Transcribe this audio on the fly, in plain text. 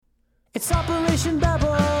It's Operation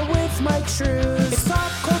Babble with Mike Shrews. It's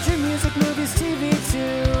pop culture, music, movies, TV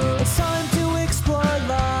too. It's time to explore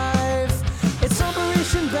life. It's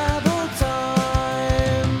Operation Babble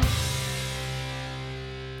time.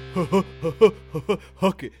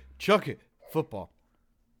 Hook it, chuck it, football.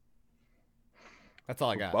 That's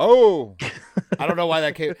all I got. Oh, I don't know why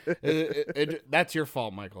that came. That's your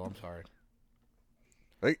fault, Michael. I'm sorry.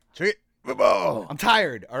 wait, check it. Football. I'm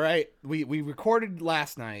tired. All right, we recorded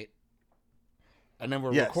last night, and then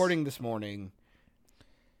we're Yes. recording this morning.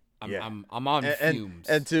 Yeah. I'm on fumes.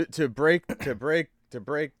 And to break,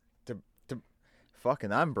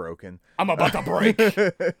 fucking, I'm broken. I'm about to break everything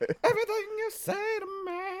you say to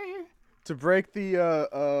me. To break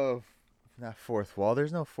the not fourth wall.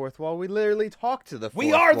 There's no fourth wall. We literally talk to the fourth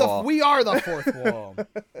We are wall. the fourth wall.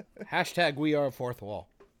 Hashtag we are fourth wall.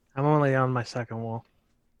 I'm only on my second wall.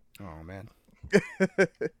 Oh man.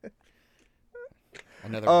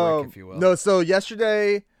 Another break, if you will. No, so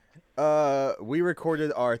yesterday we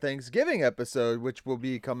recorded our Thanksgiving episode, which will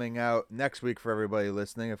be coming out next week for everybody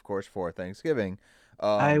listening, of course, for Thanksgiving.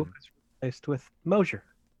 I was replaced with Mosier.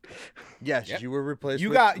 Yes, Yep. you were replaced You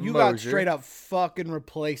with got Mosier. straight up fucking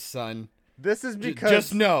replaced, son. This is because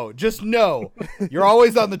Just know, you're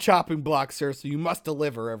always on the chopping block, sir. So you must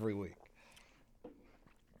deliver every week.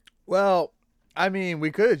 well, I mean,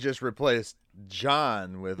 we could have just replaced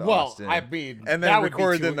John with Austin. I mean, and that then would be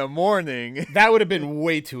recorded too- in the morning. That would have been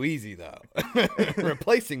way too easy, though.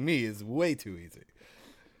 Replacing me is way too easy.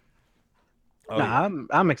 Oh, Nah,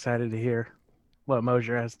 I'm excited to hear what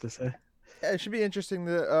Mosier has to say. Yeah, it should be interesting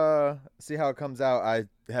to see how it comes out. I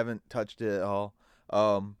haven't touched it at all.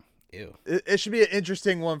 Ew. It should be an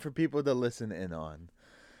interesting one for people to listen in on.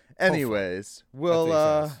 Anyways, we'll That's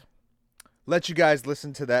what he says. let you guys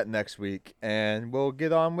listen to that next week, and we'll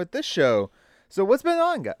get on with this show. So what's been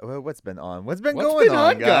on, guys? What's been on? What's been going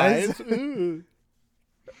on, guys? Ooh.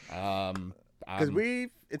 Because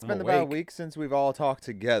it's I'm been about a awake. week since we've all talked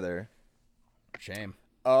together. Shame.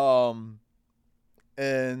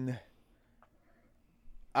 And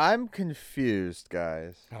I'm confused,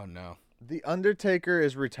 guys. Oh no. The Undertaker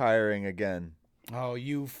is retiring again. Oh,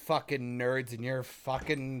 you fucking nerds and your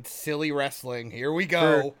fucking silly wrestling. Here we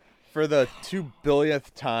go. For the 2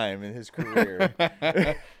 billionth time in his career.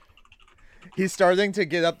 He's starting to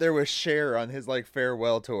get up there with Cher on his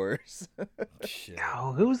farewell tours. Shit.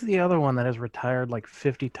 Oh, who's the other one that has retired like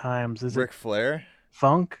 50 times? Is Ric it Flair?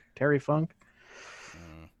 Funk? Terry Funk?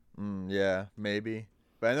 Yeah, maybe.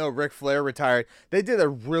 But I know Ric Flair retired. They did a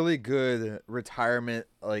really good retirement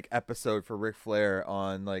episode for Ric Flair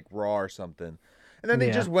on Raw or something. And then he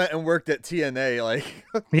Yeah. just went and worked at TNA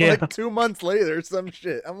Yeah. 2 months later, some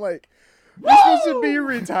shit. I'm like, you're supposed to be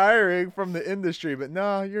retiring from the industry, but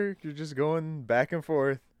no, you're just going back and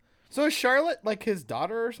forth. So is Charlotte like his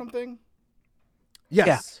daughter or something?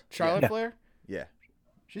 Yes. Charlotte Yeah. Flair? Yeah.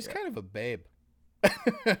 She's kind of a babe.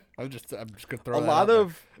 I'm just gonna throw A that lot out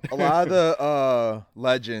of the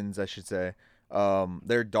legends, I should say,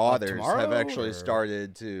 their daughters Tomorrow, have actually or-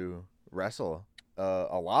 started to wrestle.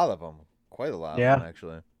 A lot of them, quite a lot Yeah. of them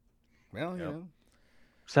actually. there. Well, Yep. yeah.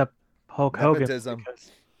 Except Hulk Hogan. Nepotism.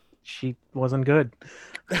 Because she wasn't good.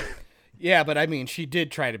 Yeah, but I mean, she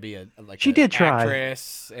did try to be She a did try.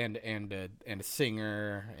 actress and a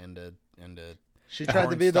singer and a She a tried to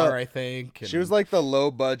porn be star, the. I think. She was like the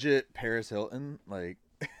low budget Paris Hilton.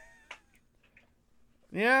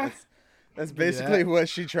 yeah. That's do basically that. what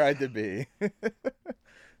she tried to be.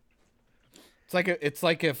 It's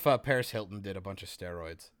like if Paris Hilton did a bunch of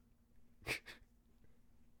steroids.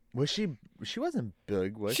 Was she? She wasn't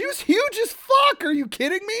big, was she? She was huge as fuck. Are you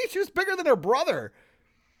kidding me? She was bigger than her brother.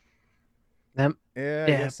 Them, Yeah,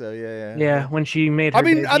 I Yeah. guess so. Yeah. yeah, when she made her I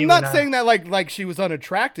mean, I'm debut not in, saying that like she was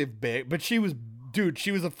unattractive big, but she was, dude,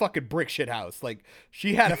 she was a fucking brick shit house. Like,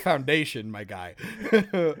 she had a foundation, my guy.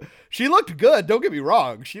 She looked good, don't get me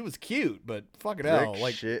wrong. She was cute, but fucking hell, Brick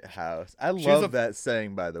like shit house. I was love a- that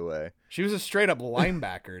saying, by the way. she was a straight up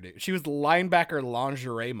linebacker, dude. She was the linebacker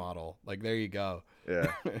lingerie model. Like, there you go.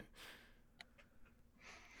 Yeah.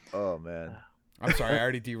 Oh man. I'm sorry, I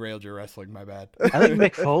already derailed your wrestling, my bad. I think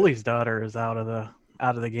Mick Foley's daughter is out of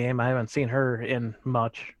the game. I haven't seen her in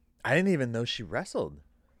much. I didn't even know she wrestled.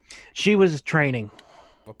 She was training.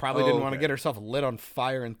 But probably didn't want to Okay. get herself lit on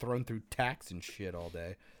fire and thrown through tacks and shit all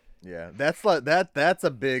day. Yeah, that's that's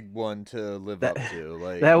a big one to live That- up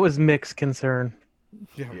to. That was Mick's concern.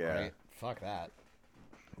 Yeah. Right? Fuck that.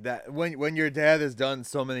 that when your dad has done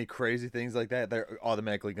so many crazy things like that, they're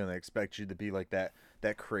automatically gonna expect you to be like that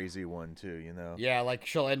crazy one too, you know? Yeah, like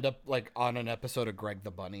she'll end up like on an episode of Greg the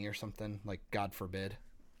Bunny or something. Like, God forbid.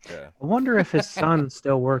 Yeah. I wonder if his son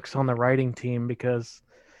still works on the writing team because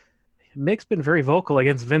Mick's been very vocal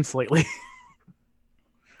against Vince lately.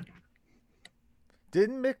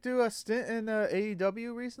 Didn't Mick do a stint in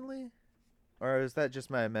AEW recently? Or is that just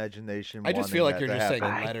my imagination? I just feel like wanting you're that just to saying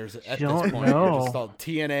happen? letters at this don't point. You're know. just all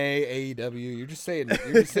TNA, AEW. You're just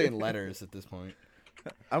saying letters at this point.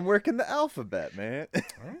 I'm working the alphabet, man.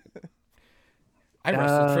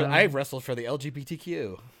 I wrestled for the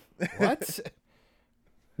LGBTQ. What?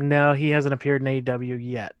 No, he hasn't appeared in AEW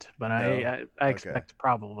yet, but No? I expect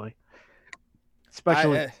probably.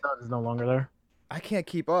 Especially if the sun's no longer there. I can't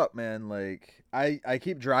keep up, man. Like I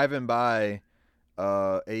keep driving by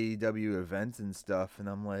AEW events and stuff, and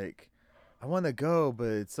I'm like, I want to go, but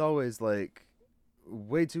it's always like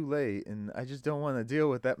way too late, and I just don't want to deal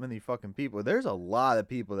with that many fucking people. There's a lot of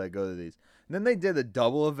people that go to these. And then they did a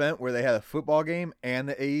double event where they had a football game and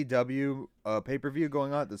the AEW pay-per-view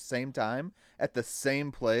going on at the same time at the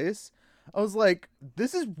same place. I was like,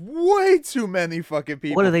 this is way too many fucking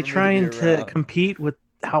people. What are they for me trying be to around. compete with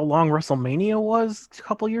how long WrestleMania was a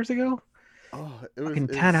couple years ago? Oh, it was Fucking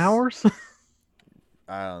it's- 10 hours?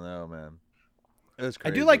 I don't know, man. It was I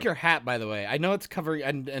crazy. do like your hat, by the way. I know it's covering,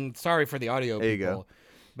 and sorry for the audio There you people, go.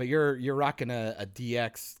 but you're rocking a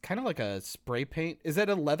DX, kind of like a spray paint. Is it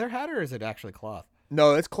a leather hat or is it actually cloth?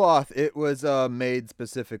 No, it's cloth. It was made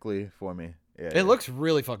specifically for me. Yeah, It looks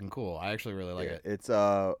really fucking cool. I actually really like it. It's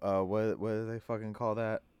what do they fucking call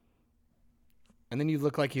that? And then you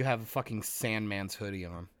look like you have a fucking Sandman's hoodie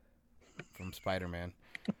on from Spider-Man.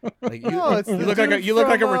 Like you, No, it's you the look like dude you look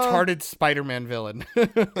like a from, retarded Spider-Man villain.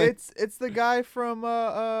 It's the guy from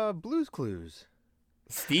Blue's Clues.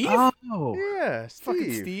 Steve? Oh, Yeah,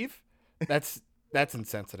 Fucking Steve? That's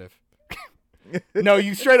insensitive. No,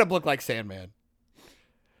 you straight up look like Sandman.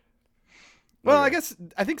 Well, Okay.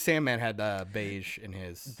 I think Sandman had beige in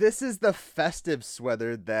his. This is the festive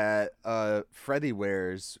sweater that Freddy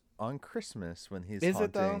wears on Christmas when he's Is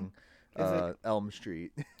it, though? haunting Is it? Elm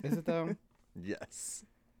Street. Is it though? Yes.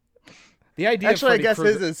 The idea. Actually, I of guess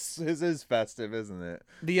Freddy his is festive, isn't it?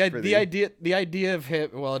 the Freddy. idea of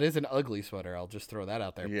him. Well, it is an ugly sweater. I'll just throw that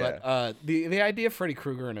out there. Yeah. But the idea of Freddy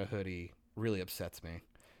Krueger in a hoodie really upsets me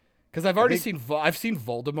because I've already seen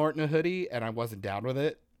Voldemort in a hoodie and I wasn't down with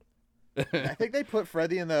it. I think they put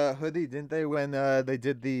Freddy in the hoodie, didn't they, when they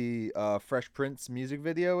did the Fresh Prince music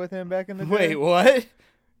video with him back in the day? Wait, what?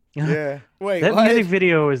 Yeah. Wait, that what? music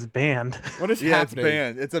video is banned. What is Yeah, happening? it's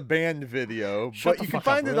banned. It's a banned video, Shut but the you can fuck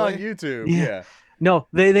up, find it on really? YouTube. Yeah. Yeah. No,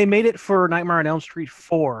 they made it for Nightmare on Elm Street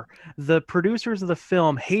 4. The producers of the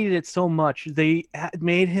film hated it so much, they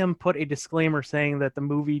made him put a disclaimer saying that the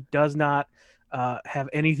movie does not have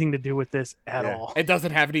anything to do with this at Yeah. all. It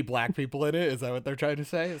doesn't have any black people in it. Is that what they're trying to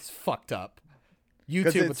say? It's fucked up.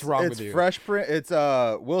 'Cause YouTube, what's wrong it's with you? Fresh Prince. It's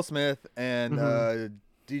Will Smith and Mhm.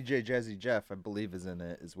 DJ Jazzy Jeff, I believe, is in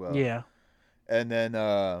it as well. Yeah. And then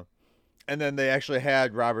they actually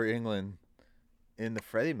had Robert Englund in the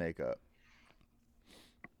Freddy makeup.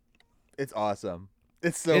 It's awesome.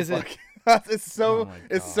 It's so Is it? fucking. It's so Oh my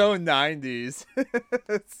it's God. so 90s.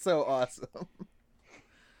 It's so awesome.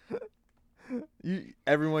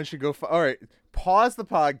 Everyone should go. All right, pause the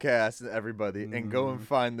podcast, everybody, and go and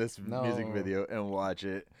find this music No. video and watch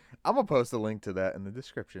it. I'm gonna post a link to that in the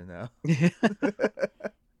description now.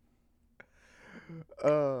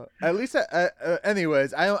 At least,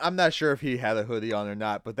 anyways, I'm not sure if he had a hoodie on or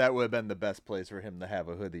not, but that would have been the best place for him to have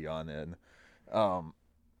a hoodie on in.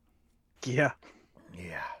 Yeah.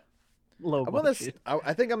 Yeah. Low I'm gonna. budget.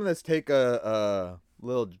 I think I'm gonna take a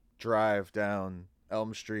little drive down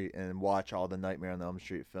Elm Street and watch all the Nightmare on Elm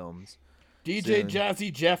Street films. DJ soon.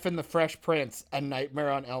 Jazzy Jeff and the Fresh Prince, a nightmare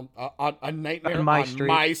on a nightmare On My on Street.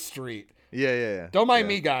 my street. Yeah. Don't mind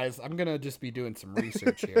Yeah. me, guys. I'm gonna just be doing some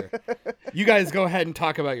research here. You guys go ahead and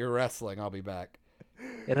talk about your wrestling. I'll be back.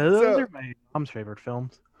 Yeah, those So- are my mom's favorite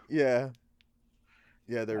films. Yeah,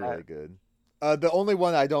 they're really good. The only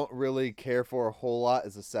one I don't really care for a whole lot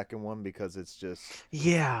is the second one because it's just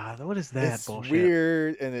Yeah, what is that it's bullshit?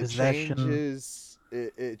 weird and it Possession. changes.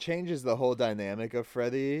 It changes the whole dynamic of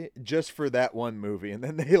Freddy just for that one movie, and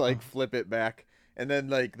then they like flip it back, and then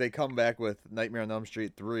like they come back with Nightmare on Elm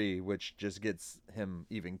Street 3, which just gets him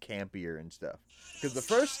even campier and stuff. Because the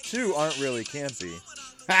first two aren't really campy.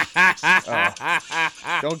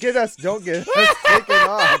 Don't get us taken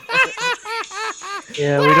off.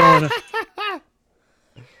 Yeah, we don't want to.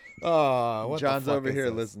 Oh, what the John's fuck over is here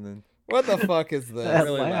this? listening. What the fuck is this? That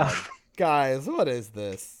really laugh. Guys, what is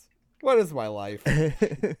this? What is my life?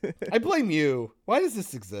 I blame you. Why does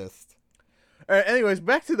this exist? All right, anyways,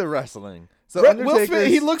 back to the wrestling. So Will Undertaker's, Smith,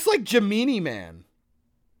 he looks like Gemini Man.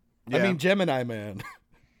 I Yeah. mean Gemini Man.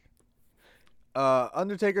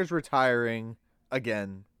 Undertaker's retiring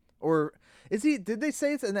again, or Is he? Did they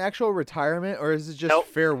say it's an actual retirement or is it just Nope.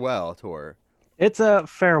 farewell tour? It's a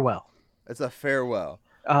farewell. It's a farewell.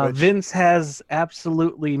 Which- Vince has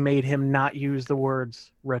absolutely made him not use the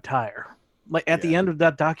words retire. Like at the Yeah. end of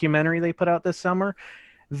that documentary they put out this summer,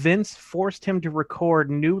 Vince forced him to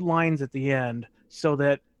record new lines at the end so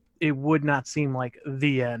that it would not seem like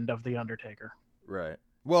the end of The Undertaker. Right.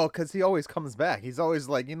 Well, because he always comes back. He's always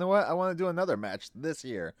like, you know what? I want to do another match this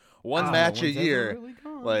year. One Oh, match No a one's ever year. really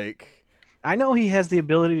gone. Like, I know he has the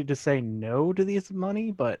ability to say no to this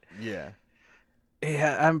money, but yeah.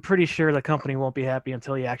 yeah, I'm pretty sure the company won't be happy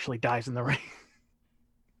until he actually dies in the ring.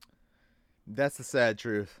 That's the sad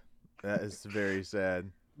truth. That is very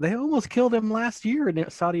sad. They almost killed him last year in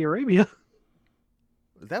Saudi Arabia.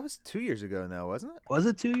 That was 2 years ago now, wasn't it? Was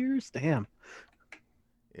it 2 years? Damn.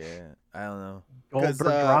 Yeah. I don't know. Goldberg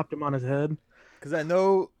 'Cause, dropped him on his head. Because I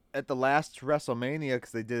know at the last WrestleMania,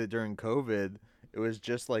 because they did it during COVID, it was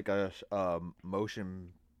just like a motion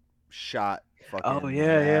shot fucking Oh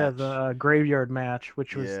yeah, match. the graveyard match,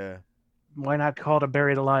 which was Yeah. why not call it a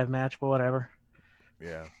buried alive match, but whatever.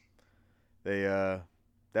 Yeah. They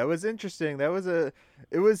that was interesting. That was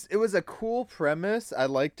it was a cool premise. I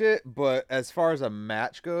liked it, but as far as a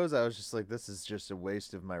match goes, I was just like, this is just a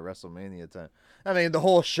waste of my WrestleMania time. I mean, the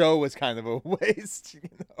whole show was kind of a waste, you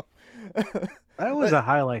know. That was a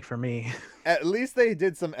highlight for me. At least they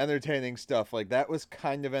did some entertaining stuff. Like that was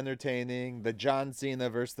kind of entertaining. The John Cena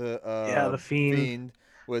versus the The Fiend.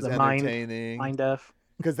 was The Mind- entertaining. Mind F.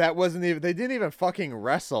 Because that wasn't even, they didn't even fucking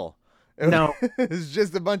wrestle. It No. was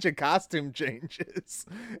just a bunch of costume changes.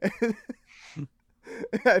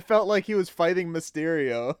 I felt like he was fighting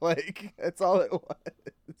Mysterio. Like, that's all it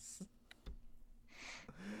was.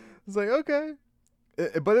 It's like, okay.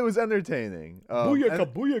 But it was entertaining. Booyaka,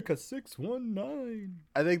 And booyaka, 619.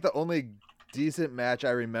 I think the only decent match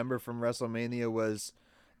I remember from WrestleMania was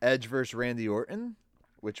Edge versus Randy Orton,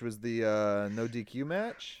 which was the no DQ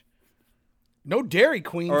match. No Dairy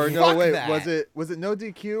Queen. Or no, Fuck wait, that. was it no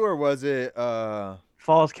DQ or was it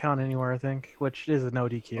Falls count anywhere, I think, which is a no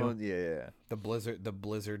DQ. oh, yeah. the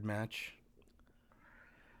Blizzard match?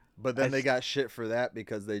 But then I they s- got shit for that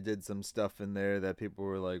because they did some stuff in there that people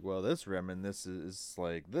were like, well, this reminisces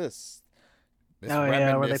like this. This Oh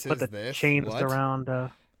yeah, where they reminisces put the this? chains What? around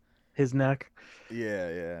his neck.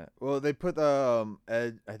 Yeah. Well, they put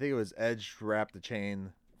Edge, I think it was Edge wrapped the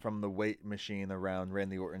chain from the weight machine around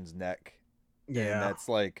Randy Orton's neck. And that's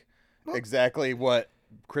like exactly what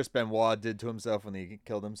Chris Benoit did to himself when he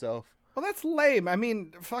killed himself. Well, that's lame. I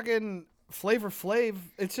mean, fucking Flavor Flav.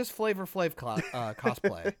 It's just Flavor Flav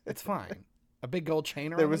cosplay. It's fine. A big gold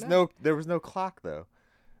chain around. There was no clock though.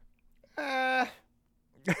 Uh,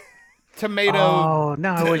 tomato. Oh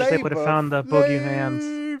no! I wish they would have found the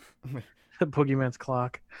boogeyman's Slave. boogeyman's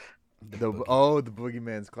clock. The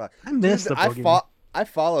boogeyman's clock. I miss Dude, the boogeyman. I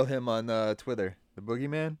follow him on Twitter. The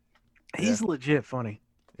boogeyman. He's legit funny.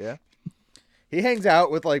 He hangs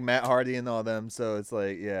out with like Matt Hardy and all them, so it's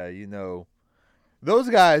like, yeah, you know, those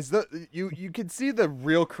guys. You can see the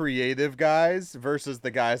real creative guys versus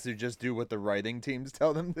the guys who just do what the writing teams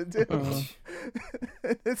tell them to do.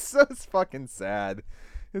 It's so fucking sad.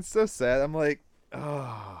 It's so sad. I'm like,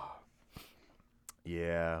 oh,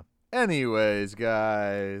 yeah. Anyways,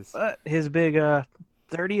 guys. But his big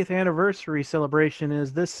 30th anniversary celebration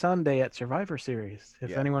is this Sunday at Survivor Series. If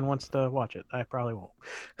Yeah. anyone wants to watch it, I probably won't.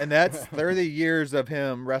 And that's 30 years of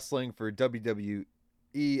him wrestling for WWEF,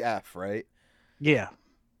 right? Yeah.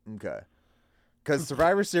 Okay. Because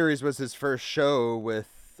Survivor Series was his first show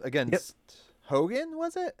with against Hogan,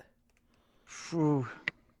 was it? Phew.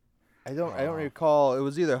 I don't recall. It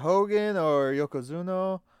was either Hogan or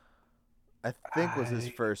Yokozuna. I think was his I-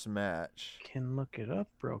 first match. Can look it up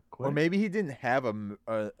real quick. Or maybe he didn't have an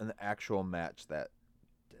actual match that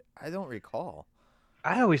I don't recall.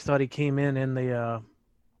 I always thought he came in the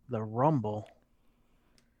Rumble.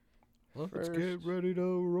 Let's First. get ready to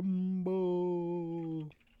rumble.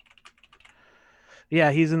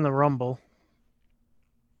 Yeah, he's in the Rumble.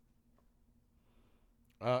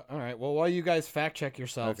 All right. Well, while you guys fact check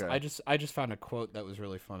yourselves, Okay. I just found a quote that was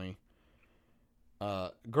really funny.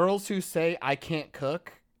 Girls who say I can't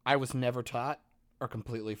cook, I was never taught, are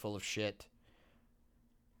completely full of shit.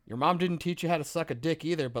 Your mom didn't teach you how to suck a dick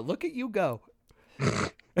either, but look at you go.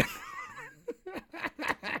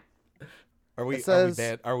 Are we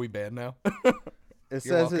banned now? It You're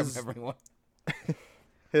says welcome, everyone.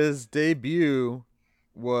 his debut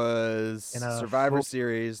was In a Survivor full-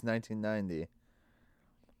 Series 1990.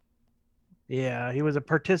 Yeah, he was a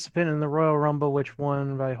participant in the Royal Rumble, which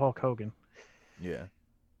won by Hulk Hogan. Yeah.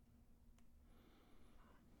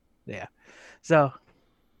 So,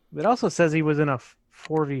 it also says he was in a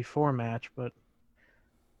 4v4 match, but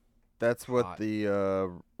That's what Hot.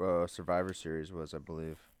 the Survivor Series was, I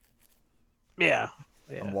believe. yeah.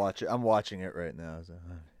 I'm watching it right now. So.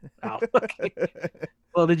 Oh, okay.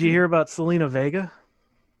 Well, did you hear about Selena Vega?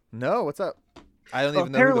 No, what's up? I don't Well,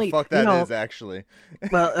 even know who apparently, the fuck you that know- is, actually.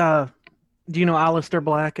 Well, do you know Alistair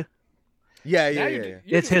Black? Yeah. Now You're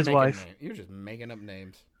It's his wife. You're just making up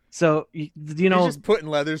names. So you know, just putting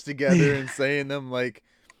letters together and saying them like.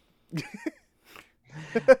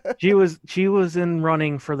 she was in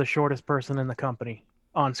running for the shortest person in the company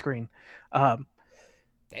on screen. Damn.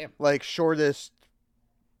 Like shortest,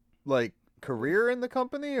 like career in the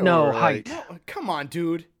company. Or No, like... height. No, come on,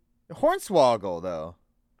 dude. Hornswoggle though.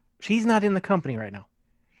 She's not in the company right now.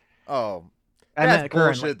 Oh, I that's meant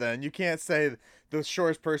currently. bullshit. Then you can't say the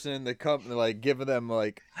shortest person in the company, like giving them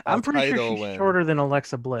like a I'm pretty sure title she's when... shorter than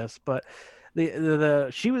Alexa Bliss, but the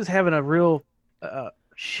she was having a real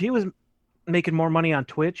she was making more money on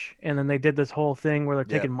Twitch, and then they did this whole thing where they're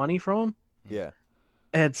Yeah. taking money from them. Yeah.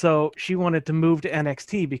 And so she wanted to move to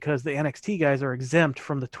NXT because the NXT guys are exempt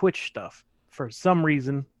from the Twitch stuff for some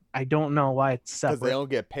reason. I don't know why it's Because separate. they don't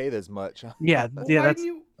get paid as much. Yeah, Well, yeah, why that's do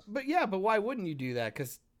you? But why wouldn't you do that?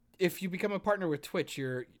 Because if you become a partner with Twitch,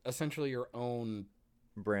 you're essentially your own.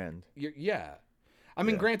 Brand. Yeah. I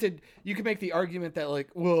mean, Yeah. granted, you could make the argument that like,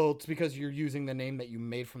 well, it's because you're using the name that you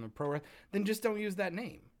made from the pro. Then just don't use that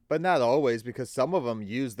name. But not always, because some of them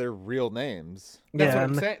use their real names. That's yeah, what I'm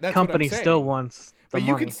and the saying. That's what I'm company saying. still wants the But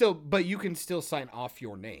you money. can still sign off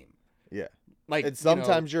your name. Yeah. Like And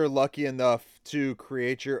sometimes you're lucky enough to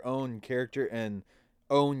create your own character and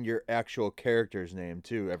own your actual character's name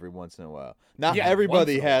too every once in a while. Not Yeah,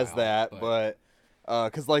 everybody once in a has while, that, but-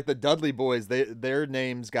 because like the Dudley Boys, their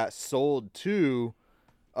names got sold to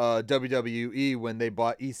WWE when they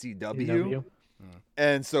bought ECW. CW.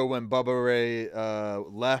 And so when Bubba Ray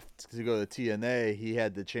left to go to TNA, he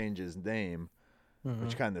had to change his name, Mhm.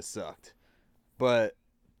 which kind of sucked. But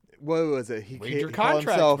what was it? He read your he called contract,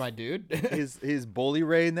 himself, my dude. He's Bully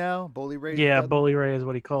Ray now. Bully Ray. Yeah, Dudley? Bully Ray is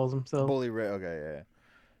what he calls himself. Bully Ray. Okay, yeah.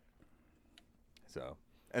 So,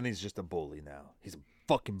 and he's just a bully now. He's a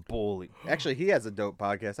fucking bully. Actually, he has a dope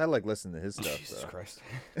podcast. I like listening to his stuff. Jesus So. Christ.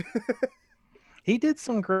 He did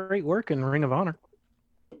some great work in Ring of Honor.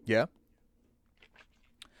 Yeah.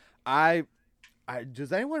 I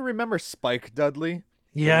does anyone remember Spike Dudley?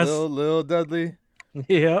 Yes. Lil Dudley.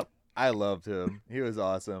 Yep. I loved him. He was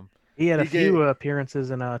awesome. He had a He few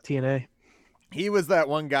appearances in TNA. He was that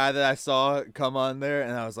one guy that I saw come on there,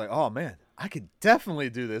 and I was like, "Oh man, I could definitely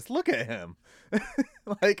do this. Look at him."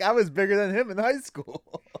 Like I was bigger than him in high school.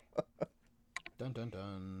 Dun dun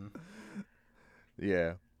dun.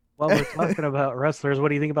 Yeah. While we're talking about wrestlers, what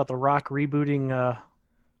do you think about The Rock rebooting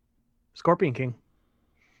Scorpion King?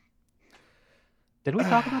 Did we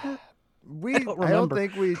talk about that? I don't don't remember.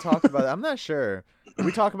 think we talked about it. I'm not sure.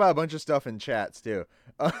 We talk about a bunch of stuff in chats too.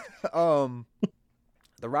 The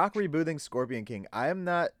Rock rebooting Scorpion King. I am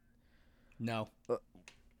not. No.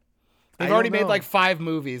 I They've don't already made know. like 5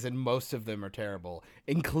 movies, and most of them are terrible,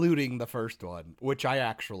 including the first one, which I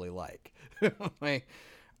actually like. Like,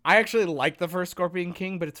 I actually like the first Scorpion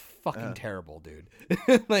King, but it's fucking terrible, dude.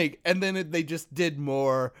 Like, and then they just did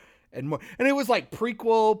more and more, and it was like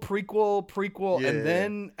prequel,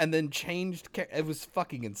 Yeah. and then changed. It was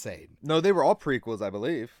fucking insane. No, they were all prequels, I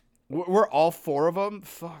believe. Were all 4 of them?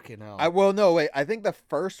 Fucking hell. No, wait. I think the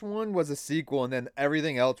first one was a sequel, and then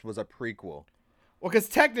everything else was a prequel. Well, because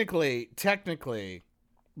technically,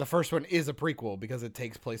 the first one is a prequel because it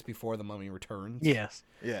takes place before The Mummy Returns. Yes.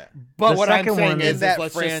 Yeah. But The what I'm second saying one is, In that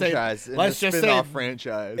let's just say, franchise, in let's the just say, spin-off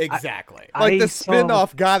franchise. exactly. Like the I saw-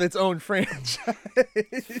 spin-off got its own franchise.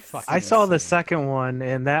 Fucking I saw the insane. second one,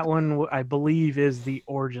 and that one I believe is the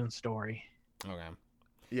origin story. Okay.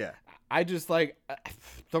 Yeah. I just like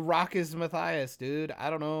The Rock is Matthias, dude. I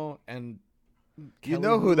don't know, and You Kelly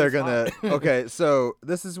know who they're is gonna. hot. Okay, so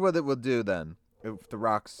this is what it will do then. If The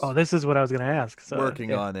Rock's Oh, this is what I was going to ask. So, working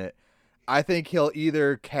yeah. on it, I think he'll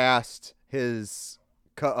either cast his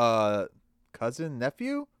cousin,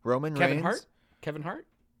 nephew, Roman Kevin Reigns. Hart. Kevin Hart.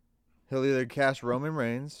 He'll either cast Roman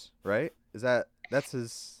Reigns, right? That's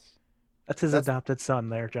his? That's his That's- adopted son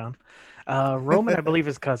there, John. Roman, I believe,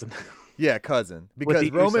 is cousin. Yeah, cousin. Because the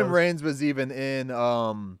Roman Usos. Reigns was even in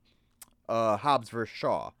Hobbs vs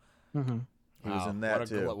Shaw. hmm He was Wow, in that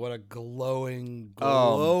what a too. what a glowing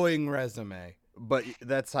resume. But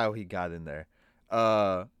that's how he got in there.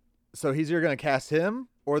 So he's either gonna cast him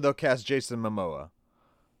or they'll cast Jason Momoa.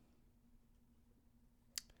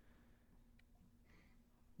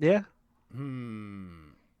 Yeah.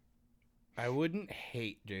 I wouldn't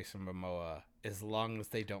hate Jason Momoa as long as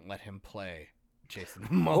they don't let him play Jason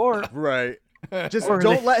Momoa. Or Right. Just Or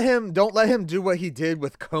don't they- let him do what he did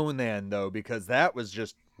with Conan though, because that was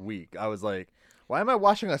just weak. I was like, why am I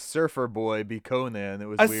watching a surfer boy be Conan? It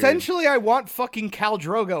was Essentially, I want fucking Khal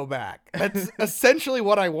Drogo back. That's essentially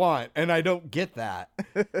what I want, and I don't get that.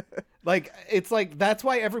 Like, it's like that's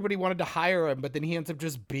why everybody wanted to hire him, but then he ends up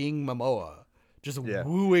just being Momoa, just Yeah.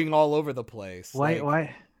 wooing all over the place. Why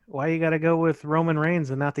you gotta go with Roman Reigns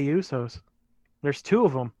and not the Usos? There's two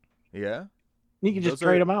of them. weird. Yeah, You can just Those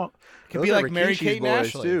are- trade them out. Could Those be are like Mary Rikishi's Kate and boys,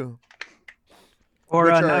 Ashley. too. Or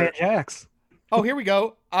Which are- Nia Jax. Oh, here we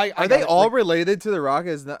go. I Are got they it. all related to The Rock?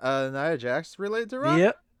 Is Nia Jax related to Rock?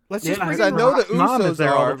 Yep. Let's Yeah, just bring Because I in know Rock. the Mom is Usos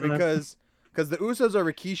there all are the time. because the Usos are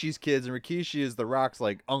Rikishi's kids and Rikishi is The Rock's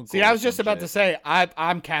like uncle. See, I or was just some about to shit. say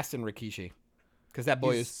I'm casting Rikishi because that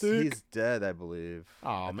boy is thick. He's dead, I believe. Oh,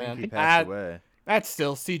 I think man. he passed Ah, away. That's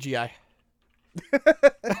still CGI.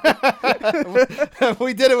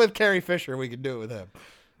 We did it with Carrie Fisher. We can do it with him.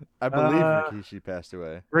 I believe Uh, Rikishi passed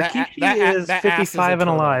away. Rikishi that is ass is a 55 and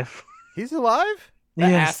turtle. alive. He's alive? That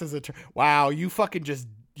Yes. ass is a wow. You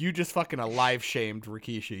just fucking alive shamed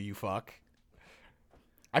Rikishi. You fuck.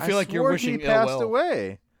 I feel like you're swore wishing he ill passed will.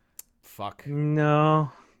 away. Fuck.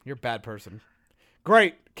 No. You're a bad person.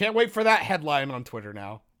 Great. Can't wait for that headline on Twitter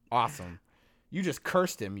now. Awesome. You just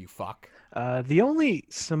cursed him. You fuck. The only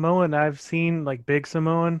Samoan I've seen, like big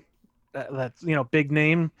Samoan, that's big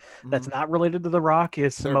name, that's Mm-hmm. not related to The Rock,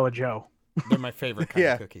 is They're- Samoa Joe. They're my favorite kind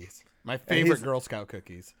Yeah. of cookies. My favorite he's- Girl Scout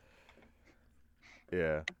cookies.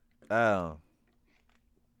 Yeah. Oh.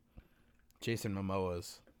 Jason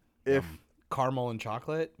Momoa's. If Caramel and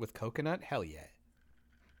chocolate with coconut? Hell yeah.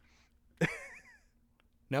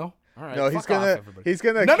 No? All right. no, he's fuck off, gonna everybody. he's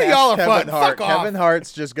gonna. None of cast y'all are Kevin fun. Hart. Fuck off. Kevin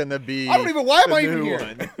Hart's just gonna be. I don't even. Why am the I even new here?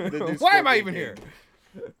 one. The new Why am I Scorpion even King.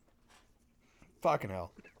 here? Fucking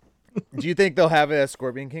hell. Do you think they'll have it as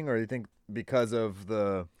Scorpion King, or do you think because of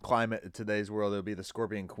the climate of today's world, it'll be the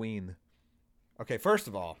Scorpion Queen? Okay, first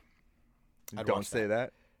of all, I'd Don't watch say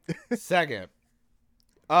that. second.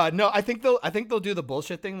 No, I think they'll do the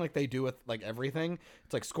bullshit thing like they do with like everything.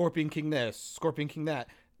 It's like Scorpion King this, Scorpion King that.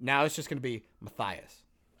 Now it's just gonna be Matthias.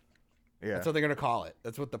 Yeah. That's what they're gonna call it.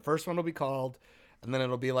 That's what the first one will be called, and then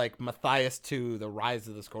it'll be like Matthias 2, the Rise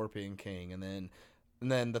of the Scorpion King, and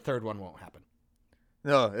then the third one won't happen.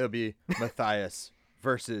 No, it'll be Matthias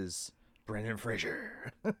versus Brendan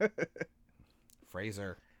Fraser.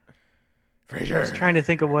 Fraser. I was trying to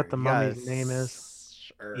think of what the mummy's Yes. name is.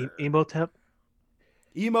 Sure. Emotep?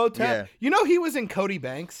 Emotep. Yeah. You know he was in Cody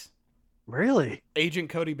Banks, Really? Agent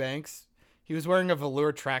Cody Banks. He was wearing a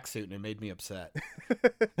velour tracksuit and it made me upset.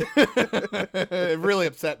 It really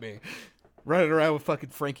upset me. Running around with fucking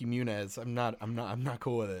Frankie Muniz. I'm not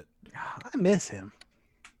cool with it. I miss him.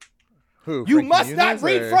 Who? You Frankie must not Muniz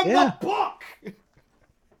read or- from Yeah. the book.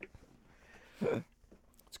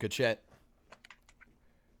 It's good shit.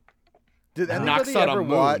 Did Knocks anybody out a ever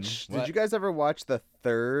moon. watch? What? Did you guys ever watch the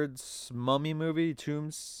third Mummy movie,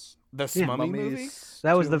 Tombs? The Yeah. Smummy movie? Mummies,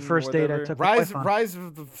 That was the Tomb first date I whatever? took. my wife on. Rise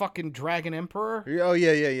of the fucking Dragon Emperor? Oh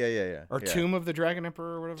yeah. Or yeah. Tomb of the Dragon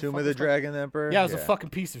Emperor or whatever. Tomb fuck of the it's called. Dragon Emperor. Yeah, it was a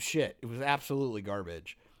fucking piece of shit. It was absolutely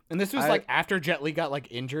garbage. And this was I- like after Jet Li got like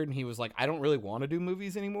injured and he was like, I don't really want to do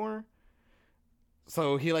movies anymore.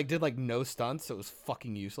 So he like did like no stunts, so it was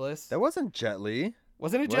fucking useless. That wasn't Jet Li.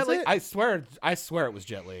 Wasn't it was Jet Li? it? I swear it was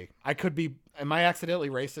Jet Li. I could be. Am I accidentally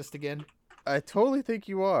racist again? I totally think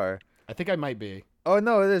you are. I think I might be. Oh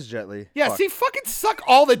no, it is Jet Li. Yeah, Fuck. see, fucking suck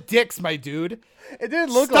all the dicks, my dude. It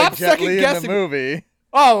didn't look Stop like Jet Li in the second-guessing- movie.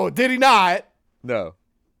 Oh, did he not? No,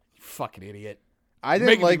 You fucking idiot. I You're didn't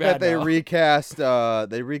making me like that mad they now. recast.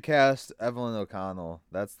 They recast Evelyn O'Connell.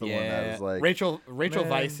 That's the one that was like. Rachel man.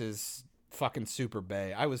 Weisz is fucking super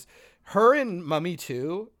bae. Her in Mummy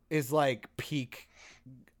 2 is like peak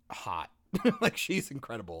hot. Like she's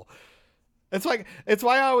incredible. It's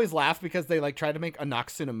why I always laugh because they like try to make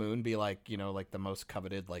Anck-su-namun be like, like the most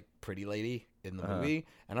coveted like pretty lady in the movie.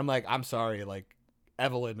 And I'm like, I'm sorry, like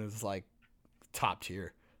Evelyn is like top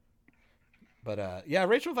tier. But yeah,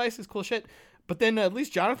 Rachel Weisz is cool shit. But then at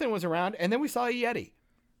least Jonathan was around and then we saw a Yeti.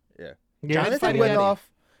 Yeah. Yeah, Jonathan Jonathan Yeti. went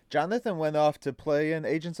off. Jonathan went off to play in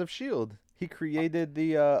Agents of Shield. He created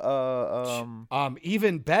the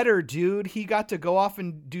Even better, dude. He got to go off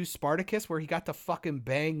and do Spartacus, where he got to fucking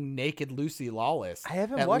bang naked Lucy Lawless. I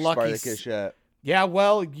haven't at watched Lucky Spartacus yet. Yeah,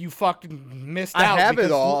 well, you fucking missed I out. have it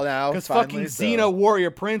because- all now, Because finally, fucking so- Xena Warrior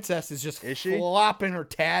Princess is just Is she? flopping her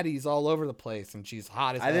tatties all over the place, and she's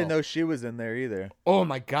hot as I hell. didn't know she was in there either. Oh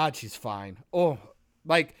my god, she's fine. Oh,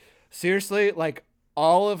 like seriously, like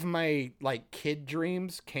all of my like kid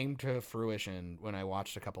dreams came to fruition when I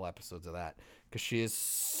watched a couple episodes of that because she is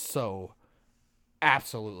so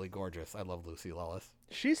absolutely gorgeous. I love Lucy Lawless.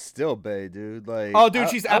 She's still bae, dude. Like, Oh, dude,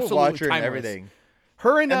 she's I would watch absolutely her in timeless. everything.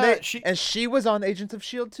 Her and, And she was on Agents of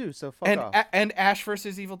Shield too. So fuck off. and Ash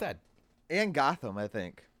versus Evil Dead. And Gotham, I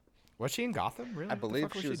think. Was she in Gotham? Really? I What the believe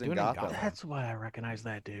fuck was she was in doing Gotham. That's why I recognize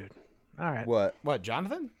that dude. All right. What? What,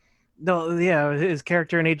 Jonathan? No, yeah, his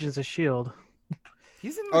character in Agents of Shield.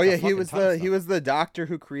 He's in. Oh like, yeah, a he fucking was ton of he was the doctor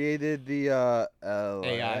who created the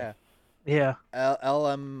AI. Yeah.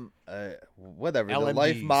 LM whatever the LMDs.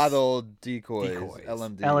 life model decoys. Decoys.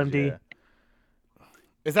 LMD. LMD. Yeah.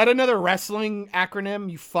 Is that another wrestling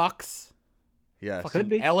acronym? You fucks. Yes. Could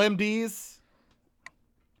be. LMDs.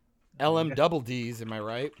 LM double D's. Am I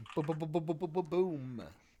right? Boom.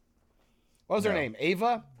 What was her No. name?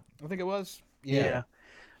 Ava? I think it was. Yeah.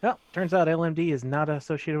 Well, turns out LMD is not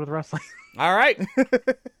associated with wrestling. All right.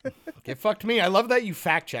 Get fucked me. I love that you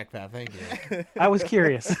fact checked that. Thank you. I was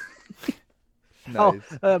curious. Nice.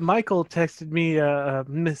 Michael texted me a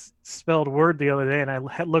misspelled word the other day, and I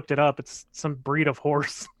looked it up. It's some breed of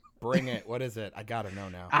horse. Bring it. What is it? I gotta know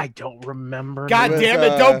now. I don't remember. God It was, damn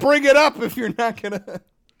it! Don't bring it up if you're not gonna.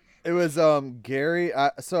 It was Gary.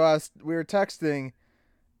 We were texting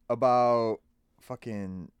about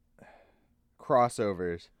fucking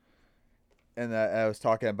crossovers, and I was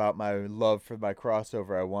talking about my love for my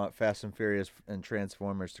crossover. I want Fast and Furious and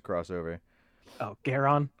Transformers to cross over. Oh,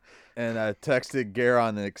 Garon. And I texted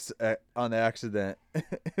Garon on accident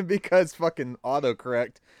because fucking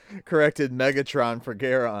autocorrect corrected Megatron for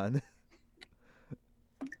Garon.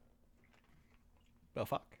 Well,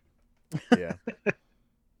 fuck. Yeah.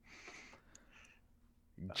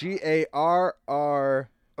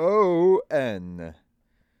 Garron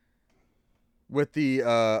with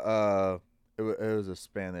the it was a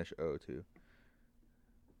Spanish O too.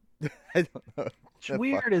 I don't know. It's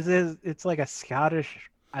weird. It's like a Scottish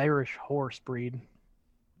Irish horse breed.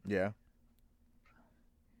 Yeah.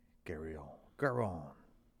 Garon. All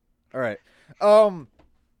right.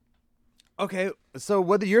 Okay, so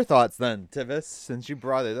what are your thoughts then, Tivis, since you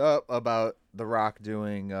brought it up about The Rock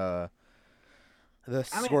doing the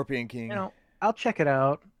Scorpion King? You know, I'll check it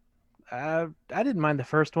out. I didn't mind the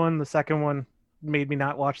first one. The second one made me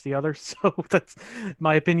not watch the others, so that's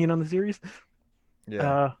my opinion on the series.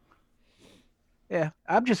 Yeah. Yeah,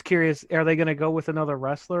 I'm just curious. Are they going to go with another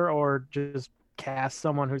wrestler or just cast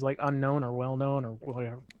someone who's like unknown or well known or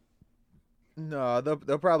whatever? No,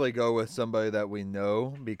 they'll probably go with somebody that we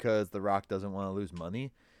know because The Rock doesn't want to lose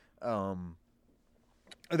money.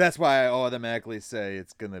 That's why I automatically say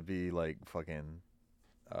it's gonna be like fucking.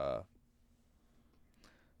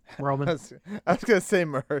 Roman. I was gonna say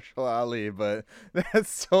Mahershala Ali, but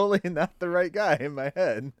that's totally not the right guy in my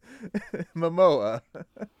head. Momoa.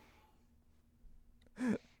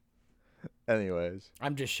 Anyways,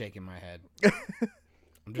 I'm just shaking my head.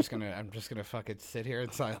 I'm just gonna fucking sit here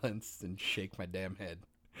in silence and shake my damn head.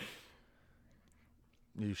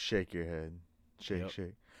 you shake your head, shake. Yep.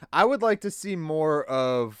 I would like to see more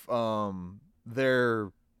of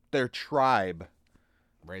their tribe.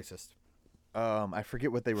 Racist. I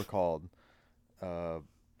forget what they were called.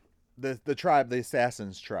 The tribe, the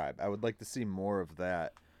Assassins tribe. I would like to see more of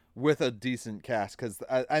that with a decent cast because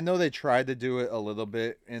I know they tried to do it a little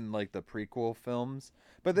bit in like the prequel films,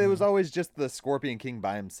 but it was always just the Scorpion King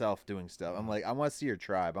by himself doing stuff. I'm like, I want to see your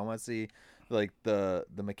tribe. I want to see like the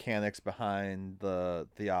mechanics behind the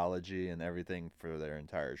theology and everything for their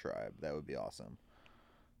entire tribe. That would be awesome.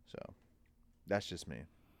 So that's just me.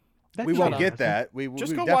 That We should won't be get awesome. that. We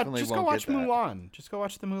Just go watch. definitely Just go won't watch get that. Mulan. Just go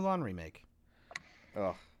watch the Mulan remake.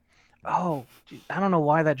 Ugh. Oh, gee, I don't know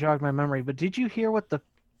why that jogged my memory, but did you hear what the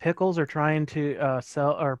pickles are trying to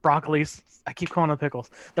sell, or broccolis? I keep calling them pickles.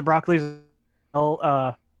 The broccolis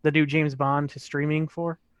sell the new James Bond to streaming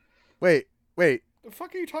for? Wait. The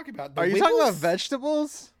fuck are you talking about? The Are you talking about Wiggles?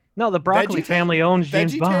 vegetables? No, the broccoli Veggie- family owns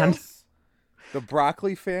James Bond. VeggieTales? The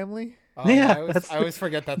broccoli family? Oh, Yeah, I always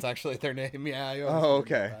forget that's actually their name. Yeah. I always Oh,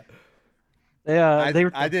 forget okay. that. They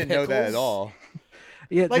were I didn't know that at pickles? all.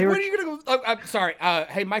 yeah, Like, they were when are you gonna go? Oh, I'm sorry.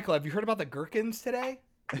 Hey, Michael, have you heard about the gherkins today?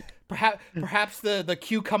 Perhaps the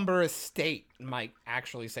cucumber estate might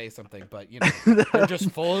actually say something, but you know they're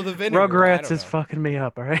just full of the vinegar. I Rugrats don't is know. fucking me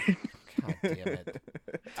up, all right? God damn it.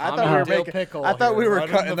 I Tommy thought we were Dill making. Pickle I thought we here, were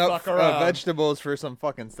running cutting the up fuck around. vegetables for some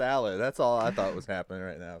fucking salad. That's all I thought was happening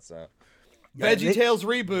right now. So VeggieTales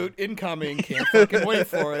reboot incoming. Can't fucking wait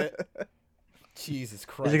for it. Jesus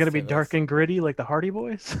Christ. Is it gonna be Tivis. dark and gritty like the Hardy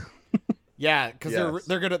Boys? Yeah, because Yes.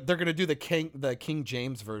 they're gonna do the King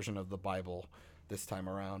James version of the Bible this time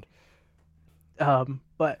around.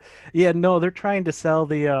 But yeah, no, they're trying to sell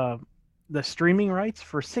the streaming rights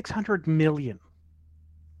for $600 million.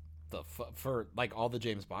 For like all the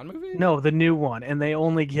James Bond movies? No, the new one, and they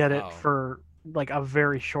only get it Oh. for like a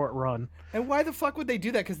very short run. And why the fuck would they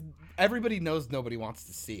do that? Because everybody knows nobody wants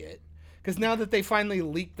to see it. Because now that they finally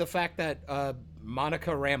leaked the fact that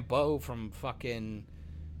Monica Rambeau from fucking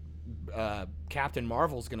Captain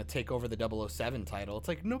Marvel's gonna take over the 007 title, it's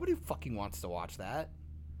like nobody fucking wants to watch that.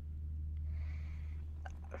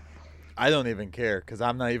 I don't even care because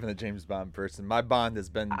I'm not even a James Bond person. My Bond has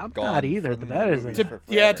been I'm gone. not either, from but that isn't- movies for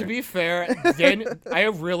Yeah, to forever. be fair, I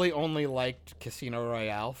have really only liked Casino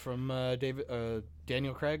Royale from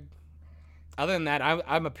Daniel Craig. Other than that,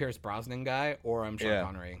 I'm a Pierce Brosnan guy, or I'm Sean Yeah.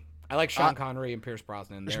 Connery. I like Sean Connery and Pierce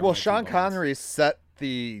Brosnan. They're Well, my two Sean Bonds. Connery set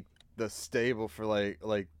the stable for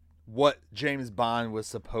like what James Bond was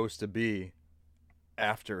supposed to be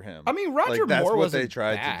after him. I mean, Roger that's Moore what wasn't they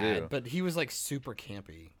tried bad, to do. but he was like super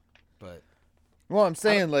campy. But Well, I'm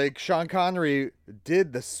saying like Sean Connery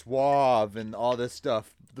did the suave and all this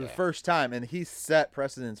stuff the Yeah. first time, and he set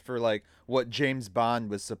precedence for like what James Bond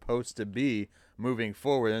was supposed to be moving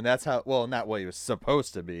forward, and that's how not what he was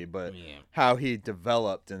supposed to be, but Yeah. how he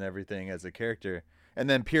developed and everything as a character. And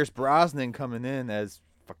then Pierce Brosnan coming in as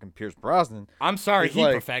fucking Pierce Brosnan. I'm sorry, is, he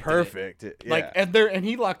like, perfected it. perfect. Yeah. Like, and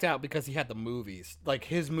he lucked out because he had the movies. Like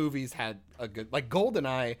his movies had a good, like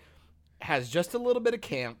GoldenEye has just a little bit of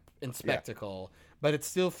camp and spectacle, but it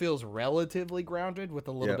still feels relatively grounded with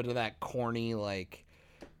a little Yep. bit of that corny, like,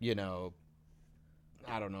 you know,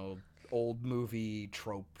 I don't know, old movie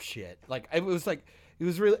trope shit. Like it was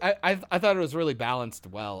really, I thought it was really balanced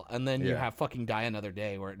well. And then you Yeah. have fucking Die Another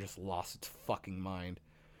Day where it just lost its fucking mind.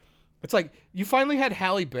 It's like you finally had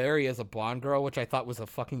Halle Berry as a Bond girl, which I thought was a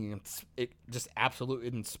fucking just absolute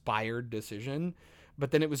inspired decision. But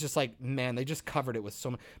then it was just like, man, they just covered it with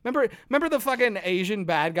so much. Remember the fucking Asian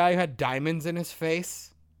bad guy who had diamonds in his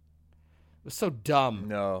face? It was so dumb.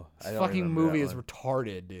 no, I This don't fucking remember movie that is one.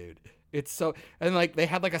 retarded, dude. It's so, and like they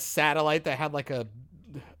had like a satellite that had like a.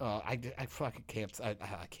 I fucking can't. I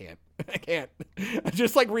can't. I can't. I'm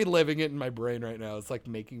just like reliving it in my brain right now. It's like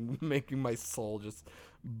making my soul just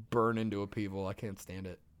burn into a people. I can't stand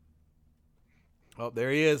it. Oh,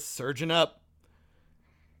 there he is, surging up.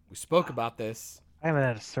 We spoke about this. I haven't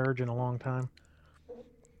had a surge in a long time.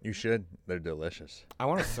 You should. They're delicious. I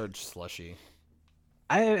want a surge slushy.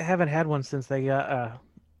 I haven't had one since they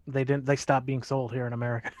stopped being sold here in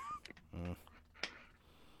America.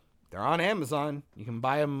 They're on Amazon. You can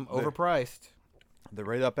buy them overpriced. They're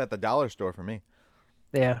right up at the dollar store for me.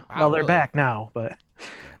 Yeah, Wow, well, they're really? back now, but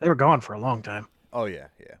they were gone for a long time. Oh yeah,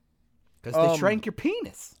 yeah. Because they shrank your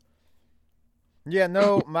penis. Yeah,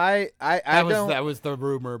 no, I don't. That was the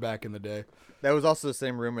rumor back in the day. That was also the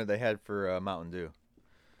same rumor they had for Mountain Dew.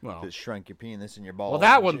 Well, That shrunk your penis and your balls. well,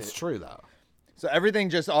 that and one's shit. true though. So everything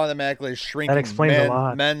just automatically is shrinking explains a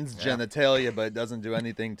lot. men's genitalia, but it doesn't do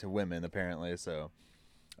anything to women apparently. So,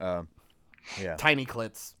 yeah. Tiny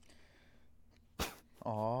clits.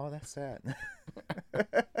 Oh, that's sad.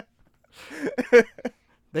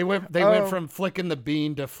 They went from flicking the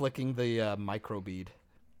bean to flicking the microbead.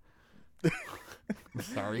 I'm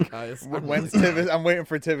sorry, guys. When's Tivis? I'm waiting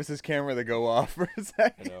for Tivis's camera to go off for a I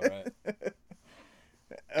second. know,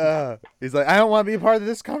 right? He's like, I don't want to be a part of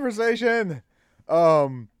this conversation.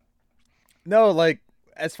 No, like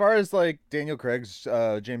as far as like Daniel Craig's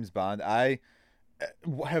James Bond, I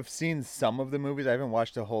have seen some of the movies. I haven't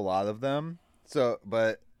watched a whole lot of them. So,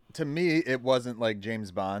 but to me, it wasn't like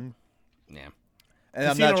James Bond. Yeah. And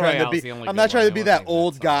I'm Casino not trying to Royale's be. the only I'm good not trying to one. be I that think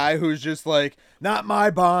old that's guy who's just like, not my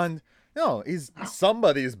Bond. No, he's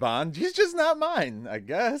somebody's Bond. He's just not mine. I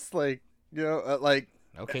guess. Like like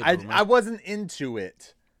Okay, I boomer. I wasn't into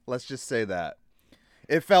it. Let's just say that.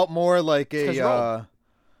 It felt more like 'cause a. you're old.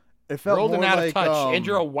 It felt You're old more and out like of touch, and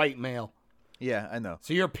you're a white male, Yeah, I know.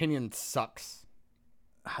 so your opinion sucks.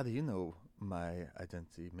 How do you know my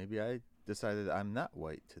identity? Maybe I decided I'm not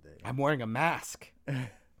white today. I'm wearing a mask.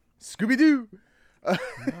 Scooby Doo.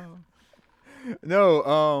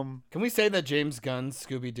 No. Can we say that James Gunn's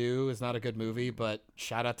Scooby Doo is not a good movie, but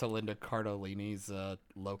shout out to Linda Cardellini's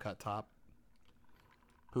low cut top,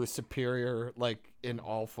 who is superior, like in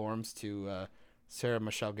all forms, to Sarah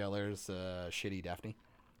Michelle Gellar's shitty Daphne.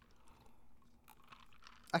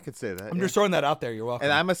 I could say that. I'm yeah. just throwing that out there. You're welcome.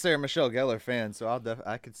 And I'm a Sarah Michelle Gellar fan, so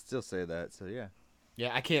I could still say that. So yeah.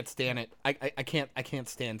 Yeah, I can't stand it. I can't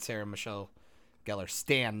stand Sarah Michelle Gellar.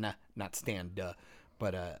 Stan, not stand,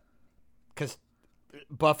 but because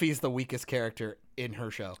Buffy's the weakest character in her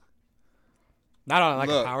show. Not on like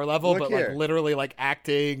Look, a power level, look but here. like literally like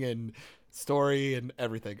acting and story and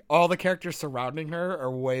everything. All the characters surrounding her are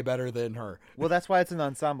way better than her. Well, that's why it's an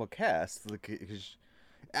ensemble cast. Like, 'cause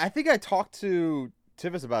I think I talked to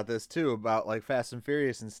Tivis about this too, about like Fast and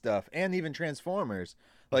Furious and stuff, and even Transformers.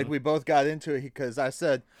 Like we both got into it because I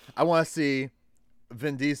said I want to see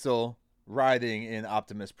Vin Diesel riding in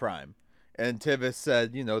Optimus Prime, and Tivis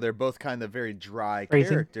said, you know, they're both kind of very dry Phrasing.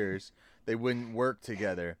 characters. They wouldn't work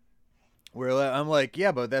together. I'm like,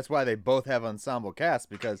 yeah, but that's why they both have ensemble casts,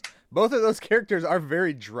 because both of those characters are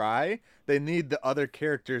very dry. They need the other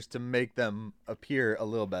characters to make them appear a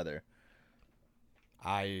little better.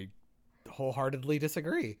 I wholeheartedly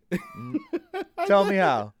disagree. Tell me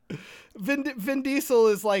how. Vin Diesel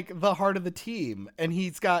is like the heart of the team, and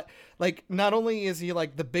he's got like, not only is he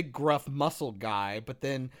like the big gruff muscle guy, but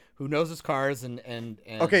then who knows his cars and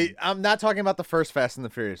Okay, I'm not talking about the first Fast and the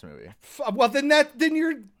Furious movie. Well, then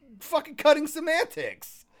you're fucking cutting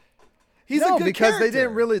semantics. He's no, a good because character. they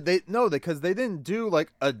didn't really because they didn't do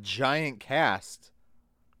like a giant cast.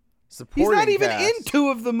 He's Supporting not even cast. in 2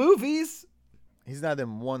 of the movies. He's not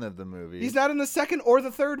in one of the movies. He's not in the second or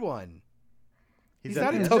the third one. He's at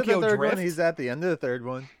not the in end of the Tokyo third one. Drift. He's at the end of the third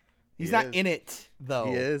one. He's He not is. in it though.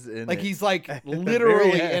 He is in like it. he's like At the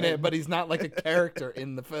literally very in it, end. but he's not like a character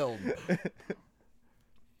in the film.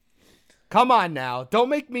 Come on now, don't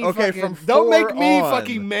make me Okay, fucking, from don't make 4 me on.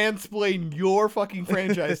 fucking mansplain your fucking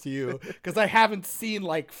franchise to you, because I haven't seen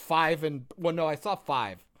like 5 and no, I saw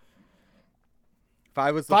 5.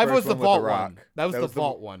 5 was the 5 first was the one with vault The Rock. one. That was the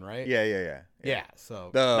vault one, right? Yeah. Yeah.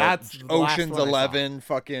 So The that's the last Ocean's one I saw. 11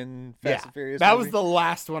 fucking Fast and Furious. That movie. was the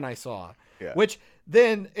last one I saw. Yeah. Which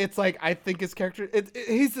then it's like, I think his character,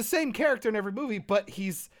 he's the same character in every movie, but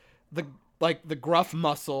he's the gruff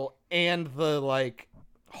muscle and the like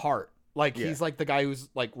heart. Like Yeah. he's like the guy who's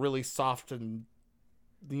like really soft and,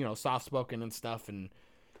 you know, soft spoken and stuff, and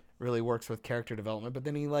really works with character development. But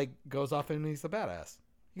then he like goes off and he's the badass.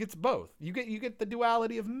 He gets both. You get the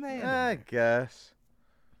duality of man. I guess.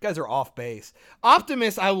 You guys are off base.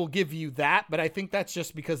 Optimus, I will give you that, but I think that's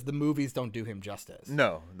just because the movies don't do him justice.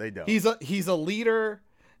 No, they don't. He's a leader,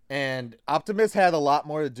 and Optimus had a lot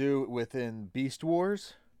more to do within Beast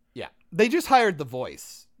Wars. yeah, they just hired the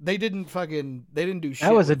voice. They didn't do shit.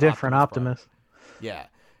 That was a with different Prime. Optimus. Yeah,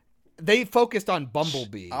 they focused on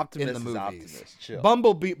Bumblebee Optimus in the is movies. Optimus, chill.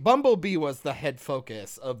 Bumblebee was the head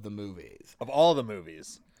focus of the movies. Of all the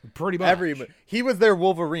movies. Pretty much. He was their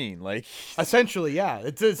Wolverine, like Essentially, yeah.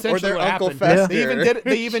 It's essentially their what Uncle happened. Fester. They even did it.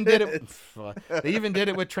 They even did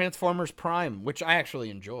it with Transformers Prime, which I actually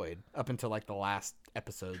enjoyed up until like the last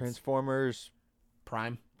episodes. Transformers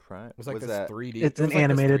Prime Prime. it was like was this that 3D. It's it was an like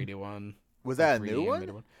animated- This 3D one. was that a 3D new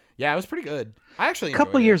animated one? Yeah, it was pretty good. I actually A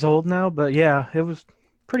couple enjoyed it. years old now, but yeah, it was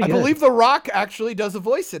pretty I good. believe The Rock actually does a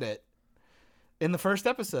voice in it. In the first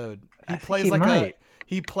episode, I think he like might.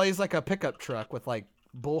 he plays like a pickup truck with like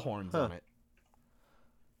bullhorns on it.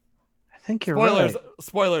 I think you're Spoilers, right.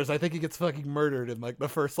 spoilers. I think he gets fucking murdered in like the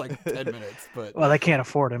first like 10 minutes. But Well, they can't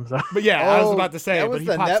afford him, so. but yeah, I was Oh, about to say, that but was he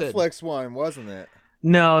the pops in. Netflix one, wasn't it?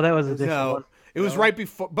 No, that was a different No, one. it was No? right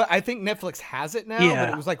before. But I think Netflix has it now. But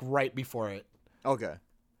Yeah. it was like right before it. Okay.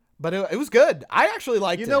 But it was good. I actually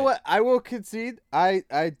liked it. You know what? I will concede. I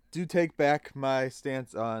do take back my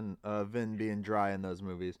stance on Vin being dry in those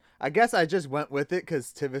movies. I guess I just went with it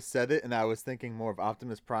because Tivis said it, and I was thinking more of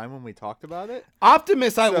Optimus Prime when we talked about it.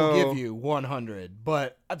 Optimus, I will So- give you 100.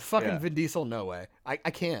 But fucking Yeah. Vin Diesel, no way. I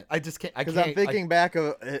can't. I just can't. I Because can't. I'm thinking back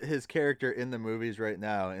of his character in the movies right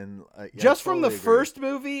now, and yeah, I just from the totally agree. first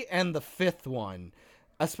movie and the fifth one,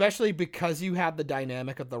 especially because you have the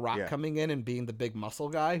dynamic of The Rock Yeah. coming in and being the big muscle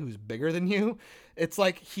guy who's bigger than you, it's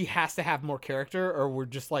like he has to have more character, or we're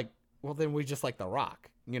just like, well, then we just like The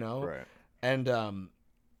Rock, you know? Right. And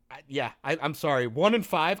I'm sorry, 1 and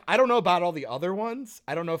 5. I don't know about all the other ones.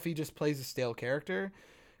 I don't know if he just plays a stale character,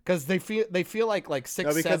 because they feel like 6,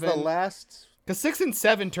 No, because 7. the last. Because 6 and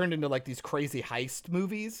 7 turned into like these crazy heist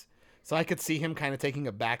movies. So I could see him kind of taking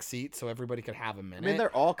a back seat so everybody could have him in I mean, it.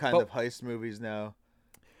 they're all kind But- of heist movies now,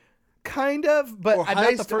 Kind of, but or not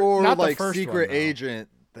heist, the first, or not like the first secret one, though. agent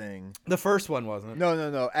thing. The first one wasn't.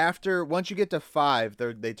 No. After once you get to 5,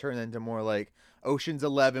 they turn into more like Ocean's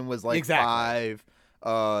 11 was like Exactly.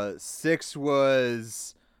 5. 6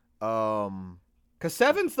 was Because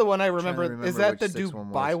 7's the one I remember. remember Is that the which sixth one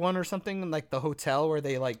Dubai was. one or something? In like the hotel where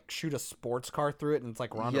they like shoot a sports car through it and it's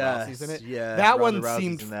like Ronda Rousey's in it. Yeah, That Ronda one Rousey's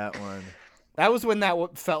seemed. in that one. That was when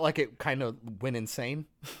felt like it kind of went insane.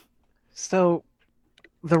 So,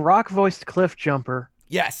 The Rock voiced Cliff Jumper,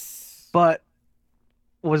 Yes. but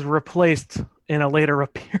was replaced in a later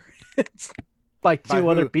appearance by By two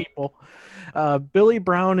other who? people. Billy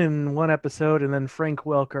Brown in one episode, and then Frank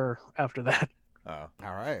Welker after that. Oh,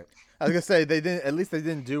 All right. I was gonna say they didn't. At least they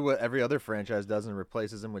didn't do what every other franchise does and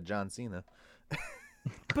replaces him with John Cena.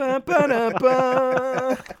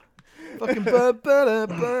 Ba-ba-da-ba. Fucking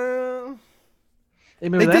ba-ba-da-ba. I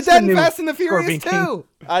mean, They did that's that the in new Fast and the Scorpion Furious King. too.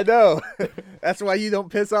 I know. That's why you don't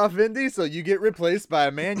piss off Vin Diesel. You get replaced by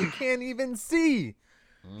a man you can't even see.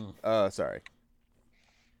 Sorry.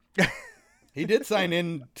 He did sign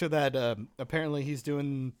in to that. Apparently, he's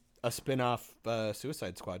doing a spin-off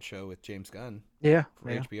Suicide Squad show with James Gunn Yeah.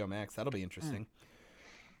 for yeah. HBO Max. That'll be interesting.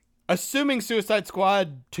 Assuming Suicide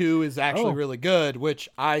Squad 2 is actually Oh. really good, which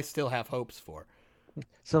I still have hopes for.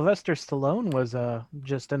 Sylvester Stallone was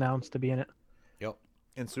just announced to be in it. Yep.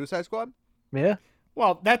 In Suicide Squad? Yeah.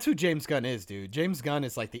 Well, that's who James Gunn is, dude. James Gunn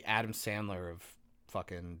is like the Adam Sandler of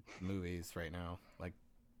fucking movies right now. Like,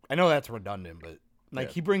 I know that's redundant, but like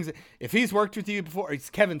Yeah. he brings it. If he's worked with you before, it's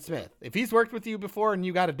Kevin Smith. If he's worked with you before and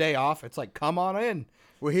you got a day off, it's like, come on in.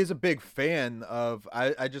 Well, he's a big fan of.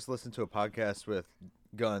 I just listened to a podcast with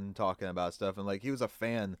Gunn talking about stuff, and like he was a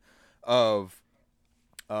fan of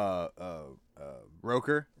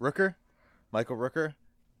Rooker, Michael Rooker,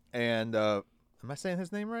 and am I saying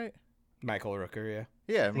his name right? Michael Rooker, yeah.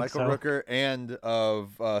 Yeah, think Michael so. Rooker and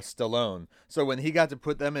of Stallone. So when he got to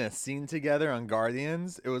put them in a scene together on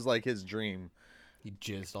Guardians, it was like his dream. He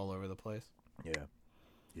jizzed all over the place Yeah,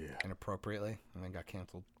 yeah, inappropriately and then got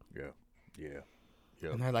canceled. yeah, yeah.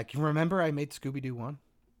 Yep. And they're like, you remember I made Scooby-Doo 1?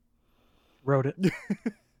 Wrote it.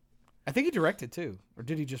 I think he directed too. Or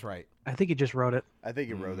did he just write? I think he just wrote it. I think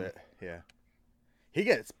he wrote it. Yeah. He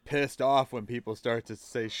gets pissed off when people start to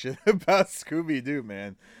say shit about Scooby Doo,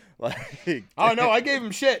 man. Like, Oh no, I gave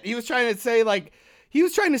him shit. He was trying to say that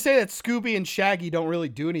Scooby and Shaggy don't really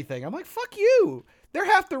do anything. I'm like, fuck you. They're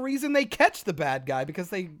half the reason they catch the bad guy because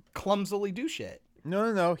they clumsily do shit.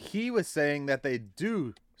 no. He was saying that they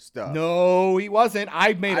do stuff. No, he wasn't.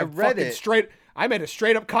 I made I a read fucking it.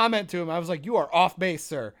 straight up comment to him. I was like, you are off base,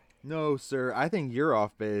 sir. No, sir. I think you're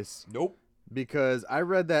off base Nope. because I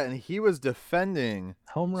read that and he was defending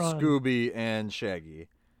Home run. Scooby and Shaggy.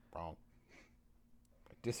 Wrong.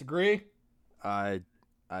 Disagree. I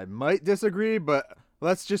might disagree, but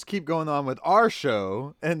let's just keep going on with our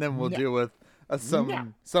show, and then we'll No. deal with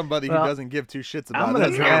somebody Well, who doesn't give two shits I'm about gonna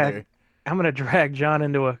us drag- either. I'm gonna drag John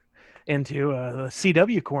into the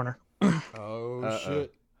CW corner. Oh Uh-oh.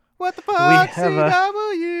 shit. What the fuck, have a-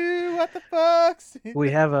 CW? What the fuck?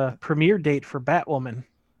 We have a premiere date for Batwoman.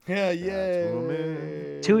 Yeah, yeah.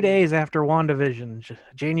 Batwoman. 2 days after WandaVision,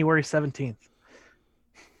 January 17th.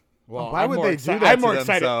 Well, Why I'm would more they do exci- that I'm to more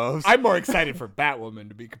excited. themselves? I'm more excited for Batwoman,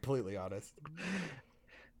 to be completely honest.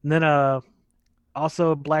 And then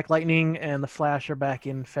also Black Lightning and The Flash are back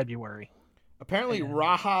in February. Apparently, Yeah.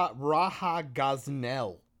 Raha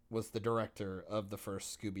Gosnell was the director of the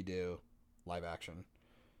first Scooby-Doo live action.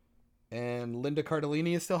 And Linda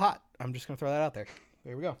Cardellini is still hot. I'm just going to throw that out there.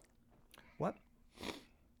 There we go. What?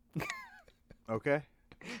 Okay.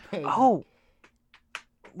 Oh,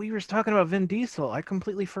 we were talking about Vin Diesel. I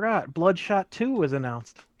completely forgot. Bloodshot 2 was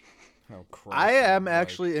announced. Oh, Christ. I am Like,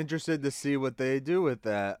 actually interested to see what they do with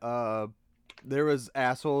that. There was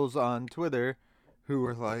assholes on Twitter who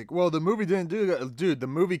were like, "Well, the movie didn't do that." Dude, the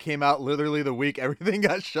movie came out literally the week everything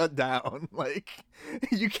got shut down. Like,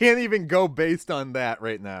 you can't even go based on that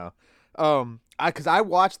right now. Because I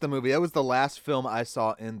watched the movie. That was the last film I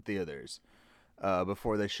saw in theaters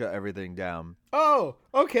before they shut everything down. Oh,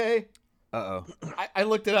 okay. Uh-oh. I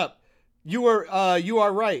looked it up. You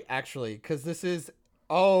are right, actually, because this is.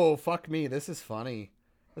 Oh, fuck me. This is funny.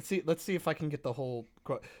 Let's see if I can get the whole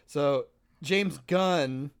quote. So, James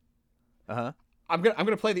Gunn. Uh-huh. I'm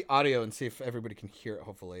gonna play the audio and see if everybody can hear it.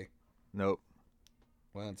 Hopefully, Nope.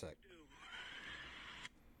 one sec.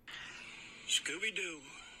 Scooby-Doo.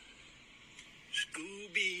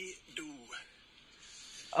 Scooby-Doo.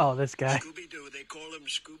 Oh, this guy. Scooby-Doo. They call him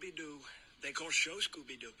Scooby-Doo. They call show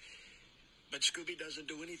Scooby-Doo. But Scooby doesn't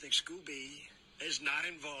do anything. Scooby is not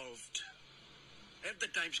involved. At the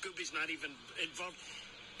time, Scooby's not even involved.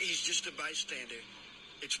 He's just a bystander.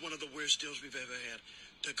 It's one of the worst deals we've ever had.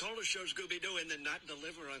 To call a show Scooby-Doo and then not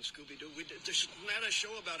deliver on Scooby-Doo. This is not a show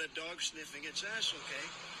about a dog sniffing its ass, okay?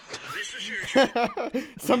 This is your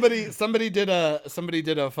show. somebody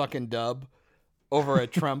did a fucking dub over a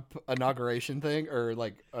Trump inauguration thing, or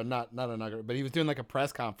like not inauguration, but he was doing like a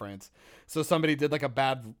press conference. So somebody did like a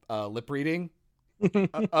bad lip reading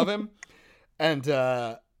of him, and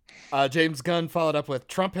James Gunn followed up with,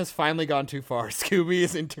 "Trump has finally gone too far. Scooby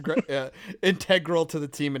is integral to the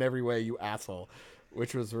team in every way, you asshole,"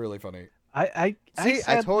 which was really funny. See, I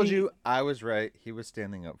said told the- you I was right. He was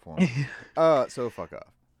standing up for him. So fuck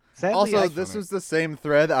off. Sadly, Also, I- this was the same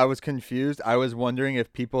thread. I was confused. I was wondering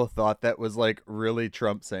if people thought that was like really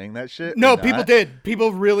Trump saying that shit. No, or people not. did.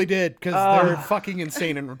 People really did because they're Ah. fucking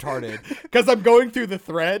insane and retarded. Because I'm going through the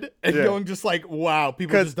thread and Yeah. going just like, wow,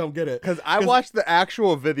 people 'Cause- just don't get it. Because I watched the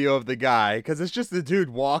actual video of the guy, because it's just the dude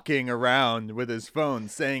walking around with his phone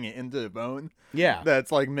saying it into the phone. Yeah.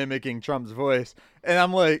 That's like mimicking Trump's voice. And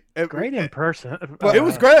I'm like, great in person. But It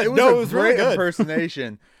was great. It was No, a it was really great good.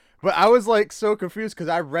 impersonation. But I was like so confused because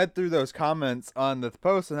I read through those comments on the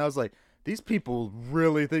post and I was like, these people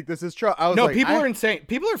really think this is Trump. I was No, like, people are insane.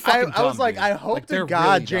 People are fucking I was dumb, like, dude. I hope Like, to they're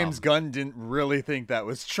God really James dumb. Gunn didn't really think that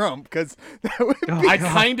was Trump because that would be I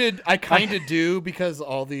kind of do because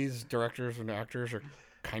all these directors and actors are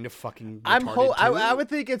kind of fucking retarded too. I would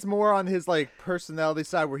think it's more on his like personality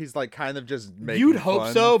side where he's like kind of just making You'd hope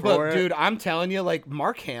fun so, for but it. dude, I'm telling you, like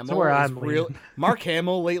Mark Hamill where is I'm real. leaning. Mark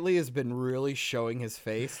Hamill lately has been really showing his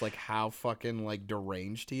face, like how fucking like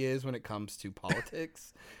deranged he is when it comes to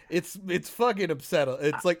politics. It's fucking upsetting.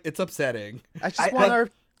 It's like it's upsetting. I just want our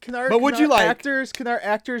But would you like- actors? Can our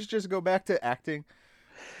actors just go back to acting?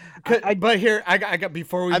 But here, I got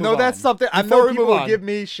before we. I know move that's on, something. I before know we people move will on, give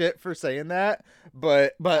me shit for saying that,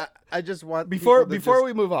 but But I just want before people to before just-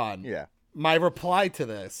 we move on. yeah. My reply to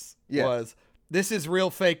this Yeah. was, "This is real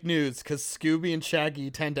fake news because Scooby and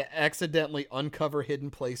Shaggy tend to accidentally uncover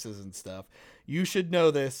hidden places and stuff. You should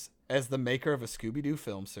know this as the maker of a Scooby-Doo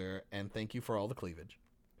film, sir, and thank you for all the cleavage."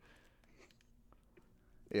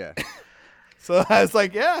 Yeah. So I was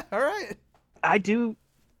like, "Yeah, all right." I do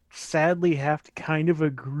sadly have to kind of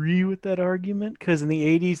agree with that argument because in the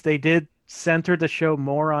 80s they did center the show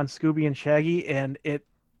more on Scooby and Shaggy and it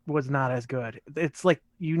was not as good. It's like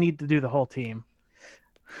you need to do the whole team.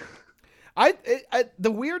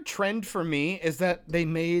 The weird trend for me is that they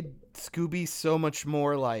made Scooby so much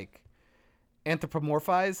more like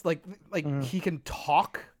anthropomorphized, like he can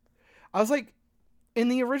talk. I was like, in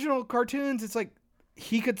the original cartoons, it's like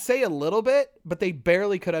he could say a little bit, but they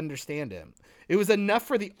barely could understand him. It was enough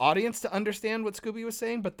for the audience to understand what Scooby was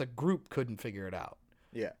saying, but the group couldn't figure it out.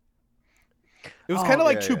 Yeah. It was Oh, kind of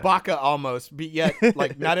like yeah, yeah. Chewbacca almost, but yet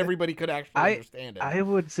like not everybody could actually understand it. I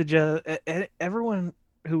would suggest everyone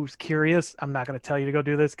who's curious, I'm not going to tell you to go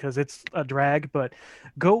do this because it's a drag, but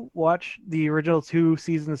go watch the original 2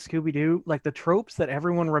 seasons of Scooby-Doo. Like the tropes that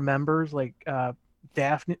everyone remembers, like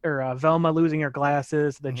Daphne or Velma losing her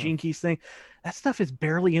glasses, the Jinkies thing, that stuff is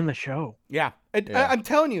barely in the show. Yeah. I'm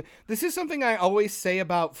telling you, this is something I always say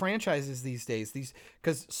about franchises these days.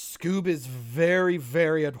 Because Scoob is very,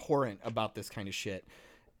 very abhorrent about this kind of shit.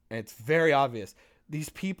 And it's very obvious. These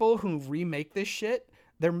people who remake this shit,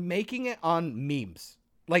 they're making it on memes.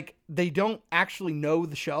 Like, they don't actually know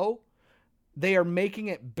the show. They are making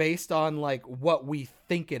it based on, like, what we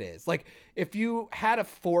think it is. Like, if you had a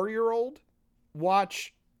 4-year-old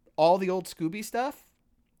watch all the old Scooby stuff,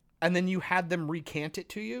 and then you had them recant it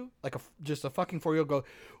to you, like just a fucking 4-year-old go,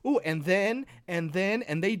 ooh, and then, and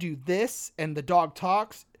they do this, and the dog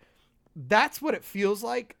talks. That's what it feels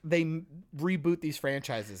like they reboot these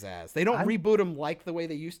franchises as. They don't reboot them like the way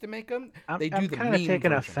they used to make them. They do I'm the kind of meme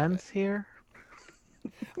taking version of offense it. here.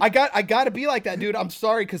 I got to be like that, dude. I'm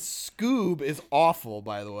sorry, because Scoob is awful,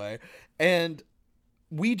 by the way. And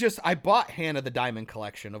I bought Hannah the Diamond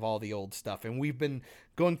collection of all the old stuff, and we've been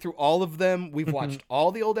going through all of them. We've watched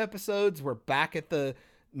all the old episodes. We're back at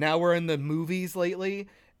now we're in the movies lately.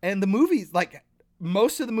 And the movies, like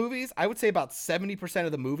most of the movies, I would say about 70%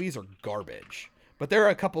 of the movies are garbage. But there are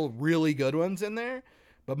a couple really good ones in there,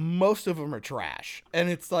 but most of them are trash. And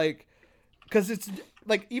it's like, because it's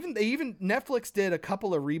like even Netflix did a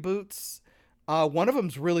couple of reboots. One of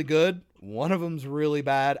them's really good. One of them's really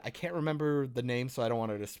bad. I can't remember the name, so I don't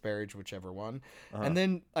want to disparage whichever one. And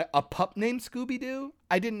then a pup named Scooby-Doo.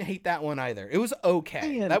 I didn't hate that one either. It was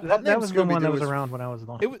okay. Yeah, that that was the one Scooby-Doo that was was- around when I was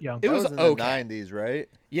young. It was in the okay. 90s, right?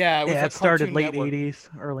 Yeah, it was Yeah, a it started Cartoon late Network. 80s,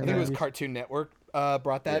 early I think it was 90s. Cartoon Network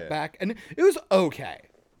brought that Yeah. back, and it was okay.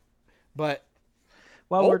 But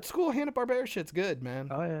While we're old school Hanna-Barbera shit's good, man.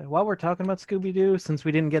 Oh, yeah. While we're talking about Scooby-Doo, since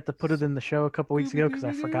we didn't get to put it in the show a couple weeks ago because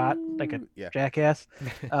I forgot, like a Yeah. jackass,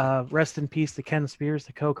 rest in peace to Ken Spears,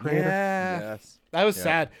 the co-creator. Yeah, Yes. that was Yeah.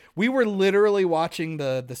 sad. We were literally watching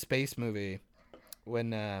the space movie when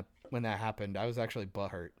that happened. I was actually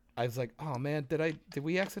butthurt. I was like, oh man, did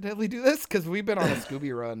we accidentally do this? Because we've been on a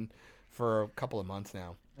Scooby run for a couple of months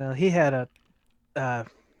now. He had a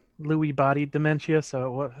Lewy body dementia, so it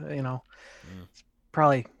was, it's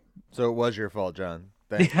probably So it was your fault, John.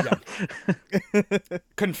 Thank you.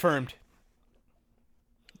 Confirmed.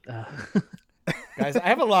 uh, Guys, I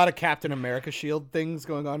have a lot of Captain America shield things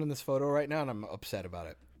going on in this photo right now, and I'm upset about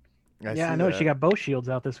it. yeah, I see know that. she got both shields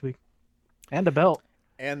out this week, and a belt.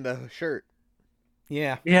 And the shirt.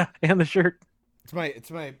 Yeah, Yeah, and the shirt. it's my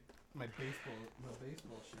baseball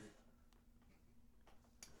shirt.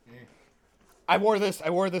 Yeah. I wore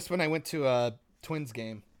this when I went to a Twins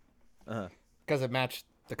game Uh-huh. because it matched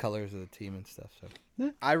the colors of the team and stuff.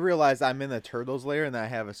 So I realized I'm in the turtles layer and I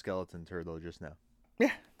have a skeleton turtle just now.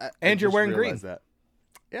 yeah, I And you're just wearing green. realized That.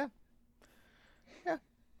 Yeah. Yeah.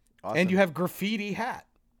 Awesome. and you have graffiti hat.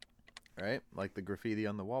 right? Like the graffiti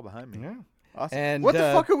on the wall behind me. Yeah. Awesome. And, what the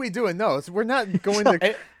fuck are we doing? No, we're not going to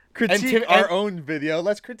And- critique and- our own video.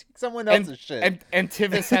 Let's critique someone else's shit. And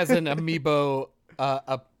Tivis has an amiibo,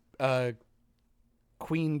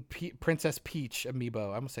 Princess Peach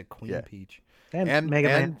amiibo. I almost said Queen Yeah. Peach. And Mega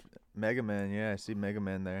Man. Mega Man, yeah, I see Mega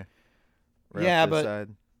Man there. Yeah, off to the but- side.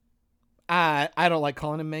 I don't like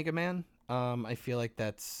calling him Mega Man. I feel like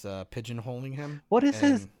that's pigeonholing him. What is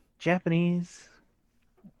his And- Japanese?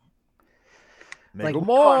 Mega we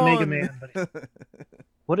call it Mega Man. Man, but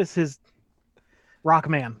what is his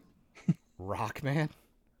Rockman? Rockman?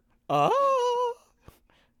 Oh!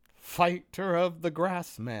 Fighter of the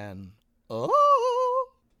Grass Man. Oh!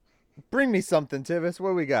 Bring me something, Tivis.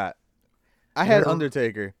 What we got? I had They're-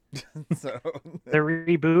 Undertaker. So They're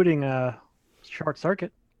rebooting Short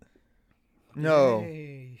Circuit. no,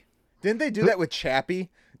 Yay. didn't they do that with Chappie?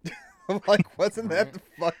 I'm like, wasn't that the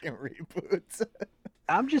fucking reboot?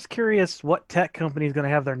 I'm just curious what tech company is going to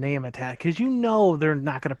have their name attached, because you know they're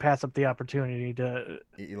not going to pass up the opportunity to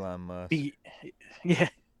Elon Musk. be. Yeah.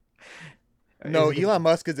 No, Is it- Elon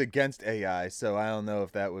Musk is against AI, so I don't know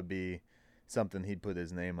if that would be something he'd put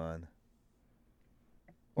his name on.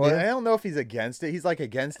 Well, Yeah. I don't know if he's against it. He's like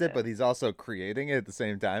against it, but he's also creating it at the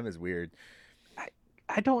same time. Is weird.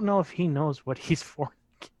 I don't know if he knows what he's for.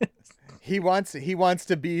 He wants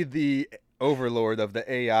to be the overlord of the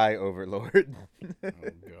AI overlord. Oh,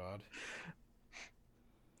 God.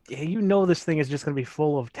 Yeah, you know this thing is just going to be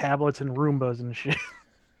full of tablets and Roombas and shit.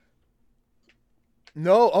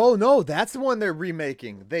 No, oh no, that's the one they're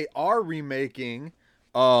remaking. They are remaking.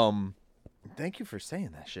 Thank you for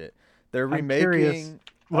saying that shit. They're I'm curious remaking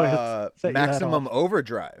what it's set that Maximum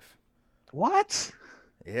Overdrive. What?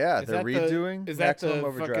 Yeah, Is they're that redoing Is that Maximum the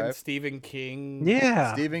fucking Overdrive. Stephen King?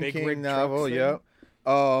 Yeah. Stephen Big King Rig novel. Trucks thing?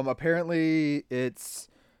 Yep. Apparently it's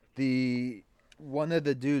one of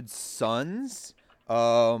the dude's sons.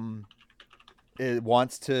 It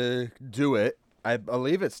wants to do it. I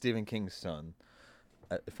believe it's Stephen King's son,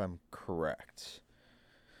 if I'm correct.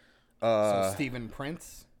 So Stephen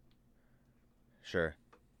Prince? Sure.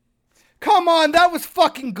 Come on, that was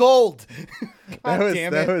fucking gold. God That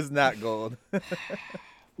damn it. was not gold. They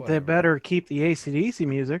Whatever. better keep the AC/DC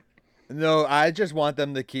music. No, I just want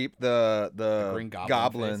them to keep the Green Goblin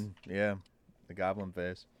goblin. Yeah, the goblin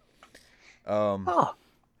face. Oh.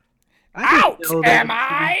 Out, didn't know that am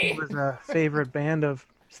I? AC/DC was a favorite band of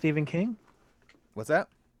Stephen King. What's that?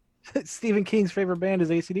 Stephen King's favorite band is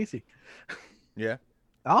AC/DC. Yeah.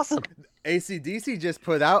 Awesome. AC/DC just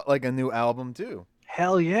put out like a new album too.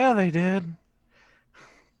 Hell yeah, they did.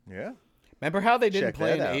 Yeah. Remember how they didn't Check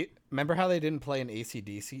play that out. Remember how they didn't play an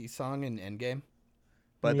AC/DC song in Endgame?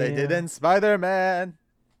 But they Yeah. did in Spider-Man.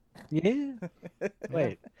 Yeah.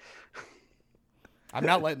 Wait. I'm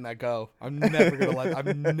not letting that go. I'm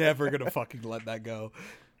never gonna fucking let that go.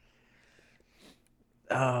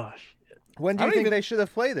 Oh, shit. When do I you don't think even- they should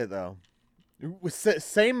have played it though?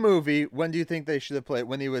 Same movie. When do you think they should have played it?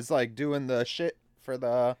 When he was like doing the shit for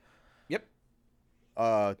the Yep.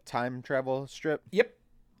 time travel strip? Yep.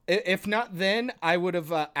 If not then, I would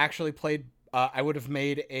have actually played. I would have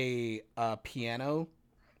made a piano,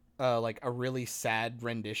 like a really sad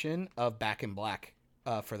rendition of Back in Black,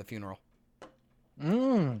 for the funeral.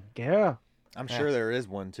 Yeah. I'm Yeah. sure there is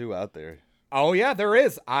one too out there. Oh yeah, there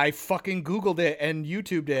is. I fucking Googled it and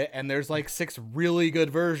YouTubed it, and there's like 6 really good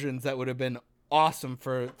versions that would have been awesome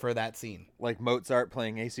for that scene. Like Mozart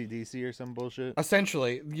playing AC/DC or some bullshit.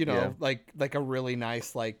 Essentially, you know, Yeah. like a really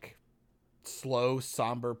nice, like slow,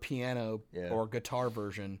 somber piano Yeah. or guitar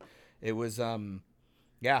version. It was yeah.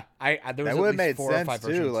 I there was That at would've least made 4 or 5 sense, too,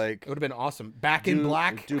 versions. like, it would have been awesome. Back in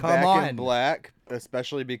Black, Do come Back on. in Black,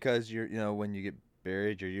 especially because when you get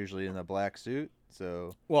buried, you're usually in a black suit.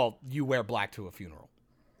 So Well, you wear black to a funeral.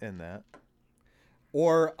 in that.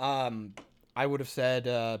 Or I would have said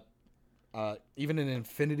even an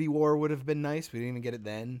Infinity War would have been nice. We didn't even get it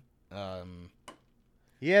then.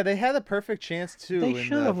 Yeah, they had a perfect chance too. They in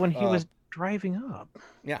should the, have when he was driving up.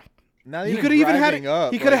 Yeah. Not He even could have even had driving it.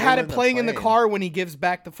 up, He could have like, had even it playing in the plane. car when he gives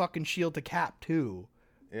back the fucking shield to Cap too.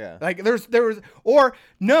 Yeah. Like there was, or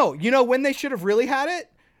no, you know when they should have really had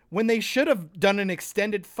it, when they should have done an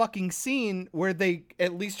extended fucking scene where they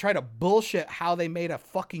at least try to bullshit how they made a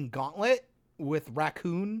fucking gauntlet with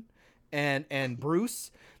Raccoon and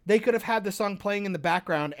Bruce, they could have had the song playing in the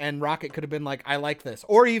background and Rocket could have been like, I like this.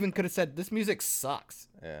 Or he even could have said, this music sucks.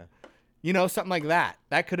 Yeah. You know, something like that.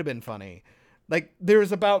 That could have been funny. Like,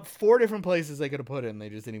 there's about 4 different places they could have put it, and they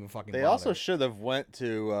just didn't even fucking They bother. also should have went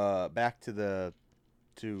to back to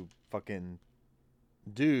fucking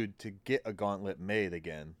dude to get a gauntlet made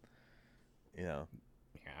again. You know,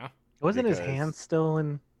 Yeah. Wasn't his Because- hand still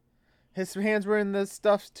in? his hands were in the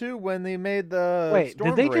stuff too when they made the. Wait,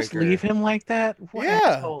 did they just Stormbreaker. leave him like that? What Yeah,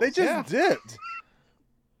 assholes. they just Yeah. dipped.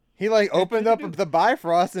 He like opened up the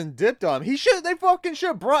Bifrost and dipped on him. They fucking should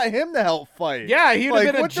have brought him to help fight. Yeah, he'd Like,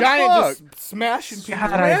 have been a what the giant fuck? just smashing people.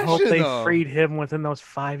 God, I hope Smashing they them. freed him within those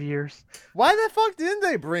 5 years. Why the fuck didn't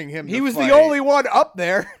they bring him? He to was fight? the only one up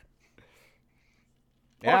there.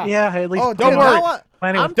 Well, yeah, at least Oh, Don't dude, worry. now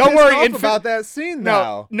Plenty I'm of- Don't pissed worry, off Infi- about that scene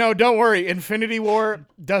now. No, don't worry. Infinity War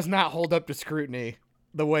does not hold up to scrutiny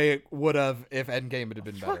the way it would have if Endgame had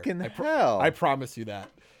been better. Fucking I hell. I promise you that.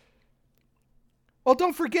 Well,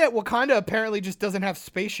 don't forget, Wakanda apparently just doesn't have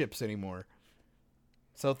spaceships anymore.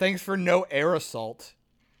 So thanks for no air assault,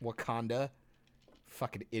 Wakanda.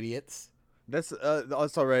 Fucking idiots. That's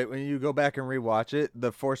all right. When you go back and rewatch it,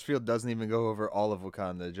 the force field doesn't even go over all of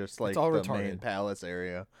Wakanda, just like all the retarded. main palace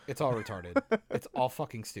area. It's all retarded. It's all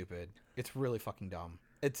fucking stupid. It's really fucking dumb.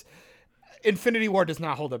 It's Infinity War does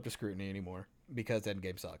not hold up to scrutiny anymore because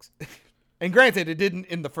Endgame sucks. And granted, it didn't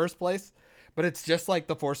in the first place, but it's just like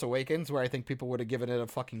The Force Awakens, where I think people would have given it a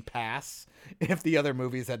fucking pass if the other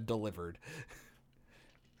movies had delivered,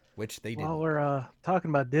 which they didn't. While we're talking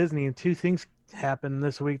about Disney, and 2 things happened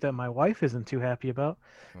this week that my wife isn't too happy about.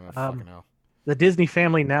 Oh, fucking hell. The Disney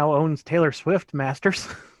family now owns Taylor Swift Masters.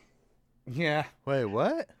 Yeah. Wait,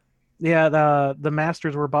 what? Yeah, the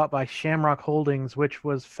Masters were bought by Shamrock Holdings, which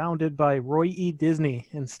was founded by Roy E. Disney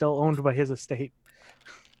and still owned by his estate,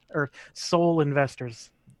 or sole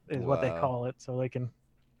investors is what they Wow. call it. So they can.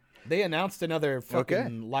 They announced another fucking Okay.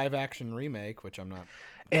 live action remake, which I'm not.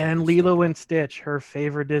 And fucking Lilo stoked and Stitch, her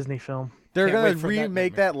favorite Disney film. They're Can't gonna wait for that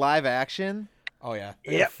remake nightmare. that live action, Oh yeah.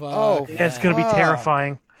 Yep. Fuck Oh, yeah. It's gonna be Fuck.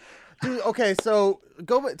 terrifying. dude. Okay, so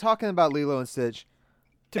talking about Lilo and Stitch.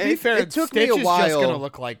 To be It- fair, it took me Stitch a is just while. gonna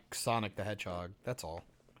look like Sonic the Hedgehog. That's all.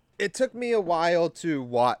 It took me a while to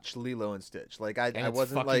watch Lilo and Stitch. Like And I it's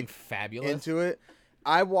wasn't fucking like fabulous. into it.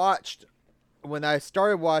 I watched when I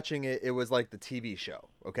started watching it. It was like the TV show,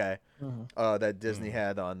 okay, that Disney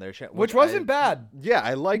had on their channel, which wasn't bad. Yeah,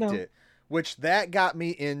 I liked No. it. Which that got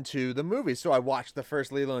me into the movie. So I watched the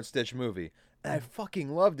first Lilo and Stitch movie, and I fucking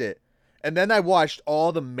loved it. And then I watched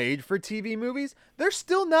all the made-for-TV movies. They're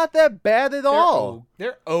still not that bad at all.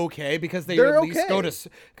 They're okay because They're at least go okay. to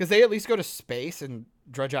because they at least go to space and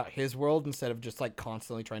dredge out his world instead of just like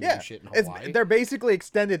constantly trying to Yeah, do shit in Hawaii. they're basically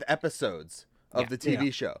extended episodes of Yeah. the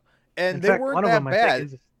TV show, and In they fact, weren't one of that them, I bad.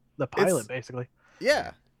 think, is the pilot, basically.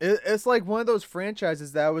 Yeah, it's like one of those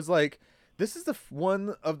franchises that I was like, this is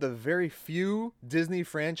one of the very few Disney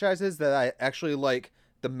franchises that I actually like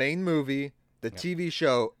the main movie, the TV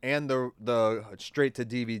show, and the straight to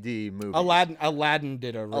DVD movie. Aladdin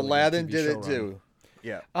did a really good Aladdin TV did show it run. too.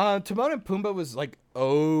 Yeah. Timon and Pumbaa was like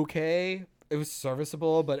okay. It was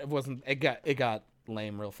serviceable, but it wasn't. It got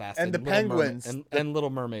lame real fast. And the Little Mermaid- penguins. and Little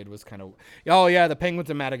Mermaid was kind of. Oh yeah, the penguins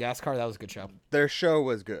in Madagascar. That was a good show. Their show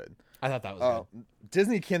was good. I thought that was Oh, good.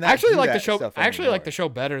 Disney cannot I actually do like the that show. stuff I actually like anymore. the show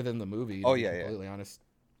better than the movie. To Oh, be yeah, yeah. completely honest.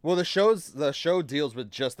 Well, the show deals with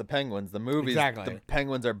just the penguins. The movies, Exactly. the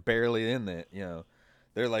penguins are barely in it. You know,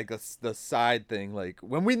 they're like the side thing. Like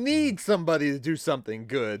when we need somebody to do something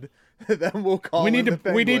good, then we'll call. We in need the to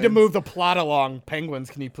penguins. move the plot along. Penguins,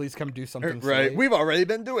 can you please come do something? Right, silly? we've already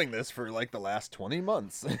been doing this for like the last 20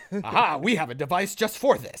 months. Aha, we have a device just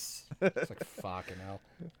for this. It's like fucking hell.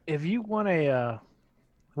 If you want a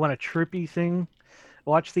trippy thing,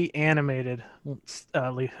 watch the animated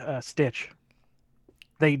Stitch.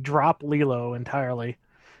 They drop Lilo entirely,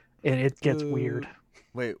 and it gets Ooh. weird.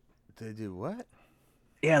 Wait, they do what?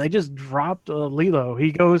 Yeah, they just dropped Lilo.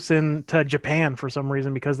 He goes into Japan for some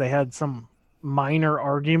reason because they had some minor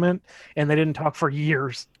argument, and they didn't talk for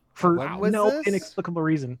years for When was no this? inexplicable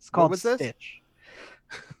reason. It's called was this? Stitch.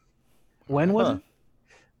 When was Huh. it?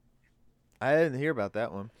 I didn't hear about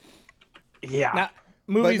that one. Yeah. Now,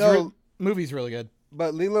 movies, no- movies really good.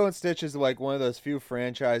 But Lilo and Stitch is like one of those few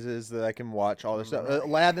franchises that I can watch all their stuff.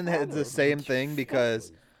 Aladdin had the same thing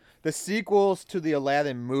because the sequels to the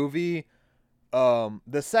Aladdin movie,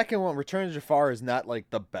 the second one, Return of Jafar, is not like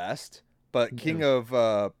the best, but King of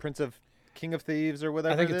Thieves or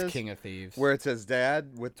whatever I think it it's is, King of Thieves. where it's his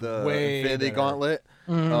dad with the way Infinity better. Gauntlet.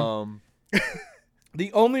 Mhm. Um,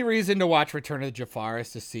 The only reason to watch Return of the Jafar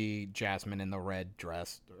is to see Jasmine in the red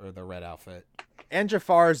dress or the red outfit. And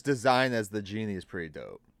Jafar's design as the genie is pretty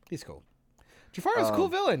dope. He's cool. Jafar is a cool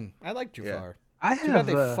villain. I like Jafar. I Too bad have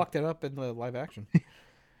they fucked it up in the live action.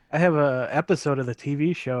 I have a episode of the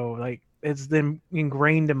TV show. Like it's been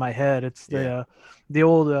ingrained in my head. It's the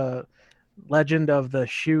old legend of the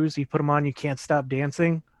shoes. You put them on, you can't stop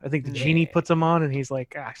dancing. I think the genie puts them on, and he's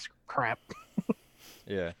like, crap.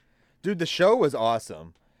 Yeah. Dude, the show was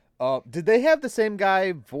awesome. Did they have the same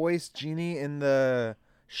guy voice Genie in the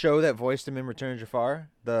show that voiced him in Return of Jafar?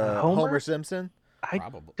 The Homer Simpson? I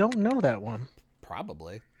Probably. don't know that one.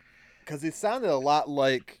 Probably. Because it sounded a lot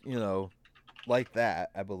like, like that,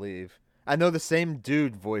 I believe. I know the same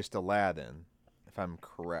dude voiced Aladdin, if I'm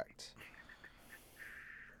correct.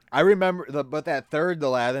 I remember, but that third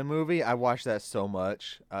Aladdin movie, I watched that so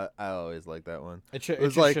much. I always liked that one. It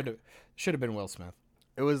should have been Will Smith.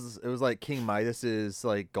 It was like King Midas's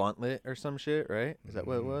like gauntlet or some shit, right? Is that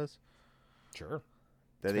what it was? Sure.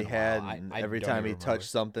 That It's he been a had, while. and I every don't time he even touched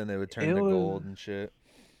something, it would turn It to was- gold and shit.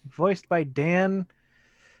 Voiced by Dan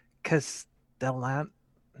Castellaneta.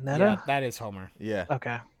 Yeah, that is Homer. Yeah.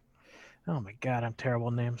 Okay. Oh my god, I'm terrible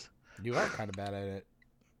at names. You are kind of bad at it.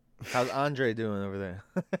 How's Andre doing over there?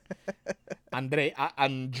 Andra,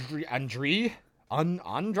 Andrade.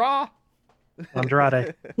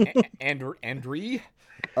 Andre.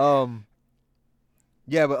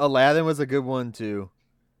 Yeah, but Aladdin was a good one too.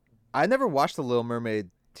 I never watched the Little Mermaid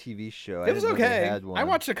TV show. It was okay. Had one. I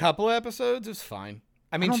watched a couple of episodes. It was fine.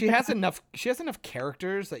 I mean, don't she think has enough. She has enough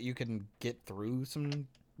characters that you can get through some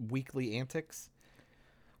weekly antics.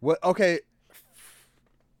 What? Okay.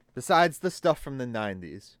 Besides the stuff from the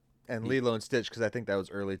 '90s and Lilo and Stitch, because I think that was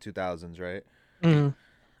early 2000s, right?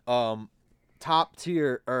 Mhm. Top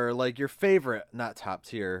tier, or like your favorite, not top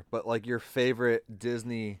tier, but like your favorite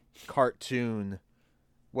Disney cartoon,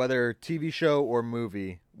 whether TV show or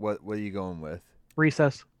movie. What are you going with?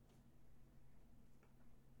 Recess.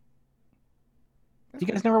 You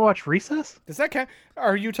guys never watch Recess? Does that count?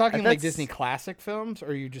 Are you talking like That's- Disney classic films, or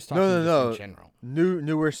are you just talking No, no, just no. in general?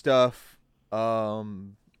 Newer stuff, out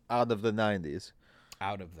of the '90s,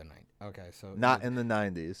 Out of the night. Okay, so not in the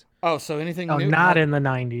 '90s. Oh, so anything Oh, new? not in the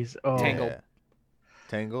 90s. Oh. Tangled. Yeah.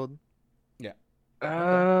 Tangled.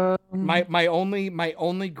 My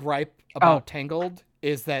only gripe about Tangled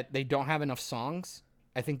is that they don't have enough songs.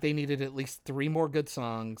 I think they needed at least 3 more good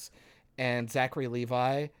songs, and Zachary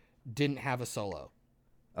Levi didn't have a solo,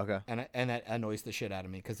 Okay. and that annoys the shit out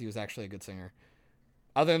of me because he was actually a good singer.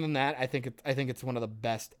 Other than that, I think it's one of the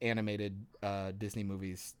best animated Disney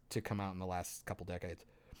movies to come out in the last couple decades.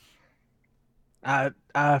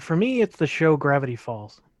 For me, it's the show Gravity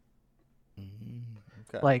Falls.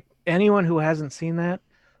 Okay. Like anyone who hasn't seen that,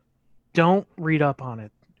 don't read up on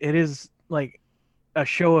it. It is like a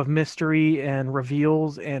show of mystery and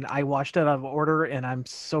reveals, and I watched it out of order, and I'm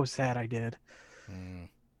so sad I did.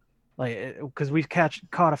 Like, because we caught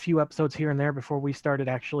a few episodes here and there before we started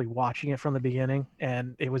actually watching it from the beginning,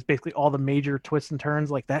 and it was basically all the major twists and turns.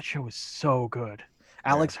 Like that show was so good.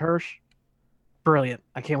 Alex Hirsch, brilliant.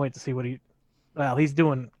 I can't wait to see what he's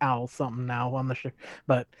doing Owl something now on the show,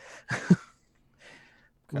 but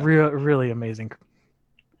really amazing.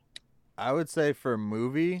 I would say for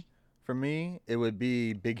movie, for me, it would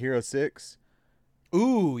be Big Hero 6,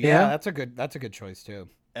 Ooh, Yeah. that's a good choice too.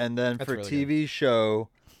 and then That's for really TV show,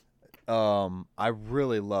 I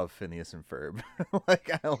really love Phineas and Ferb. Like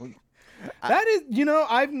I don't. That is,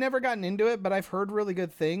 I've never gotten into it, but I've heard really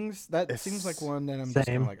good things. That It's- seems like one that I'm just kind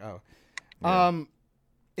Same. of like, oh. Yeah.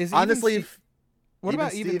 Is Honestly, Even what Even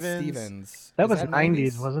about Even Stevens- Stevens? That Is was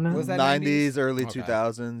 90s, 90s? wasn't it? Was that 90s, 90s? early Okay.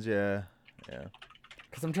 2000s, yeah.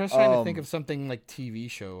 Because I'm just trying to think Um, of something like TV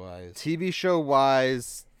show wise TV show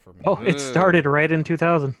wise, for me. Oh, it started right in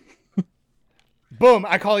 2000. Boom!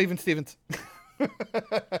 I call Even Stevens.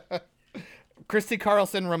 Christy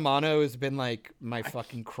Carlson Romano has been like my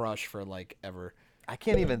fucking crush for like ever. I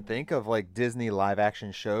can't even think of like Disney live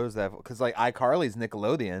action shows that, because like iCarly's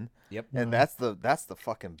Nickelodeon, Yep. and that's the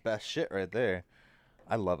fucking best shit right there.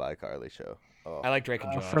 I love iCarly show. Oh. I like Drake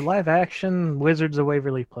and Josh. For live action, Wizards of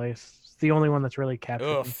Waverly Place. It's the only one that's really captured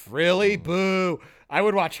me. Ugh, really? Boo! I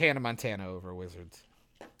would watch Hannah Montana over Wizards.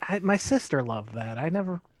 My sister loved that. I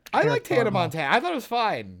never. I cared liked for it Hannah at all. Montana. I thought it was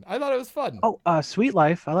fine. I thought it was fun. Oh, Sweet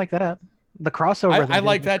Life. I like that. The crossover. they I did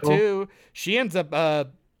like was that cool. too. She ends up.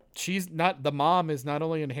 She's not the mom is not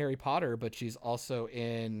only in Harry Potter, but she's also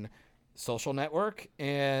in Social Network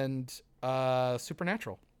and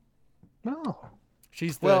Supernatural. Oh,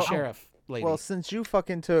 She's the Well, sheriff. lady. Well, since you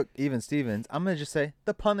fucking took Even Stevens, I'm gonna just say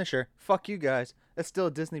The Punisher. Fuck you guys. It's still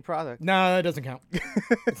a Disney product. No, that doesn't count.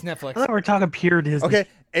 It's I Netflix. thought we were talking pure Disney. Okay,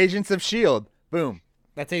 Agents of S.H.I.E.L.D. Boom.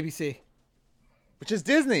 That's ABC. Which is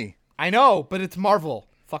Disney. I know, but it's Marvel.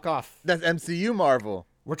 Fuck off. That's MCU Marvel.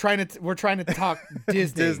 We're trying to talk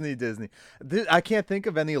Disney. Disney. I can't think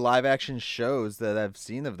of any live action shows that I've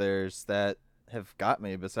seen of theirs that have got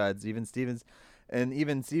me besides Even Stevens. And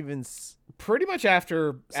Even Stevens, Pretty much after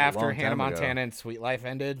a long Hannah time ago. Montana and Sweet Life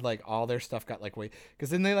ended, like all their stuff got like way because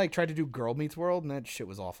then they like tried to do Girl Meets World and that shit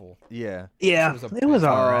was awful. yeah. Yeah, It was a it was bitch.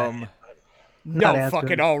 all right. Not No as fucking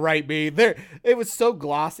good. all right, me. There, it was so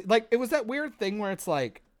glossy. Like it was that weird thing where it's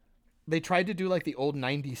like they tried to do like the old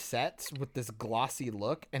 '90s sets with this glossy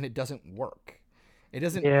look, and it doesn't work. It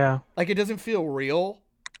doesn't Yeah. like it doesn't feel real.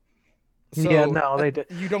 So, Yeah, no, they did.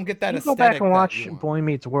 You don't get that. You go back aesthetic and that watch you want. Boy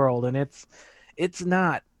Meets World, and it's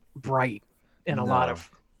not bright in a lot No.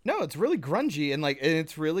 of. No, it's really grungy and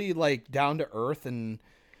it's really like down to earth and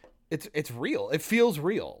it's real. It feels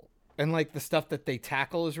real. And like the stuff that they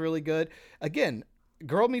tackle is really good. Again,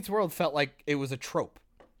 Girl Meets World felt like it was a trope.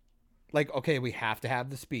 Like, okay, we have to have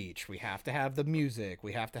the speech, we have to have the music,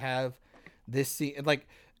 we have to have this scene. Like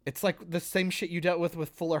it's like the same shit you dealt with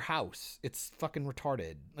Fuller House. It's fucking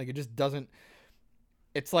retarded. Like it just doesn't.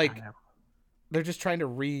 It's like I know. they're just trying to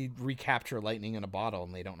recapture lightning in a bottle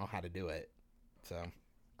and they don't know how to do it. So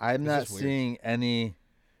I'm It's not just weird. seeing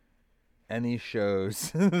any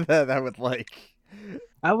shows that I would like.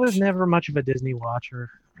 I was never much of a Disney watcher.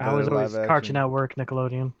 I Better was always live Cartoon action. Network,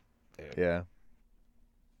 Nickelodeon. Yeah.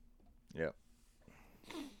 Yep.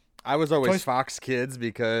 I was always Toy- Fox Kids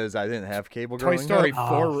because I didn't have cable Toy growing Story up.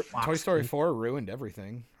 4 Oh, Fox Toy Story Kids. 4 ruined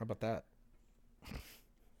everything. How about that?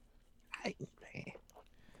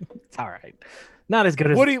 It's all right. Not as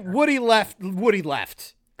good as Woody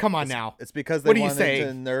left. Come on now. It's because What they do you wanted say? to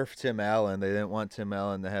nerf Tim Allen. They didn't want Tim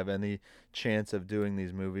Allen to have any chance of doing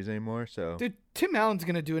these movies anymore. So Dude, Tim Allen's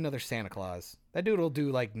going to do another Santa Claus. That dude will do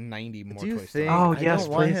like 90 more do you Toy Story. think? Oh, I yes,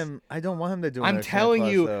 don't want please. him. I don't want him to do. I'm another Santa telling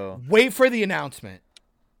Claus, you, though. wait for the announcement.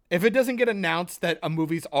 If it doesn't get announced that a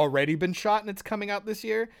movie's already been shot and it's coming out this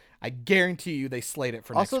year, I guarantee you they slate it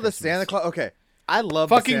for Also, the next Christmas. Santa Claus. Okay, I love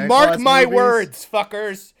the Fucking Santa mark Claus my movies. words,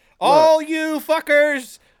 fuckers. All you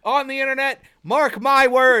fuckers on the internet, mark my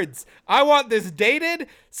words. I want this dated,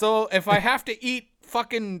 so if I have to eat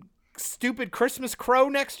fucking stupid Christmas crow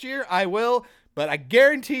next year, I will. But I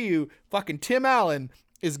guarantee you, fucking Tim Allen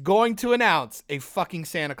is going to announce a fucking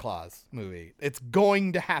Santa Claus movie. It's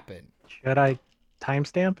going to happen. Should I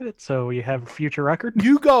timestamp it so you have a future record?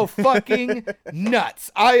 You go fucking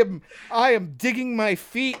nuts. I am digging my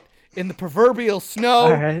feet in the proverbial snow.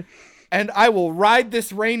 All right. And I will ride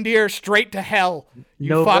this reindeer straight to hell. You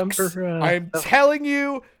November, fucks. I am telling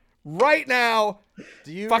you right now,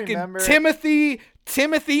 Do you fucking remember?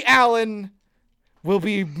 Timothy Allen will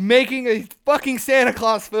be making a fucking Santa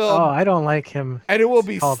Claus film, Oh, I don't like him. and it will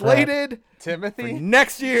be called that. slated for Timothy.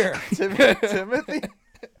 next year. Timothy.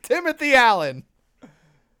 Timothy Allen.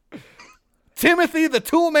 Timothy the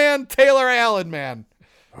Toolman Taylor Allen man.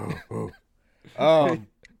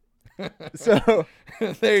 So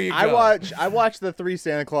There you go. I watch the 3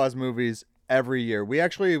 Santa Claus movies every year. We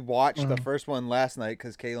actually watched the first one last night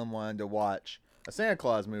because Caleb wanted to watch a Santa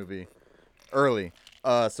Claus movie early.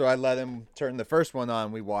 So I let him turn the first one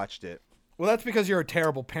on. We watched it. Well, that's because you're a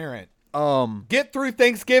terrible parent. Get Get through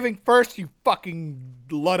Thanksgiving first, you fucking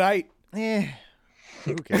Luddite.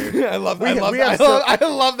 who cares? I love We have I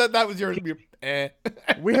love that that was your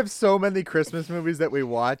We have so many Christmas movies that we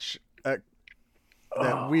watch that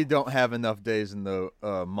we don't have enough days in the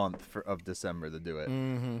month of December to do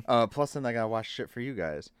it. Plus, then I gotta watch shit for you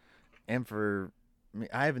guys, and for me.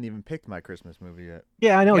 I haven't even picked my Christmas movie yet.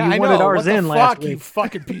 Yeah, I know. Yeah, You I wanted know. ours What the in last fuck, you week.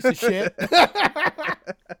 fucking piece of shit.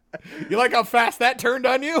 You like how fast that turned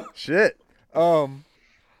on you? Shit.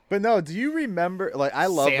 But no, do you remember? Like, I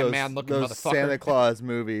love Sandman-looking those motherfucker. Santa Claus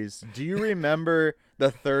movies. Do you remember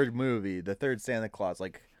the third movie, the third Santa Claus?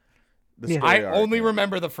 Like, the Yeah. story I arc only in it?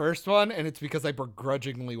 remember the first one, and it's because I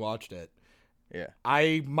begrudgingly watched it. Yeah.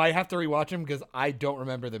 I might have to rewatch them because I don't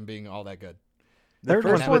remember them being all that good. The Third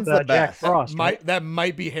first one's one's with, the Jack best. Frost. right? That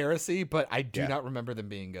might be heresy, but I do Yeah. not remember them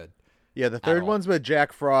being good. Yeah, the third all. one's with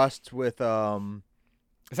Jack Frost with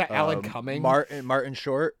Is that Alan Cumming? Martin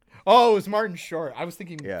Short. Oh, it was Martin Short. I was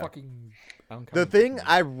thinking Yeah. fucking Alan The Cumming. thing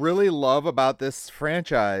I really love about this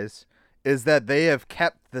franchise is that they have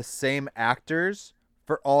kept the same actors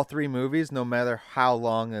for all 3 movies, no matter how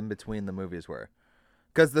long in between the movies were.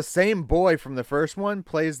 Because the same boy from the first one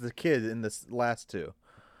plays the kid in the last 2.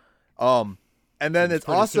 And then it's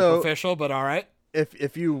Pretty also superficial, but all right.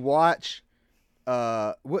 if you watch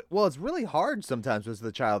well, it's really hard sometimes with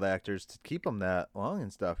the child actors to keep them that long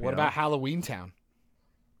and stuff. What about Halloween Town?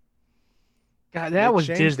 God, that was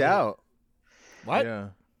changed Disney. out? What? Yeah.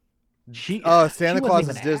 She, Oh, she Santa wasn't Claus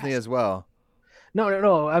even is Disney asked. as well.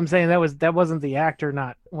 No. I'm saying that wasn't the actor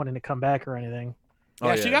not wanting to come back or anything.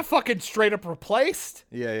 Yeah, she got fucking straight up replaced.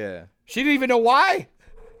 Yeah. She didn't even know why.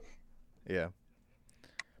 Yeah.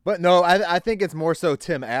 But no, I think it's more so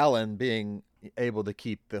Tim Allen being able to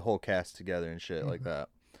keep the whole cast together and shit like that.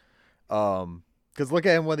 Because look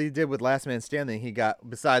at him, what he did with Last Man Standing. He got,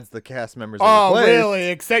 besides the cast members. that Oh, replaced, really?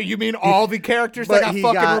 Except you mean all the characters but that got he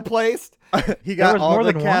fucking got- replaced? He There got was all more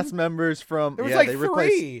the than cast one? members from. There was yeah, like they 3.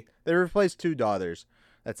 replaced. They replaced 2 daughters.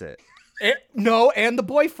 That's it. No, and the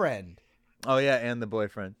boyfriend. Oh yeah, and the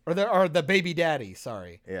boyfriend. Or the baby daddy,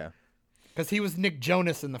 sorry. Yeah. Because he was Nick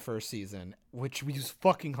Jonas in the first season, which was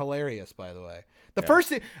fucking hilarious, by the way. The Yeah.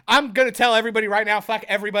 first I'm going to tell everybody right now, fuck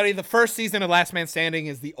everybody, the first season of Last Man Standing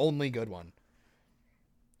is the only good one.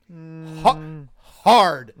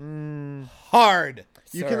 Hard. Hard.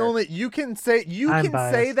 You sir. can say I'm say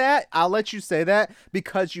biased. that. I'll let you say that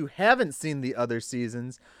because you haven't seen the other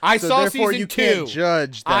seasons. I so saw therefore season you 2. can't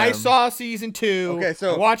judge them. I saw season 2. Okay,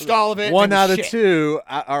 so I watched all of it. One and out of shit. 2,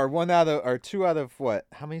 or 2 out of what?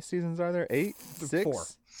 How many seasons are there? 8, 6. 4.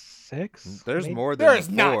 6? There's Maybe? more than There is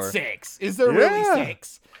 4. not 6. Is there Yeah. really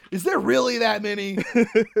 6? Is there really that many?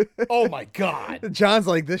 Oh my god. John's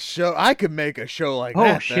like, this show. I could make a show like Oh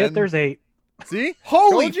that. shit! then. There's 8. See,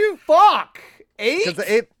 Holy Told you. fuck. 8? Because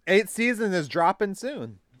the eighth season is dropping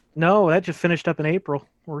soon. No, that just finished up in April.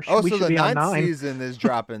 We Oh, should so the be on 9th 9. season is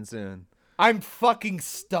dropping soon. I'm fucking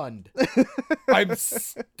stunned. I'm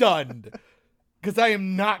stunned. Because I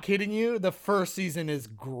am not kidding you. The first season is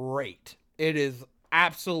great. It is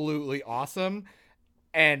absolutely awesome.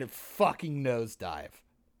 And fucking nosedive.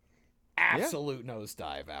 Absolute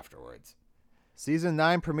nosedive afterwards. Season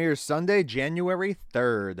 9 premieres Sunday, January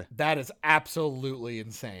 3rd, That is absolutely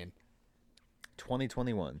insane.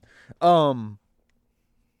 2021.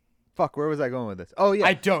 Fuck, where was I going with this? Oh yeah,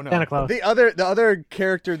 I don't know. Santa Claus. the other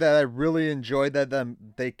character that I really enjoyed that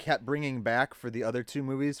they kept bringing back for the other 2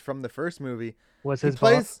 movies from the first movie. Was He his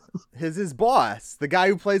plays boss? his boss. The guy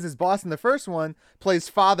who plays his boss in the first one plays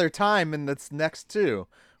Father Time in the next 2,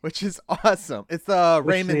 which is awesome. It's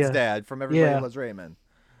Raymond's dad from Everybody yeah. Loves Raymond.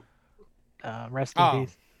 Rest in Oh.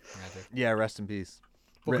 peace. Yeah, rest in peace.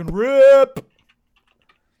 Fucking rip.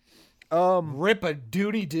 Rip. Rip a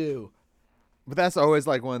doody doo. But that's always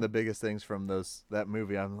like one of the biggest things from that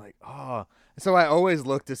movie. I'm like, oh. So I always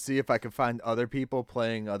look to see if I can find other people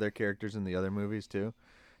playing other characters in the other movies too,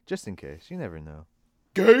 just in case. You never know.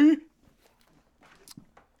 Gay?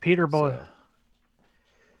 Peter Boyle. So-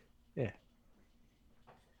 Yeah.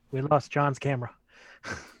 We lost John's camera.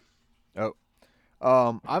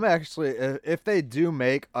 I'm actually, if they do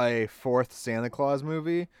make a 4th Santa Claus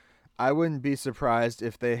movie, I wouldn't be surprised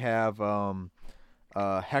if they have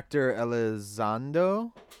Hector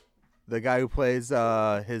Elizondo, the guy who plays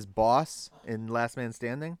his boss in Last Man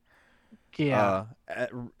Standing, Yeah.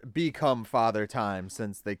 become Father Time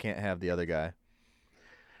since they can't have the other guy.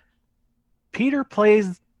 Peter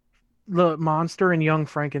plays the monster in Young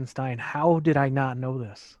Frankenstein. How did I not know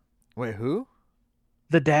this? Wait, who?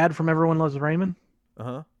 The dad from Everyone Loves Raymond?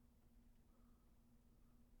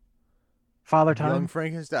 Father Time? Young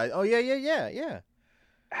Frankenstein. Oh yeah.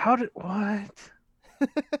 How did what?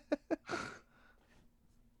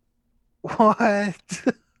 What?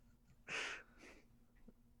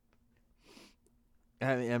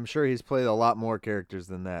 I mean, I'm sure he's played a lot more characters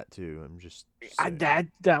than that too. I'm just saying.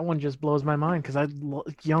 That one just blows my mind because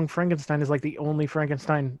Young Frankenstein is like the only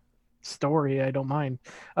Frankenstein story I don't mind.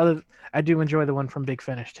 I do enjoy the one from Big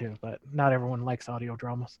Finish too, but not everyone likes audio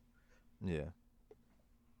dramas. Yeah.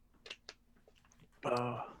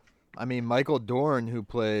 Uh, I mean, Michael Dorn, who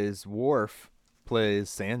plays Worf, plays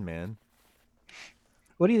Sandman.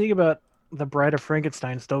 what do you think about the Bride of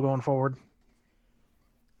Frankenstein still going forward?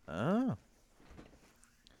 Oh.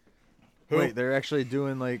 Who? Wait, they're actually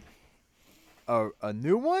doing like a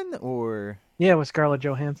new one, or Yeah, with Scarlett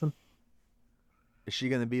Johansson. is she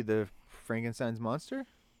gonna be the Frankenstein's monster?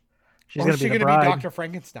 She's Or gonna is she be the gonna bride. be Dr.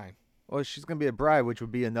 Frankenstein? Well, she's gonna be a bride, which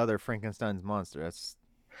would be another Frankenstein's monster. That's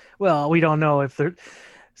Well, we don't know if they're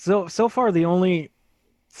so far the only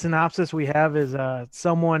synopsis we have is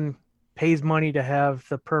someone pays money to have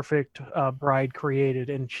the perfect bride created,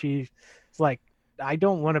 and she's like, I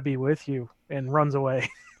don't want to be with you, and runs away.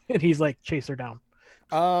 And he's like, chase her down.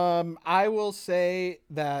 I will say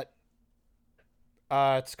that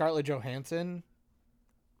Scarlett Johansson,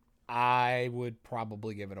 I would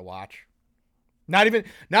probably give it a watch. Not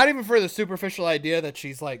even for the superficial idea that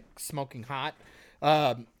she's like smoking hot.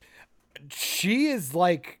 She is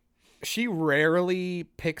like, she rarely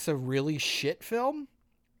picks a really shit film,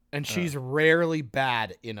 and she's rarely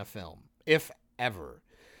bad in a film, if ever.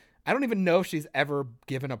 I don't even know if she's ever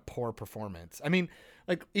given a poor performance. I mean,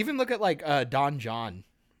 like, even look at like Don John.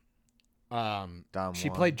 She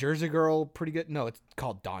played Jersey Girl pretty good. No, it's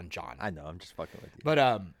called Don John. I know, I'm just fucking with you.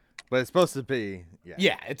 But it's supposed to be.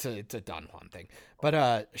 Yeah, it's a Don Juan thing.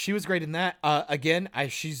 But she was great in that. Again,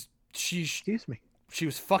 Excuse me. she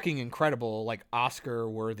was fucking incredible, like Oscar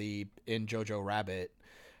worthy in Jojo Rabbit.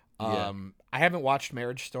 I haven't watched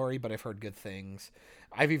Marriage Story, but I've heard good things.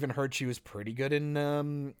 I've even heard she was pretty good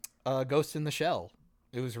in Ghost in the Shell.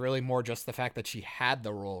 It was really more just the fact that she had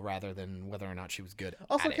the role rather than whether or not she was good.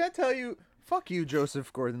 Also, at can I it. tell you, fuck you,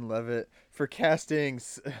 Joseph Gordon-Levitt, for casting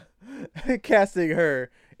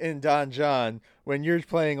her in Don John when you're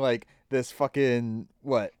playing like this fucking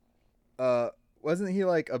what? Wasn't he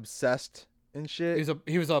like obsessed and shit?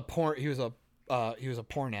 He was a porn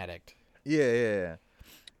addict. Yeah.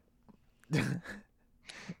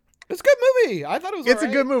 It's a good movie. I thought it was. It's a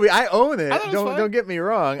alright. good movie. I own it. I thought it was fun. Don't get me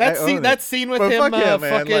wrong. That I scene, own that it. scene with But him, fuck yeah,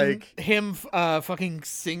 man, fucking like, him, fucking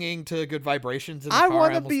singing to Good Vibrations. In the I car,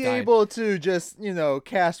 want to almost be died. able to just,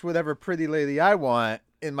 cast whatever pretty lady I want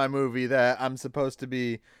in my movie that I'm supposed to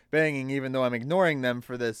be banging, even though I'm ignoring them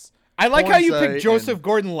for this. I like porn how you site picked Joseph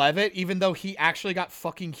Gordon-Levitt, even though he actually got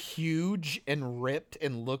fucking huge and ripped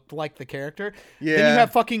and looked like the character. Yeah. Then you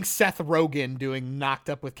have fucking Seth Rogen doing Knocked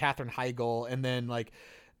Up with Katherine Heigl, and then like.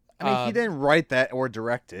 I mean, he didn't write that or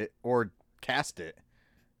direct it or cast it.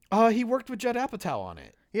 He worked with Judd Apatow on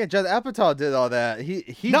it. Yeah, Judd Apatow did all that. He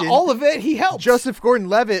Not didn't. all of it. He helped. Joseph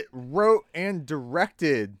Gordon-Levitt wrote and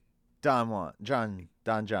directed Don John.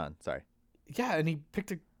 Sorry. Yeah, and he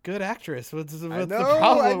picked a good actress. What's the I problem?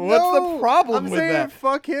 know. What's the problem I'm with saying that?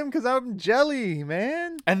 fuck him because I'm jelly,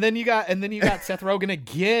 man. And then you got Seth Rogen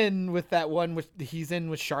again with that one with he's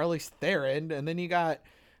in with Charlize Theron, and then you got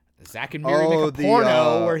Zack and Miri make a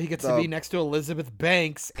porno where he gets to be next to Elizabeth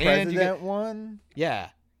Banks, and you President one. yeah.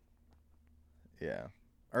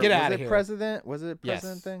 Or Get was outta it here. president? Was it a Yes.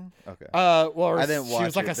 president thing? Okay. Well, I didn't she watch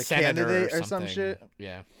was like it. a The senator candidate or or some something. shit?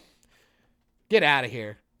 Yeah. Get out of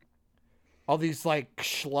here. All these like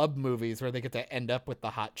schlub movies where they get to end up with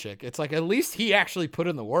the hot chick. It's like at least he actually put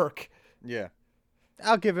in the work. Yeah.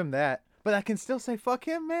 I'll give him that. But I can still say fuck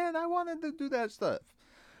him, man. I wanted to do that stuff.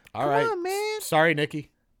 All right, on, man. Sorry,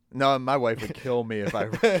 Nikki. No, my wife would kill me if I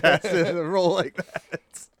cast it in a role like that.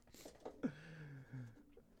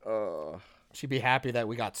 She'd be happy that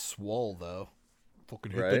we got swole though.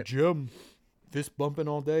 Fucking hit the Right. gym. Fist bumping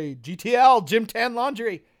all day. GTL, Gym Tan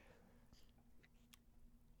Laundry.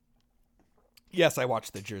 Yes, I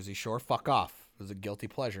watched the Jersey Shore. Fuck off. It was a guilty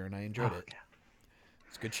pleasure and I enjoyed it. yeah.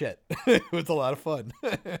 It's good shit. It was a lot of fun.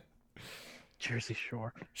 Jersey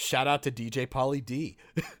Shore. Shout out to DJ Pauly D.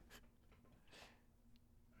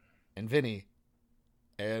 And Vinny.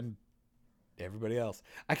 And everybody else.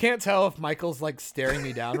 I can't tell if Michael's like staring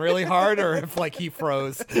me down really hard or if like he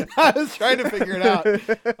froze. I was trying to figure it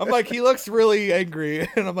out. I'm like, he looks really angry.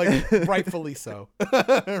 And I'm like, rightfully so.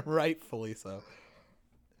 Rightfully so.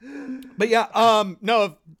 But yeah,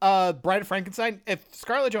 no, Bride of Frankenstein, if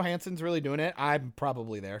Scarlett Johansson's really doing it, I'm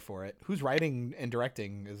probably there for it. Who's writing and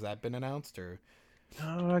directing? Has that been announced or?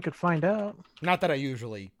 Oh, I could find out. Not that I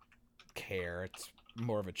usually care. It's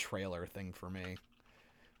more of a trailer thing for me.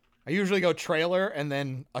 I usually go trailer and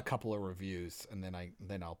then a couple of reviews and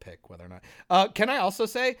then I'll pick whether or not. Can I also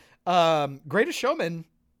say, Greatest Showman,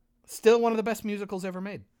 still one of the best musicals ever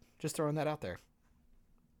made. Just throwing that out there.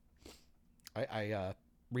 I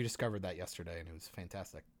rediscovered that yesterday and it was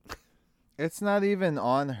fantastic. It's not even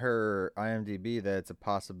on her IMDb that it's a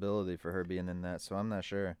possibility for her being in that, so I'm not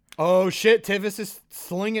sure. Oh shit, Tivis is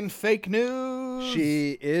slinging fake news.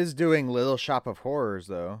 She is doing Little Shop of Horrors,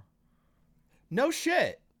 though. No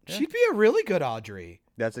shit. Yeah. She'd be a really good Audrey.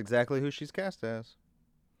 That's exactly who she's cast as.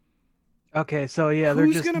 Okay, so yeah, they're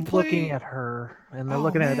Who's just gonna looking play- at her, and they're Oh,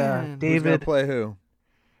 looking man. at Who's gonna David. play who?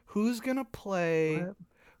 Who's gonna play? What?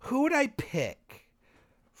 Who would I pick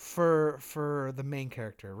for the main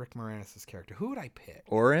character, Rick Moranis' character? Who would I pick?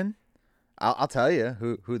 Oren? I'll tell you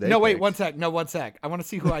who they. No, wait, picked. one sec. No, one sec. I want to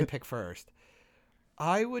see who I pick first.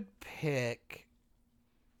 I would pick.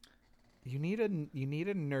 You need a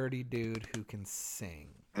nerdy dude who can sing.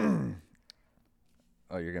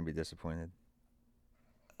 Oh, you're gonna be disappointed.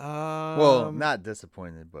 Well, not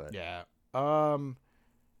disappointed, but yeah.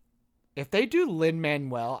 If they do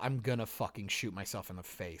Lin-Manuel, I'm gonna fucking shoot myself in the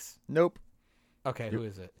face. nope. Okay, who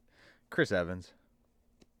is it? Chris Evans.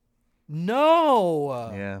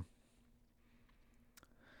 No. Yeah.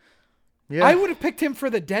 Yeah. I would have picked him for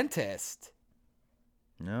the dentist.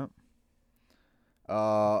 No.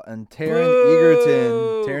 And Boo!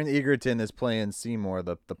 Taron Egerton is playing Seymour,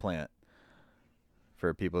 the plant.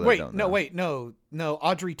 For people that Wait, don't know. no.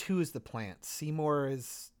 Audrey 2 is the plant. Seymour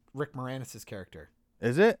is Rick Moranis' character.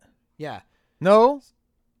 Is it? Yeah. No?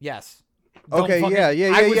 Yes. Okay, Don't yeah.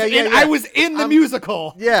 I was in the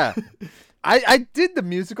musical. Yeah. I did the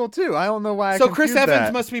musical too. I don't know why. So Chris confused Evans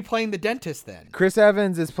that. must be playing the dentist then. Chris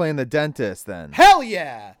Evans is playing the dentist then. Hell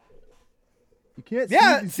yeah. You can't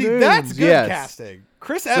Yeah, these see, names. that's good Yes. casting.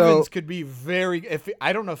 Chris Evans could be very.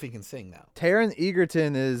 I don't know if he can sing though. Taron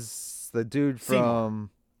Egerton is the dude Seymour. from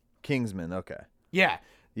Kingsman. Okay. Yeah,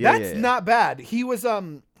 Yeah, that's yeah. not bad. He was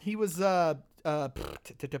Rocket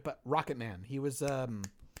Man. He was Elton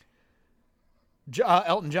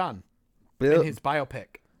John in his biopic.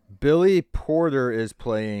 Billy Porter is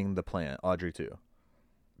playing the plant. Audrey too.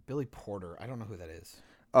 Billy Porter. I don't know who that is.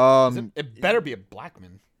 It better be a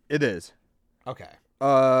Blackman. It is. Okay.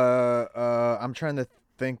 I'm trying to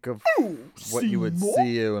think of what you would Seymour?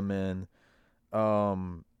 see him in.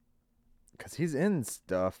 Because he's in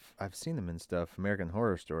stuff. I've seen him in stuff. American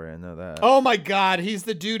Horror Story. I know that. Oh my God, he's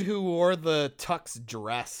the dude who wore the tux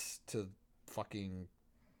dress to fucking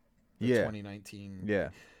the Yeah. 2019. Yeah.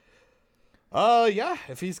 Yeah.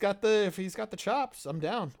 If he's got the chops, I'm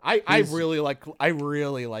down. I really like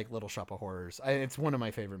Little Shop of Horrors. It's one of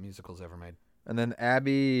my favorite musicals ever made. And then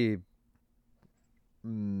Abby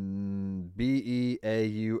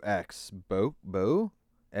Beaux. Bo?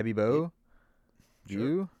 Abby Bo? Sure.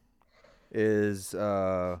 You is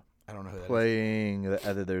I don't know who that is. playing the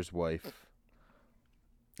editor's wife.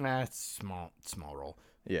 It's small role.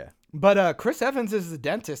 Yeah. But Chris Evans is the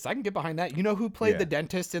dentist. I can get behind that. You know who played Yeah. the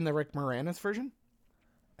dentist in the Rick Moranis version?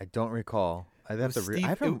 I don't recall. I'd have to read.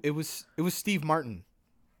 It was Steve Martin.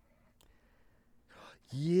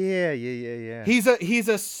 Yeah. He's a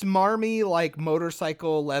smarmy like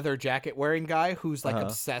motorcycle leather jacket wearing guy who's like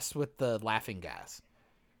obsessed with the laughing gas.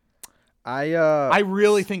 I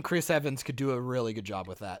really think Chris Evans could do a really good job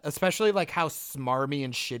with that, especially like how smarmy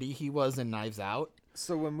and shitty he was in Knives Out.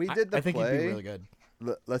 So when we did the I think play, he'd be really good.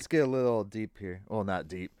 Let's get a little deep here. Well, not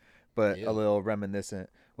deep, but Yeah. a little reminiscent.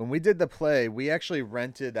 When we did the play, we actually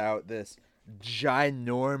rented out this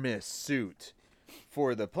ginormous suit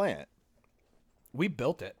for the plant. We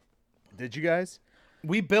built it. Did you guys?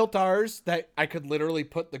 We built ours that I could literally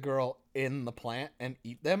put the girl in the plant and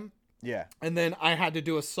eat them. Yeah. And then I had to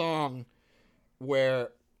do a song where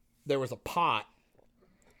there was a pot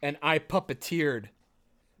and I puppeteered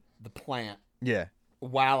the plant Yeah.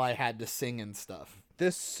 while I had to sing and stuff.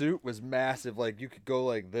 This suit was massive. Like you could go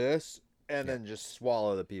like this and then just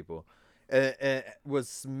swallow the people. And it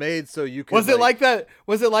was made so you could. Was it like that?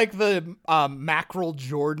 Was it like the Mackerel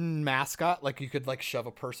Jordan mascot? Like you could like shove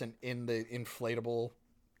a person in the inflatable.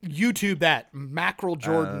 YouTube that Mackerel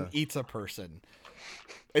Jordan eats a person.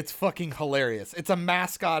 It's fucking hilarious. It's a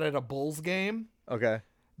mascot at a Bulls game. Okay.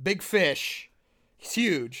 Big fish. It's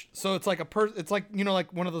huge. So it's like it's like, you know,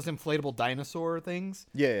 like one of those inflatable dinosaur things.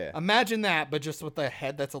 Yeah. Imagine that, but just with a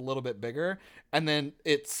head that's a little bit bigger, and then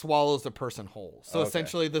it swallows the person whole. So Okay.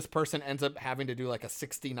 essentially this person ends up having to do like a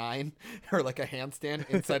 69 or like a handstand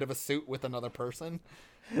inside of a suit with another person.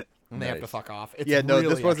 And they have to Nice. fuck off. It's Yeah, no, this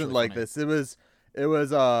really wasn't actually like funny. this. It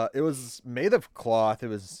was made of cloth. It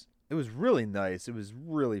was really nice. It was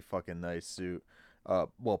really fucking nice suit.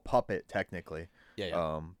 Well, puppet technically.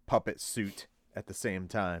 Yeah. Puppet suit at the same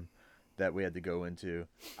time that we had to go into.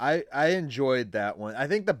 I enjoyed that one. I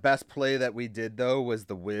think the best play that we did though was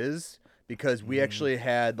the Wiz, because we actually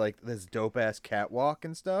had like this dope ass catwalk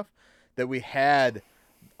and stuff that we had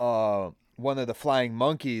one of the flying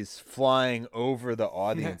monkeys flying over the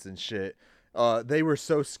audience and shit. They were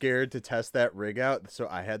so scared to test that rig out, so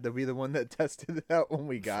I had to be the one that tested it out when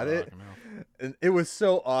we got it. Fucking hell. And it was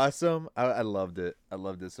so awesome. I loved it. I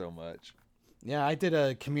loved it so much. Yeah, I did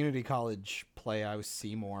a community college play. I was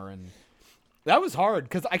Seymour, and that was hard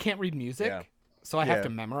because I can't read music, Yeah. so I have Yeah. to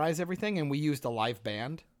memorize everything. And we used a live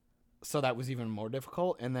band, so that was even more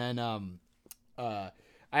difficult. And then I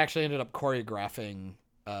actually ended up choreographing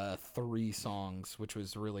 3 songs, which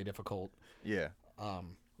was really difficult. Yeah.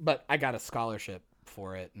 But I got a scholarship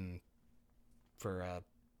for it and for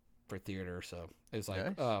theater, so it was like,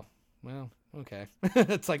 Nice. oh, well, okay.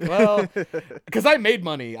 It's like, well, because I made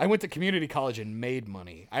money. I went to community college and made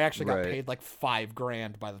money. I actually got Right. paid like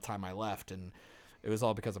 $5,000 by the time I left, and it was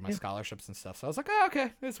all because of my scholarships and stuff. So I was like, oh,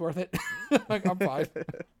 okay, it's worth it. Like, I'm fine.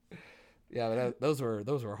 Yeah, but those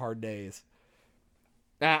were hard days.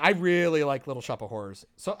 I really like Little Shop of Horrors.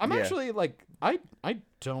 So I'm Yeah. actually like, I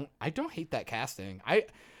don't hate that casting.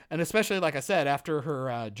 And especially, like I said, after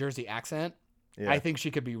her Jersey accent, Yeah. I think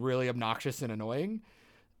she could be really obnoxious and annoying.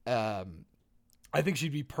 I think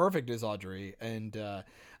she'd be perfect as Audrey. And I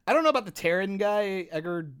don't know about the Terran guy,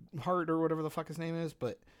 Eggard Hart or whatever the fuck his name is,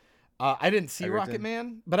 but I didn't see Egerton. Rocket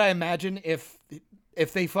Man. But I imagine if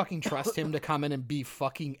they fucking trust him to come in and be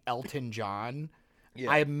fucking Elton John, Yeah.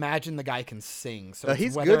 I imagine the guy can sing. So No, it's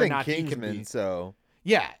he's whether good or in not he can Kingsman, be. so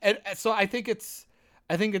Yeah, and so I think it's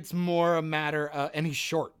more a matter, and he's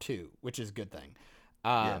short too, which is a good thing.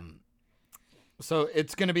 So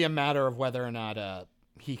it's going to be a matter of whether or not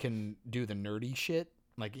he can do the nerdy shit,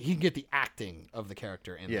 like he can get the acting of the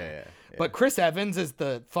character in there. yeah. But Chris Evans is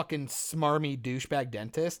the fucking smarmy douchebag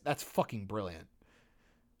dentist. That's fucking brilliant.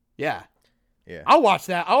 Yeah, yeah. I'll watch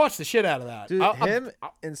that. I'll watch the shit out of that. Dude, I'll- him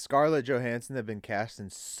and Scarlett Johansson have been cast in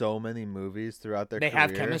so many movies throughout their they career.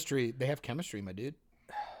 have chemistry. They have chemistry, my dude.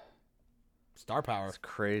 Star power. It's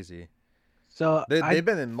crazy. So They've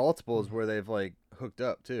been in multiples where they've like hooked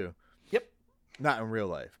up too. Yep. Not in real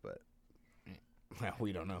life, but Well,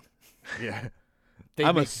 we don't know. yeah. They'd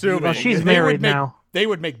I'm make assuming. well, beautiful- she's they would married make- now. They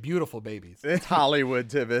would make beautiful babies. It's Hollywood,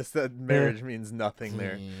 Tivis. That marriage means nothing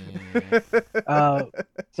there.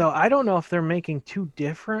 So I don't know if they're making two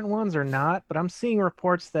different ones or not, but I'm seeing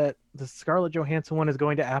reports that the Scarlett Johansson one is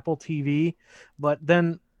going to Apple TV, but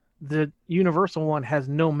then the Universal one has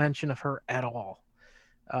no mention of her at all.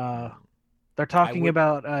 They're talking would-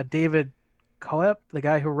 about David Coep, the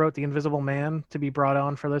guy who wrote The Invisible Man, to be brought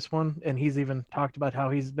on for this one, and he's even talked about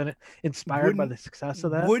how he's been inspired by Wouldn't- the success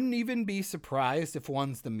of that. Wouldn't even be surprised if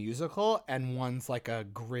one's the musical and one's like a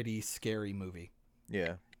gritty, scary movie.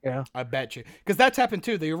 Yeah. I bet you. Because that's happened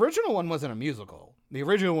too. The original one wasn't a musical. The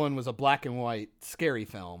original one was a black and white scary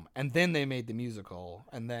film. And then they made the musical.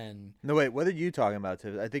 And then No, wait. What are you talking about,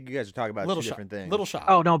 Tivis? I think you guys are talking about Little two Shop. different things. Little Shop.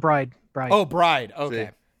 Oh no, Bride. Oh, Bride. See, Okay.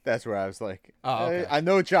 that's where I was like, Oh, okay. I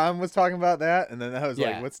know John was talking about that, and then I was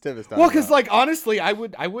Yeah. like, what's Tivis talking Well, because about? like honestly, I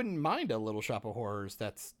wouldn't mind a Little Shop of Horrors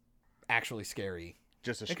that's actually scary.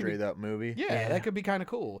 Just a it could be- straight up movie. Yeah, Yeah. that could be kind of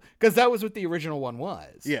cool. Because that was what the original one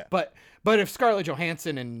was. Yeah. But if Scarlett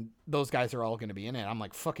Johansson and those guys are all going to be in it, I'm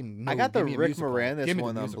like, fucking no, I got the give me a Rick musical. Moranis Give me the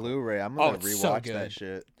one on musical. Blu-ray. I'm Oh, gonna it's so rewatch good. that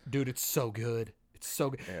shit. Dude, it's so good. It's so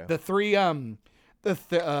good. Yeah. The three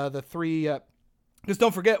the three because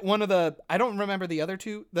don't forget one of the, I don't remember the other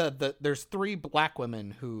two. There's three black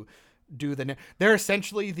women who do they're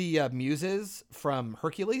essentially the muses from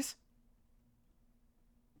Hercules.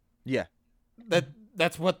 Yeah.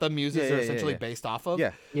 That's what the muses Yeah, are yeah, essentially yeah. based off of.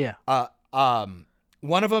 Yeah. Yeah.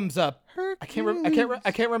 One of them's I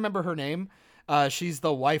can't remember her name. She's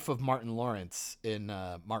the wife of Martin Lawrence in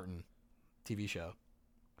Martin TV show.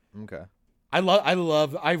 Okay. I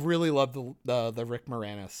really love the Rick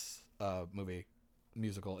Moranis movie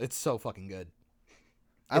musical. It's so fucking good.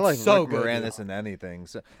 I It's like so Rick good, Moranis in anything.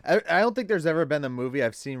 So I don't think there's ever been a movie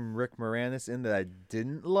I've seen Rick Moranis in that I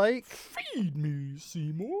didn't like. Feed me,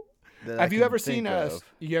 Seymour. that I Have you can ever seen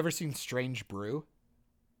think of. Strange Brew?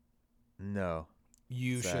 No.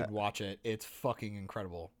 You What's should that? watch it. It's fucking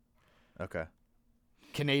incredible. Okay.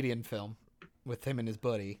 Canadian film with him and his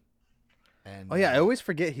buddy. And Oh yeah, I always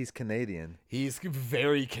forget he's Canadian. he's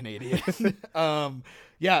very Canadian.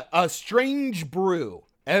 Strange Brew.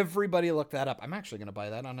 Everybody look that up. I'm actually gonna buy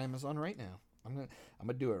that on Amazon right now. I'm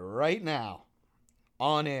gonna do it right now,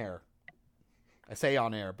 on air. I say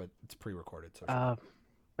on air, but it's pre-recorded. So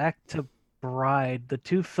Back to Bride. The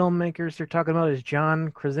two filmmakers you're talking about is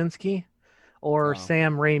John Krasinski or Oh.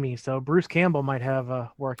 Sam Raimi. So Bruce Campbell might have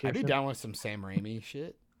work here. I'd be soon. down with some Sam Raimi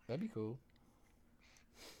shit. That'd be cool.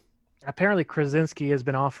 Apparently, Krasinski has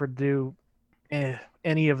been offered to do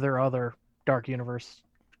any of their other Dark Universe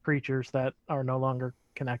creatures that are no longer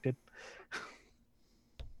connected.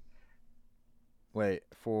 Wait,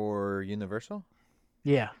 for Universal?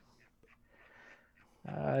 Yeah.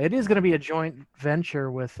 It is going to be a joint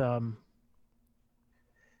venture with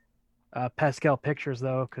Pascal Pictures,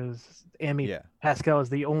 though, because Amy Yeah. Pascal is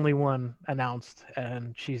the only one announced,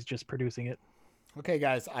 and she's just producing it. Okay,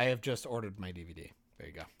 guys, I have just ordered my DVD. There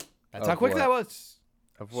you go. That's Of how quick what? that was.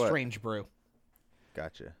 Of what? Strange Brew.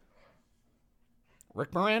 Gotcha.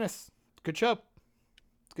 Rick Moranis. Good show.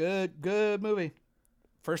 Good movie.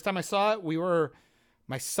 First time I saw it,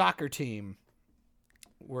 my soccer team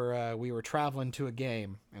we were traveling to a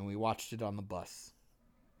game and we watched it on the bus.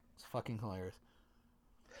 It's fucking hilarious.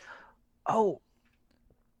 Oh,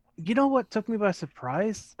 you know what took me by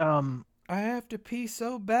surprise? I have to pee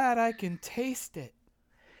so bad I can taste it.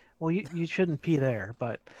 Well, you shouldn't pee there,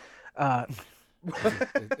 but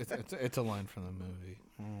It's a line from the movie.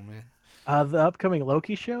 Oh man. the upcoming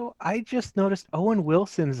Loki show, I just noticed Owen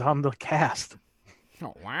Wilson's on the cast.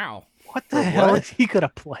 Oh wow. What the hell what? is he gonna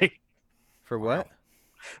play? For what?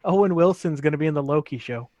 Owen Wilson's gonna be in the Loki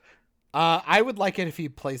show. I would like it if he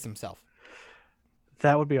plays himself.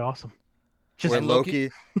 That would be awesome. Just Where Loki-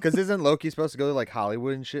 Loki, because isn't Loki supposed to go to like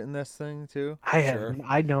Hollywood and shit in this thing too? Sure.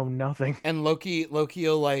 I know nothing. And Loki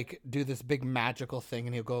will like do this big magical thing,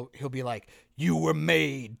 and he'll be like, "You were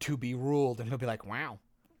made to be ruled," and he'll be like, "Wow."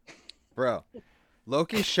 Bro,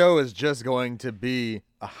 Loki's show is just going to be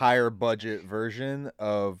a higher budget version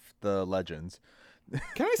of the Legends.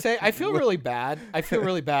 Can I say I feel really bad? I feel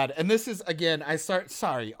really bad, and this is again.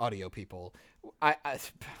 Sorry, audio people.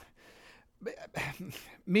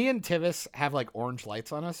 Me and Tivis have like orange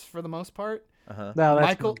lights on us for the most part. Uh-huh. No,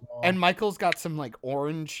 that's Michael's got some like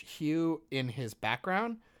orange hue in his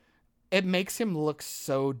background. It makes him look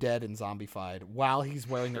so dead and zombified while he's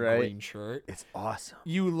wearing a Right. green shirt. It's awesome.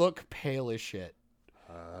 You look pale as shit.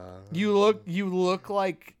 You look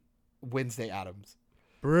like Wednesday Addams.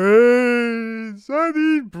 Brains! I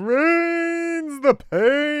need brains! The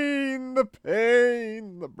pain! The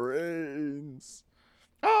pain! The brains!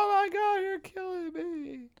 Oh my god, you're killing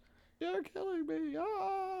me. You're killing me.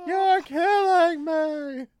 Ah. You're killing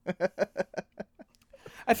me!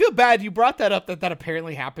 I feel bad you brought that up that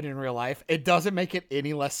apparently happened in real life. It doesn't make it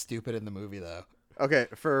any less stupid in the movie though. Okay,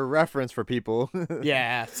 for reference for people.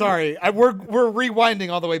 Yeah, sorry. We're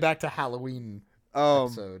rewinding all the way back to Halloween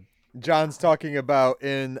episode. John's talking about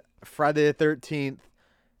in Friday the 13th,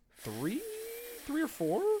 3 or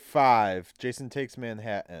 4? 5, Jason Takes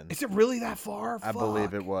Manhattan. Is it really that far? I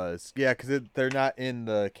believe it was. Yeah, because they're not in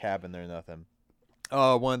the cabin or nothing.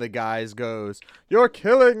 Oh, one of the guys goes, "You're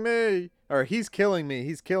killing me!" Or, "He's killing me,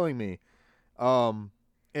 he's killing me."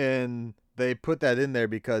 And they put that in there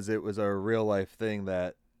because it was a real life thing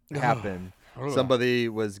that happened. Somebody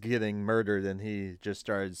was getting murdered and he just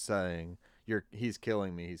started saying, he's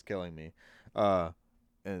killing me, he's killing me.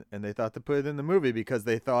 And they thought to put it in the movie because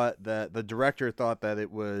they thought that the director thought that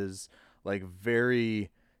it was like very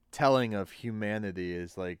telling of humanity,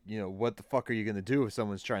 is like, what the fuck are you going to do if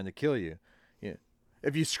someone's trying to kill you? Yeah.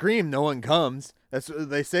 If you scream, no one comes. That's what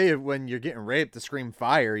they say when you're getting raped, to scream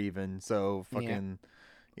fire even. So fucking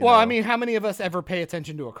Well, I mean, how many of us ever pay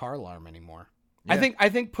attention to a car alarm anymore? Yeah. I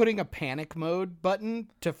think putting a panic mode button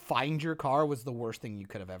to find your car was the worst thing you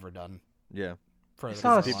could have ever done. yeah. For I the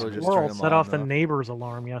saw a people alarm. just squirrel turn them set on, off the though. neighbor's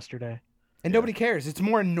alarm yesterday. And nobody cares. It's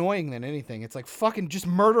more annoying than anything. It's like, fucking just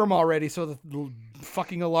murder them already so the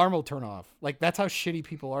fucking alarm will turn off. Like, that's how shitty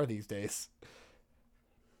people are these days.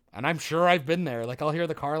 And I'm sure I've been there. Like, I'll hear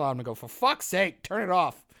the car alarm and go, for fuck's sake, turn it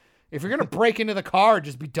off. If you're going to break into the car,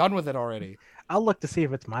 just be done with it already. I'll look to see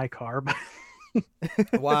if it's my car, but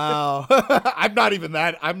Wow. I'm even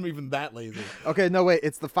that lazy. Okay, no, wait.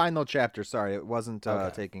 It's the final chapter. Sorry, it wasn't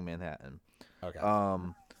Okay. Taking Manhattan. Okay.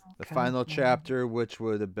 The final chapter, which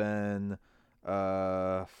would have been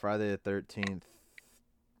Friday the 13th.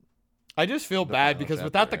 I just feel The bad final because chapter,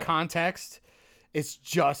 without the yeah. context, it's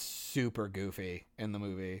just super goofy in the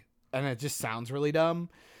movie. And it just sounds really dumb.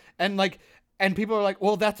 And people are like,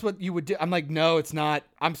 well, that's what you would do. I'm like, no, it's not.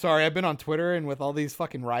 I'm sorry. I've been on Twitter and with all these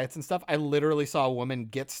fucking riots and stuff, I literally saw a woman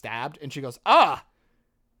get stabbed and she goes,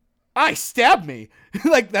 I stabbed me.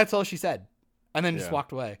 Like, that's all she said. And then just Yeah.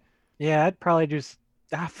 walked away. yeah, I'd probably just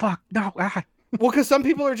fuck no. Well, because some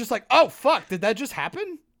people are just like, oh, fuck, did that just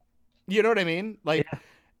happen? You know what I mean? Like, Yeah.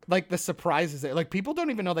 like the surprise is there. Like, people don't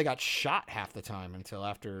even know they got shot half the time until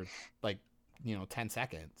after, 10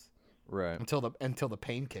 seconds. Right. Until the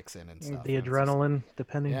pain kicks in and stuff. The And it's just- adrenaline,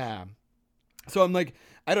 depending. yeah. So I'm like,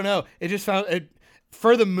 I don't know. It just felt it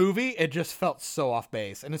for the movie. It just felt so off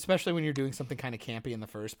base, and especially when you're doing something kind of campy in the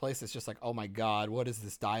first place, it's just like, oh my god, what is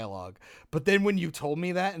this dialogue? But then when you told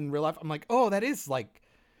me that in real life, I'm like, oh, that is like,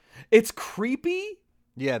 it's creepy,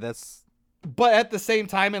 Yeah, that's but at the same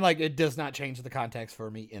time, and like, it does not change the context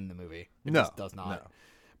for me in the movie. It No, just does not. no.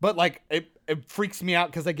 But like, it freaks me out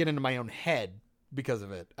because I get into my own head because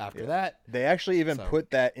of it. After that, they actually even So-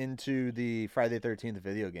 put that into the Friday the 13th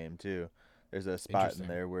video game too. There's a spot in Interesting.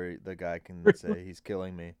 there where the guy can say he's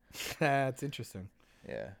killing me. that's interesting.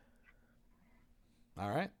 Yeah. All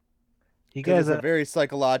right. You 'Cause guys, it's a very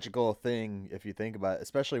psychological thing if you think about it,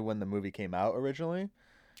 especially when the movie came out originally.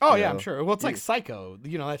 Oh You yeah, I'm know, sure. Well, it's like you- Psycho.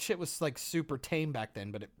 You know, that shit was like super tame back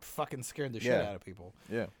then, but it fucking scared the shit Yeah. out of people.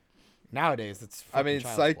 Yeah. Nowadays, it's. I mean,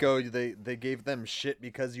 fucking child's Psycho, they gave them shit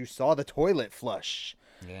because you saw the toilet flush.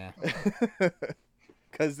 play. Yeah.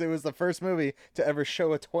 Because it was the first movie to ever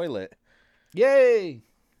show a toilet. Yay!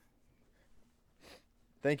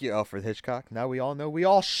 Thank you, Alfred Hitchcock. Now we all know we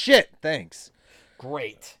all shit. Thanks.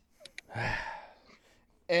 Great.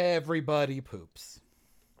 Everybody poops.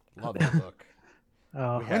 Love that book.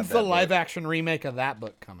 Oh, We have When's that the book. live action remake of that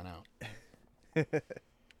book coming out?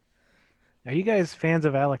 are you guys fans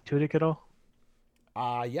of Alec Tudyk at all?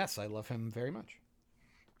 Yes, I love him very much.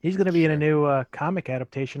 He's going to be in a Sure. new comic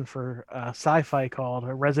adaptation for sci-fi called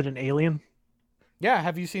Resident Alien. Yeah,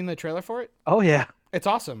 have you seen the trailer for it? Oh yeah, It's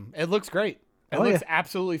awesome. It looks great. It Oh, looks yeah.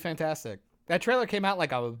 absolutely fantastic. That trailer came out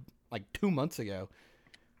like 2 months ago.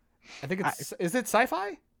 I think it's is it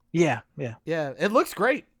sci-fi? yeah. Yeah, it looks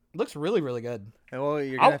great. It looks really, really good. And well,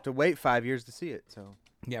 you're I'll- gonna have to wait 5 years to see it. So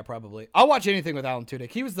Yeah, probably. I'll watch anything with Alan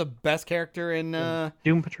Tudyk. He was the best character in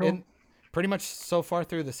Doom Patrol. in pretty much so far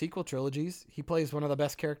through the sequel trilogies. He plays one of the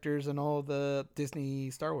best characters in all the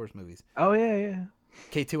Disney Star Wars movies. Oh yeah.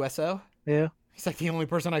 K2SO. Yeah. He's like the only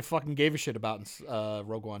person I fucking gave a shit about in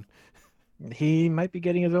Rogue One. He might be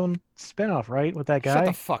getting his own spinoff, right? With that Shut guy.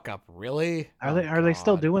 the fuck up, really? Are they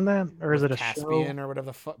still God. doing that, or is With it a Caspian show? or whatever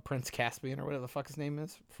the fuck, Prince Caspian or whatever the fuck his name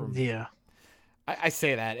is? From Yeah. I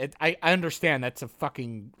say that. I understand that's a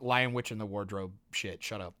fucking Lion Witch in the Wardrobe shit.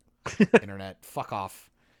 Shut up, internet. Fuck off.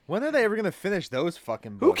 when are they ever gonna finish those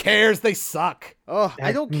fucking Who books? cares? They suck. Oh,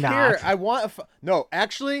 I don't Not. care. I want no.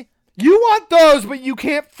 Actually, You want those, but you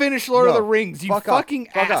can't finish Lord of No, the Rings. You fuck off, fucking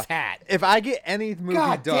fuck off. asshat. if I get any movie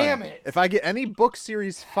God done, damn it. if I get any book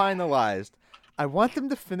series finalized, I want them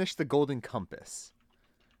to finish the Golden Compass.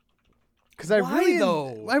 Because I Why, really,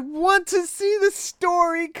 though? I want to see the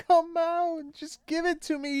story come out. Just give it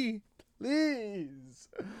to me, please.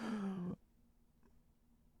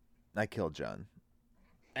 I killed John.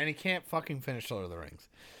 And he can't fucking finish Lord of the Rings.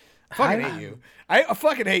 I fucking I- hate you. I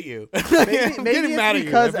fucking hate you. Maybe, I'm maybe getting it's mad at you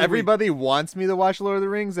because every week. everybody wants me to watch Lord of the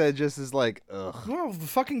Rings. That it just is like, ugh. Well,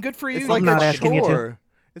 fucking good for you. It's You like not a asking you to. chore.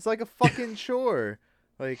 It's like a fucking chore.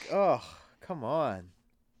 Like, oh, come on.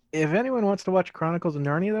 If anyone wants to watch Chronicles of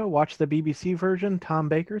Narnia, though, watch the BBC version. Tom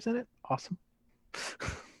Baker's in it. Awesome.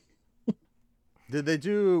 Did they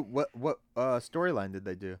do what storyline did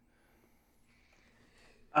they do?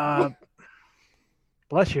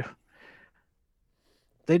 Bless you.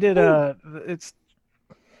 They did. It's.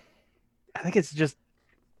 I think it's just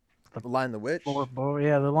The Lion the Witch?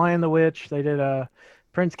 yeah, the Lion, the Witch. They did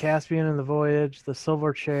Prince Caspian and the Voyage, the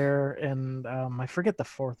Silver Chair, and I forget the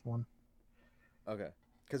fourth one. Okay.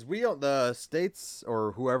 Because we don't, the States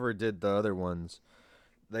or whoever did the other ones,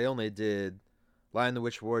 they only did Lion the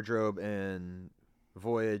Witch Wardrobe and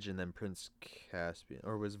Voyage and then Prince Caspian.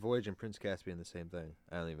 Or was Voyage and Prince Caspian the same thing?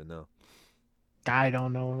 I don't even know. I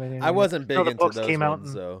don't know. Anything. I wasn't big No, the into books those came out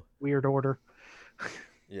ones, in so weird order.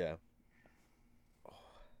 yeah.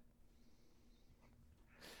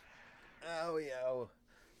 Oh, yeah.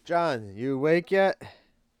 John, you awake yet?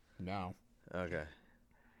 No. Okay.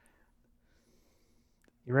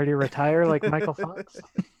 You ready to retire like Michael Fox?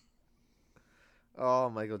 Oh,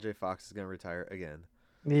 Michael J. Fox is going to retire again.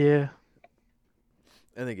 Yeah.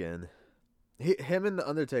 And again. Him and The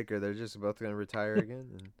Undertaker, they're just both going to retire again.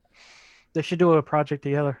 They should do a project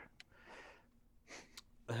together.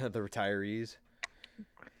 And the retirees.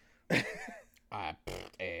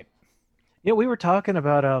 Yeah, we were talking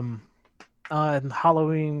about on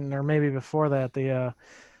Halloween or maybe before that the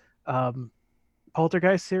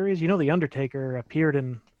Poltergeist series. You know, the Undertaker appeared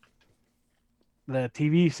in the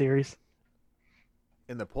TV series.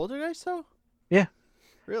 In the Poltergeist, though? Yeah.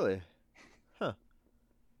 Really? Huh.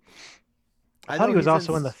 I thought he know was he's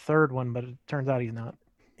also in the third one, but it turns out he's not.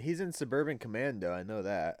 He's in Suburban Commando. I know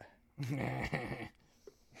that.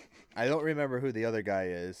 I don't remember who the other guy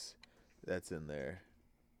is that's in there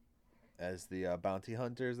as the bounty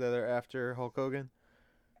hunters that are after Hulk Hogan.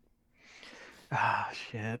 Ah,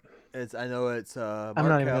 shit. I know it's Mark I'm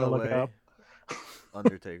not even gonna look it Calloway, up.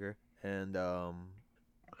 Undertaker, and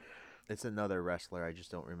it's another wrestler. I just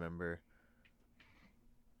don't remember.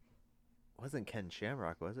 Wasn't Ken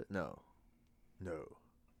Shamrock? Was it? No.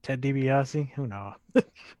 Ted DiBiase? Who knows?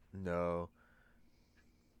 No.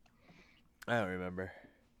 I don't remember.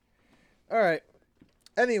 All right.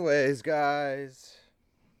 Anyways, guys,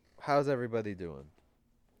 how's everybody doing?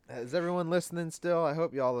 Is everyone listening still? I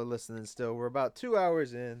hope y'all are listening still. We're about 2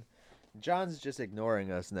 hours in. John's just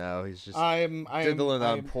ignoring us now. He's just I'm diddling on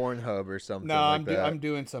I'm- Pornhub or something No, like that. I'm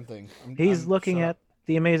doing something. He's I'm- looking shut at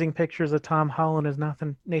the amazing pictures of Tom Holland as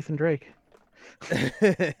Nathan Drake. up.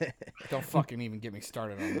 Don't fucking even get me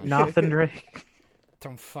started on that. Nathan Drake.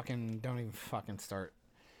 Don't even fucking start.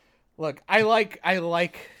 Look, I like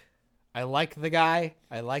the guy.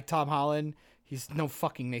 I like Tom Holland. He's no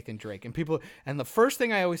fucking Nathan Drake. And the first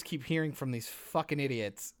thing I always keep hearing from these fucking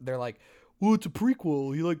idiots, they're like, well, it's a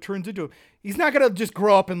prequel. He like turns into him. He's not gonna just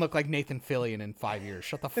grow up and look like Nathan Fillion in 5 years.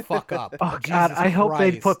 Shut the fuck up. Oh, God. Jesus I hope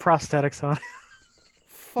they Christ. put prosthetics on.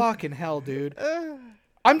 Fucking hell, dude.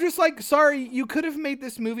 I'm just like, sorry, you could have made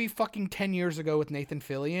this movie fucking 10 years ago with Nathan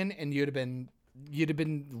Fillion, and you'd have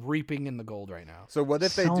been reaping in the gold right now. So what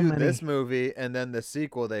if they So do many. this movie and then the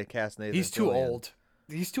sequel they cast Nathan? He's too Fillion? old.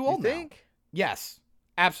 He's too You old now. think? Yes,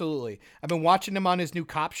 absolutely. I've been watching him on his new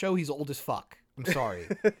cop show. He's old as fuck. I'm sorry.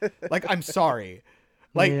 Like, I'm sorry.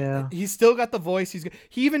 Like, Yeah. he's still got the voice.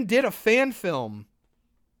 He even did a fan film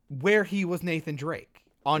where he was Nathan Drake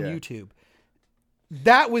on Yeah. YouTube.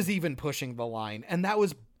 That was even pushing the line, and that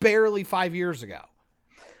was barely 5 years ago.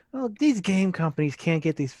 Well, these game companies can't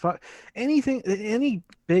get these any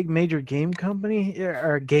big major game company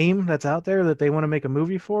or game that's out there that they want to make a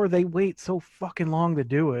movie for. They wait so fucking long to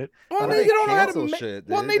do it. Well, But they they don't know how to cancel make. shit,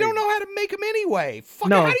 Well, dude. they don't know how to make them anyway. Fucking,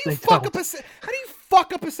 No, how do you they fuck don't. up? How do you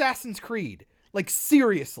fuck up Assassin's Creed? Like,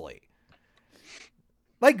 seriously.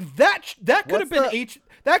 Like that could have been What's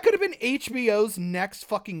that could have been HBO's next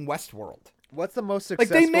fucking Westworld. What's the most Like,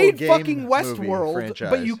 successful they made game fucking movie Westworld, franchise?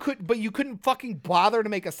 but you couldn't fucking bother to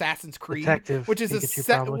make Assassin's Creed, Detective which is Pikachu,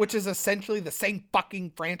 probably. which is essentially the same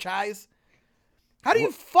fucking franchise. How do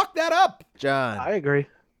you fuck that up? John, I agree.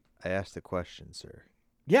 I asked a question, sir.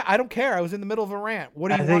 Yeah, I don't care. I was in the middle of a rant. What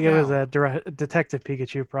do you I want think it now? was a Detective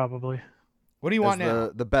Pikachu, probably. What do you As want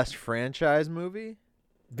now? the best franchise movie?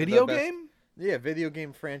 Video best- game? Yeah, video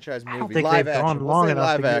game franchise movie. I don't think live they've action. gone We'll long say enough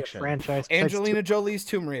live to get action. a franchise. Angelina Jolie's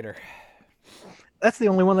Tomb Raider. That's the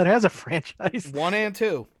only one that has a franchise. 1 and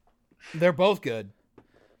 2. They're both good.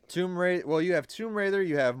 Tomb Raider. Well, you have Tomb Raider,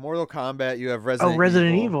 you have Mortal Kombat, you have Resident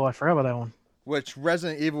Resident Evil. I forgot about that one. Which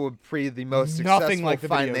Resident Evil would be the most Nothing successful like the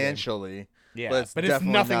video game. financially. Yeah, but it's, but it's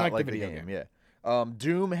definitely nothing not like the video game. Yeah.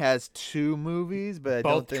 Doom has 2 movies, but I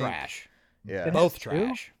Both don't think. trash. Yeah. It Both has two?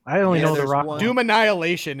 trash. I only Yeah, know the there's Rock. one. Doom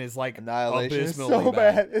Annihilation is like Annihilation is abysmally so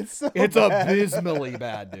bad. bad. It's so It's bad. abysmally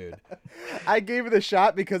bad, dude. I gave it a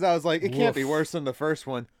shot because I was like, it can't be Woof. worse than the first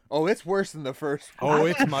one. Oh, it's worse than the first one. Oh, I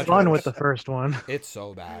it's had much fun worse. with the first one. It's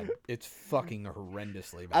so bad. It's fucking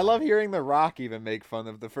horrendously bad. I love hearing The Rock even make fun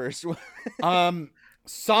of the first one.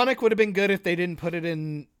 Sonic would have been good if they didn't put it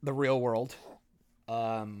in the real world.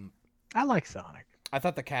 I like Sonic. I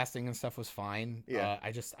thought the casting and stuff was fine. Yeah.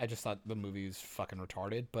 I just thought the movie was fucking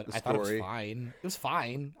retarded, but The I thought it was story. fine. It was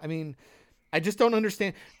fine. I mean, I just don't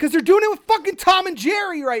understand because they're doing it with fucking Tom and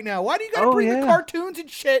Jerry right now. Why do you gotta Oh, bring the yeah. cartoons and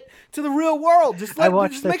shit to the real world? Just I let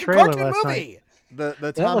watched just the make a trailer cartoon last movie.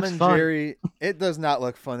 The Tom looks and fun. Jerry, it does not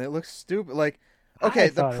look fun. It looks stupid. Like, I okay,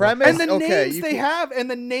 the thought it looked premise. And the okay, names you they can- have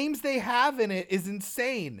and the names they have in it is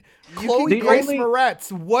insane. can- Chloe The Grace only-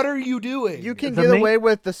 Moretz, what are you doing? You can The get main- away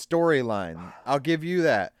with the storyline. I'll give you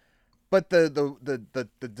that. But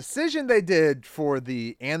the decision they did for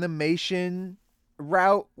the animation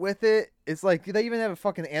route with it, it's like they even have a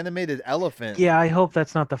fucking animated elephant. Yeah, I hope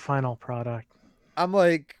that's not the final product. I'm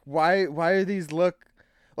like, why are these look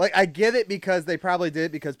like? I get it because they probably did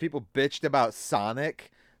it because people bitched about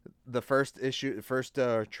Sonic, the first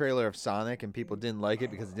trailer of Sonic, and people didn't like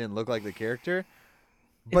it because it didn't look like the character.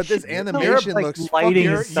 But this should- animation like, looks lighting fucking and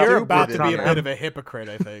you're, stuff you're stupid about to in be a there. bit of a hypocrite,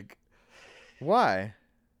 I think. Why?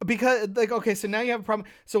 Because, like, okay, so now you have a problem.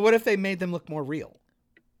 So what if they made them look more real?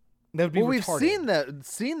 That would be Well, we've retarded.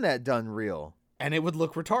 seen that done real. And it would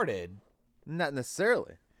look retarded. Not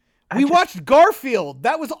necessarily. We watched Garfield.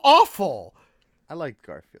 That was awful. I liked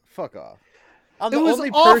Garfield. Fuck off. I'm It the was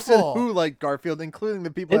only person awful. who liked Garfield, including the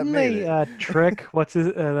people Didn't that made they it. trick what's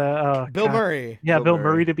his Bill Murray. Yeah, Bill Bill Murray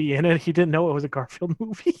Murray to be in it. He didn't know it was a Garfield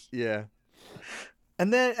movie. Yeah.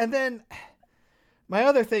 And then my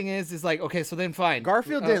other thing is like, okay, so then fine.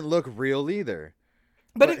 Garfield didn't look real either.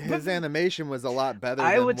 but But his animation was a lot better.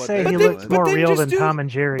 I than would what say they he then- did. looks but more then real just than do- Tom and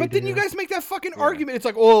Jerry. But then do. you guys make that fucking Yeah. argument. It's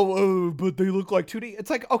like, oh, but they look like 2D. It's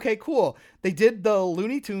like, okay, cool. They did the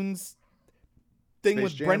Looney Tunes thing Space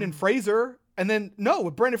with Jam? Brendan Fraser, and then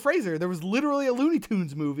with Brendan Fraser, there was literally a Looney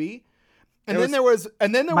Tunes movie, and It then there was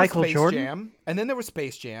Michael Space Jordan? Jam, and then there was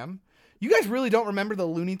Space Jam. You guys really don't remember the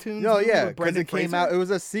Looney Tunes? No, movie yeah, with because Brendan it came Fraser? out. It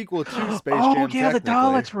was a sequel to Space Oh Jam. yeah, the technically.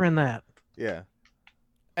 Daleks were in that. Yeah.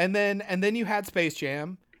 And then you had Space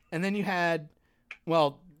Jam, and then you had,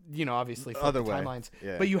 well, obviously flip Other the way, timelines.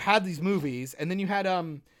 yeah. But you had these movies, and then you had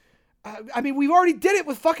I mean, we've already did it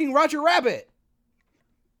with fucking Roger Rabbit.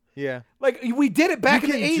 Yeah. Like we did it back you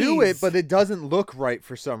in can the 80s. do it, but it doesn't look right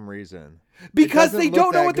for some reason. because doesn't they look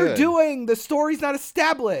don't know that what they're good. doing. The story's not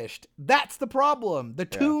established. That's the problem. The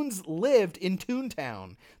Yeah. Toons lived in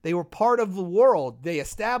Toontown. They were part of the world. They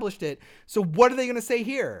established it. So what are they going to say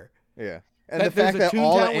here? Yeah. And That the fact there's a that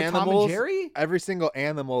all the Toontown with Tom and animals, Jerry? every single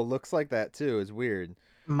animal looks like that too is weird.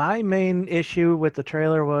 My main issue with the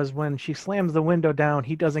trailer was when she slams the window down,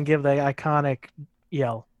 he doesn't give the iconic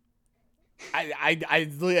yell. I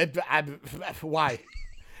why?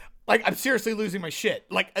 Like, I'm seriously losing my shit.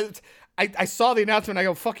 Like, I saw the announcement. I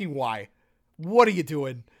go, fucking why? What are you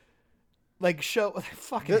doing? Like,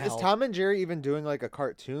 fucking Is hell. Tom and Jerry even doing like a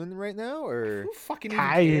cartoon right now, or Who fucking even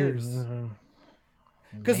cares?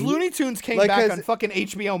 Because Looney Tunes came Like, back has- on fucking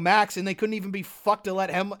HBO Max, and they couldn't even be fucked to let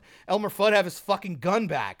Elmer Fudd have his fucking gun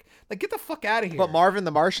back. Like, get the fuck out of here. but Marvin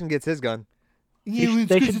the Martian gets his gun? Yeah, They it's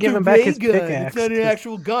 'cause should it's give a him back ray his gun. pickaxe, It's not an 'cause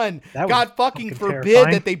actual gun. that was God fucking fucking forbid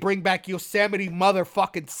terrifying. that they bring back Yosemite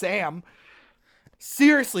motherfucking Sam.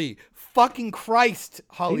 Seriously, fucking Christ,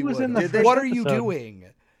 Hollywood. in the first What are you episode. doing?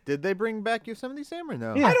 Did they bring back Yosemite Sam or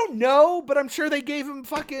no? Yeah. I don't know, but I'm sure they gave him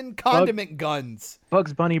fucking condiment guns.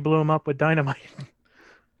 Bugs Bunny blew him up with dynamite.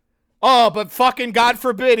 Oh, but fucking God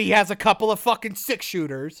forbid he has a couple of fucking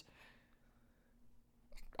 6-shooters.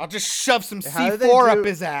 I'll just shove some How do they C4 do- up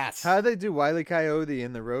his ass. How do they do Wile E. Coyote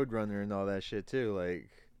and the Roadrunner and all that shit too? Like,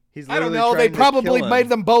 he's I don't literally know. They trying to probably kill him. made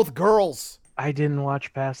them both girls. I didn't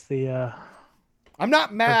watch past the. I'm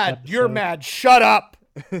not mad. You're episode. mad. Shut up.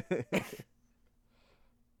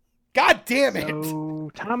 God damn it.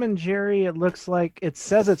 So Tom and Jerry, it looks like it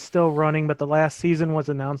says it's still running, but the last season was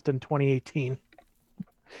announced in 2018.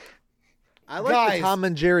 I like Guys, the Tom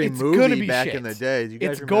and Jerry it's gonna movie be back shit. in the day. Do you guys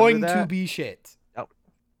It's remember going that? to be shit.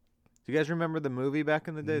 Do you guys remember the movie back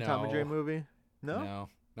in the day, Tom and No. Jerry movie? No? No,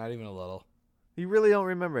 not even a little. You really don't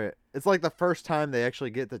remember it. It's like the first time they actually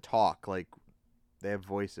get to talk. Like, they have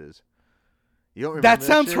voices. You don't remember That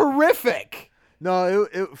sounds shit? horrific. No,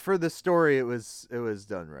 it for the story, it was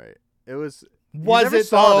done right. It was. You Was never it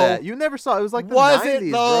saw though? that. You never saw it. It was like the Was 90s,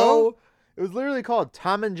 it though? bro. It was literally called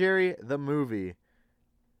Tom and Jerry the movie.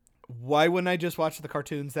 Why wouldn't I just watch the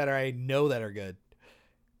cartoons that I know that are good?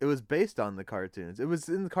 It was based on the cartoons. It was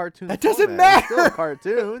in the cartoon. That doesn't format. It's still a matter.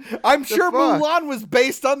 cartoon. I'm The sure fuck? Mulan was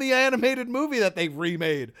based on the animated movie that they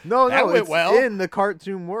remade. No, That went it's well. in the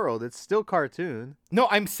cartoon world. It's still cartoon. No,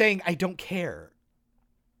 I'm saying I don't care.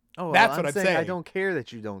 Oh, That's what I'm saying. I saying. don't care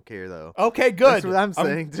that you don't care, though. Okay, good. That's what I'm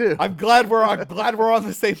saying too. I'm glad we're on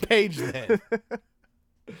the same page then.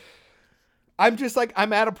 I'm just like,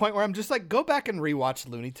 I'm at a point where I'm just like, go back and rewatch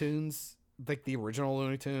Looney Tunes, like the original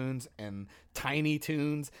Looney Tunes and Tiny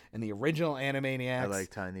Toons and the original Animaniacs. I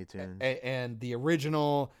like Tiny Toons. And the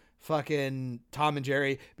original fucking Tom and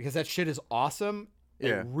Jerry, because that shit is awesome.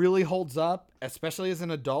 Yeah. It really holds up, especially as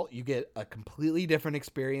an adult. You get a completely different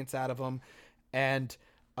experience out of them. And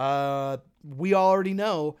we already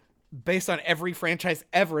know, based on every franchise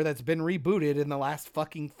ever that's been rebooted in the last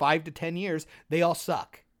fucking 5 to 10 years, they all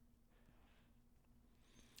suck.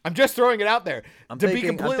 I'm just throwing it out there. Be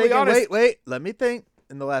completely honest, Wait. Let me think.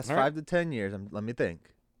 In the last All right. 5 to 10 years, let me think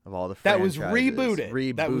of all the that was franchises.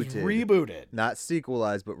 rebooted. That was rebooted. Not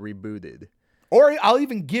sequelized, but rebooted. Or I'll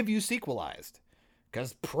even give you sequelized.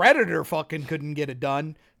 Because Predator fucking couldn't get it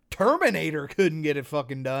done. Terminator couldn't get it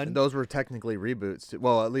fucking done. And those were technically reboots.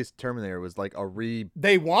 Well, at least Terminator was like a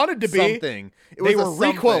They wanted to be. something. It They was were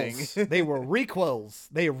a something. requels. They were requels.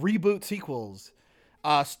 They reboot sequels.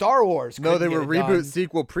 Star Wars. No, they couldn't were get it reboot done.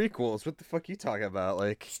 sequel prequels. What the fuck you talking about?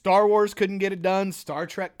 Like, Star Wars couldn't get it done. Star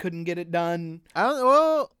Trek couldn't get it done. I don't know.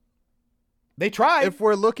 Well, They tried. if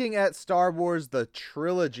we're looking at Star Wars, the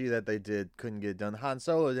trilogy that they did couldn't get done. Han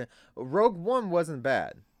Solo did. Rogue One wasn't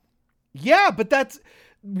bad. Yeah, but that's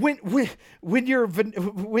when your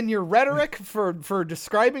rhetoric for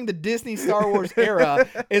describing the Disney Star Wars era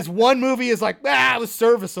is one movie is like, it was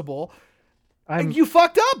serviceable. And you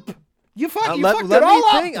fucked up. You fucked let it me all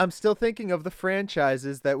up. think. I'm still thinking of the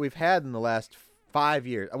franchises that we've had in the last 5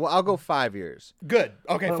 years. Well, I'll go 5 years Good.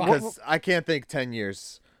 Okay, fine. because I can't think 10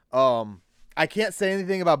 years. I can't say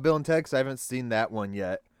anything about Bill and Ted because I haven't seen that one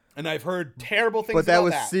yet. And I've heard terrible things But that about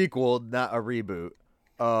was that. sequel, not a reboot.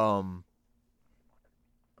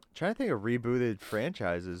 Trying to think of rebooted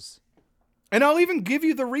franchises. And I'll even give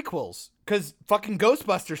you the requels because fucking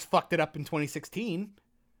Ghostbusters fucked it up in 2016,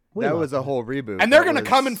 That was a whole reboot. and they're That gonna was-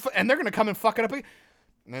 come and fuck it up again.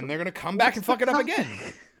 And then they're gonna come back and fuck it up again.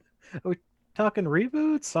 Are we talking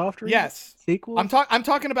reboots, soft reboots, Yes. sequels? I'm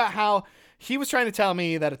talking about how he was trying to tell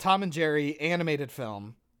me that a Tom and Jerry animated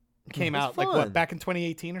film came It's out like fun. what, back in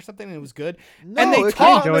 2018 or something, and it was good. No, and they it came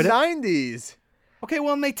out talked. in the Enjoyed 90s. Okay,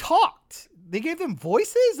 well, and they talked. They gave them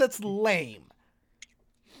voices. That's lame.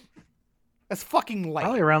 That's fucking lame.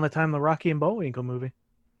 Probably around the time the Rocky and Bullwinkle movie.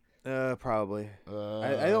 Probably.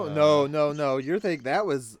 I don't know. No. You're thinking that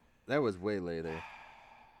was way later.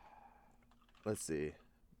 Let's see.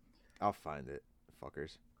 I'll find it,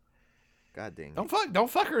 fuckers. God dang. Don't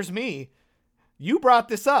fuckers me. You brought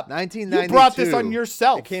this up. 1992. You brought this on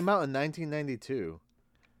yourself. It came out in 1992.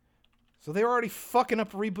 So they were already fucking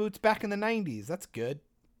up reboots back in the 90s. That's good.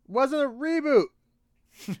 Wasn't a reboot.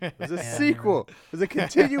 It was a sequel. It was a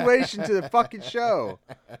continuation to the fucking show.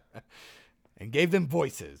 And gave them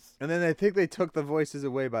voices. And then I think they took the voices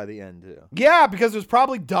away by the end too. Yeah, because it was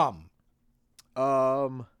probably dumb.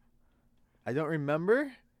 I don't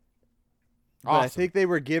remember. But Awesome. I think they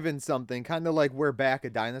were given something, kind of like We're Back,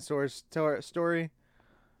 a dinosaur story.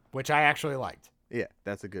 Which I actually liked. Yeah,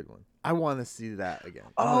 that's a good one. I want to see that again.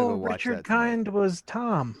 I'm gonna Oh, go watch Richard that tonight. Kind was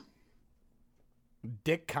Tom.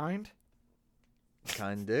 Dick Kind?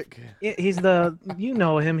 Kind Dick. He's the, you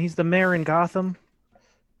know him. He's the mayor in Gotham.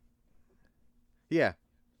 Yeah.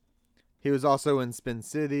 He was also in Spin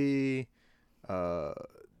City,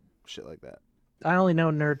 shit like that. I only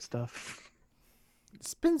know nerd stuff.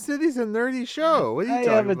 Spin City's a nerdy show. What are you I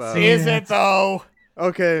talking haven't about? seen Is it though?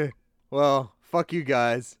 Okay. Well, fuck you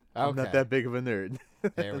guys. I'm not Okay. that big of a nerd.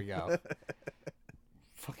 There we go.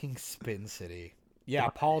 Fucking Spin City. Yeah,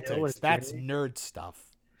 Hell politics. is That's Jimmy. nerd stuff.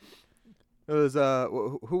 It was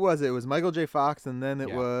who was it? It was Michael J. Fox, and then it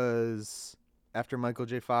Yeah. was after Michael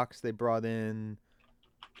J. Fox they brought in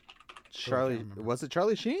Charlie. remember. Was it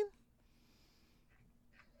Charlie Sheen?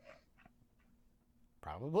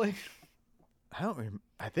 Probably.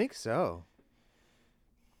 I think so.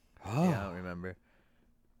 Oh, Yeah, I don't remember.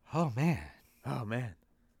 oh man. Oh man,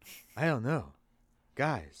 I don't know,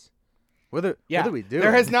 guys. What are Yeah. we doing?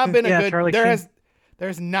 There has not been a Yeah, good Charlie there Sheen.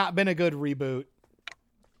 there's not been a good reboot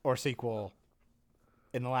or sequel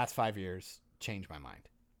in the last 5 years. Change my mind.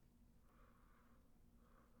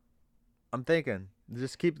 I'm thinking.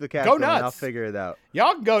 Just keep the cat Go going. I'll nuts. figure it out.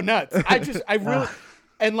 Y'all can go nuts. I really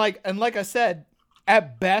and like I said,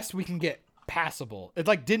 at best we can get passable. It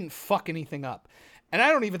like didn't fuck anything up. And I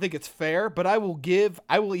don't even think it's fair, but I will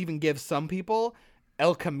even give some people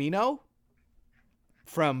El Camino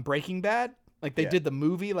from Breaking Bad. Like they Yeah. did the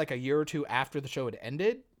movie like a year or two after the show had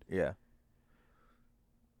ended. Yeah.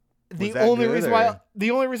 The Was that only good, reason or-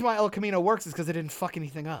 why El Camino works is because it didn't fuck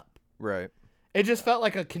anything up. Right. It just felt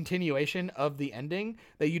like a continuation of the ending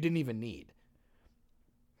that you didn't even need.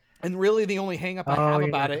 And really the only hang up I Oh, have yeah,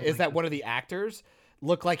 about it is like that one of the actors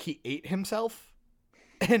looked like he ate himself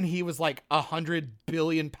and he was like 100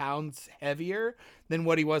 billion pounds heavier than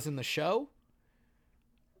what he was in the show.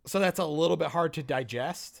 So that's a little bit hard to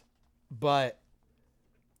digest, but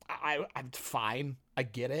I'm fine. I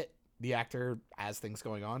get it. The actor has things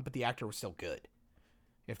going on, but the actor was still good,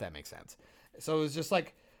 if that makes sense. So it was just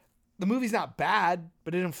like, the movie's not bad,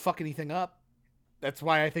 but it didn't fuck anything up. That's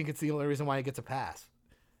why I think it's the only reason why it gets a pass.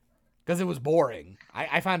 Because it was boring.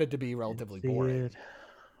 I found it to be relatively boring. Did.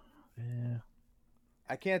 Yeah.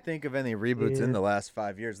 I can't think of any reboots in Yeah. the last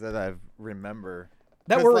 5 years that I remember.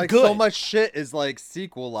 That 'Cause, were like, good. So much shit is like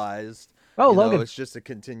sequelized. Oh, You know, Logan. it's just a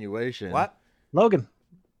continuation. What? Logan.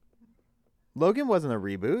 Logan wasn't a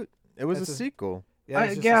reboot. It was That's a a- sequel. Yeah,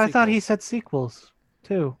 it's just Yeah, a I thought sequel. he said sequels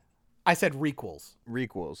too. I said requels.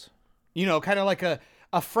 Requels. You know, kind of like a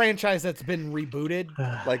franchise that's been rebooted,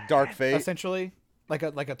 Like Dark Fate. essentially. Like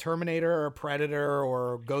a Terminator or a Predator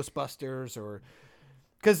or Ghostbusters or...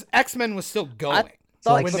 Because X-Men was still going. It's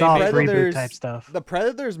like when they soft made- reboot Predators- type stuff. The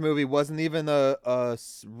Predators movie wasn't even a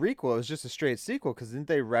requel. It was just a straight sequel because didn't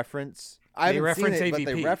they reference... I They haven't seen reference it, AVP.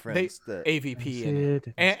 but they referenced it. AVP Didn't in it.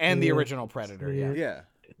 see it, And the didn't see original it, Predator, didn't yeah. see it, Yeah.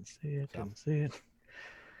 Didn't see it. Didn't see it.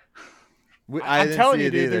 I I'm didn't telling see you,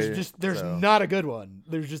 it dude, either, there's so. not a good one.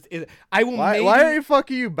 There's just... I will Why, maybe... why are you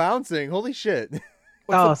fucking you bouncing? Holy shit.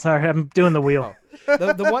 Oh, sorry, I'm doing the wheel.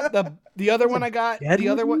 the other one I got, Deadwood the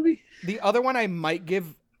other one, movie? the other one I might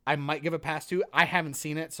give a pass to. I haven't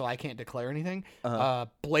seen it, so I can't declare anything. Uh-huh.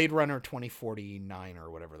 Blade Runner 2049 or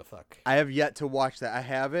whatever the fuck. I have yet to watch that. I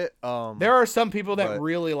have it. There are some people that but-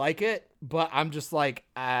 really like it, but I'm just like,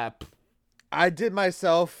 I did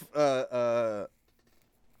myself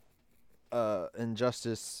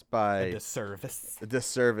injustice by a disservice. a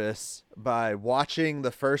disservice by watching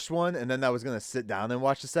the first one, and then I was gonna sit down and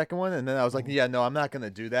watch the second one, and then I was like, yeah, no, I'm not gonna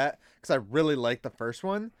do that because I really liked the first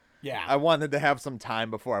one. Yeah, I wanted to have some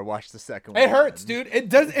time before I watched the second one. it hurts, dude. It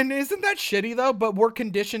does, and isn't that shitty though? But we're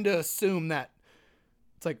conditioned to assume that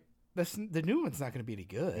it's like the new one's not going to be any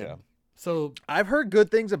good. Yeah. So I've heard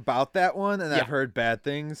good things about that one, and Yeah. I've heard bad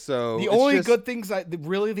things. So the it's only just- good things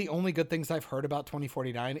the only good things I've heard about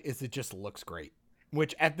 2049 is it just looks great.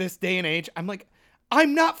 Which at this day and age, I'm like,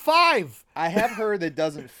 I'm not 5. I have heard it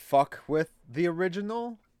doesn't fuck with the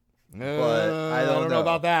original. But I don't know know.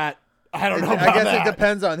 about that. I don't know. I About guess that. it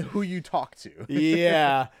depends on who you talk to.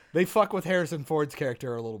 Yeah, they fuck with Harrison Ford's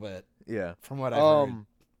character a little bit, Yeah. from what I've heard.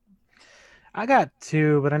 I got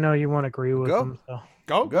 2, but I know you won't agree with Go. them. So.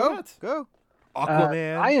 Go Go. nuts. Go. Uh,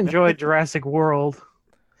 Aquaman. I enjoyed Jurassic World,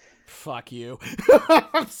 Fuck you.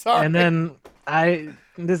 I'm sorry. and then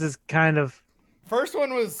this is kind of First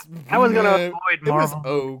one was. I was gonna uh, avoid It was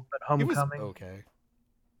Marvel, but It was Homecoming. okay.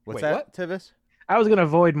 What's Wait, that, what? Tivis? I was gonna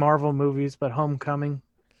avoid Marvel movies, but Homecoming.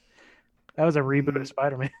 That was a reboot of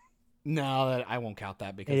Spider-Man. No, I won't count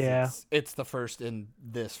that because Yeah. it's the first in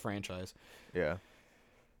this franchise. Yeah.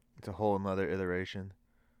 It's a whole another iteration.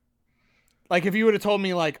 Like if you would have told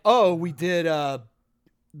me like, oh, we did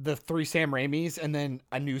the 3 Sam Raimis and then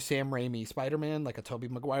a new Sam Raimi Spider-Man, like a Tobey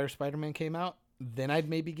Maguire Spider-Man came out, then I'd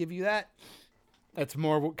maybe give you that. That's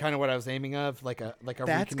more kind of what I was aiming of, like a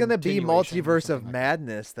That's gonna be recontinuation or Multiverse of something like that.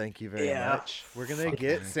 Madness. Thank you very Yeah. much. We're gonna Fuck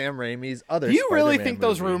get man. Sam Raimi's other. Do you really Spider-Man think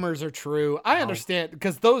those movie. rumors are true? I understand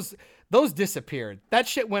because those disappeared. That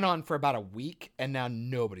shit went on for about a week, and now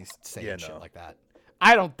nobody's saying Yeah, shit no. like that.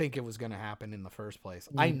 I don't think it was gonna happen in the first place.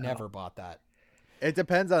 I No. never bought that. It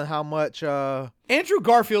depends on how much. Andrew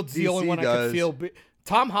Garfield's the DC only one I does. could feel.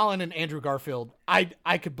 Tom Holland and Andrew Garfield,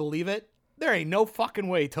 I could believe it. There ain't no fucking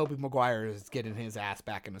way Tobey Maguire is getting his ass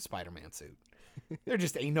back in a Spider-Man suit. There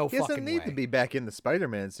just ain't no He fucking doesn't need way. to be back in the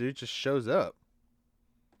Spider-Man suit. Just shows up.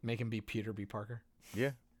 Make him be Peter B. Parker.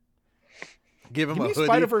 Yeah. Give him Give a me hoodie,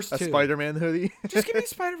 Spider-Verse a 2. Spider-Man hoodie. Just give me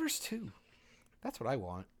Spider-Verse 2. That's what I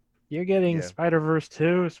want. You're getting Yeah. Spider-Verse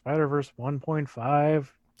 2, Spider-Verse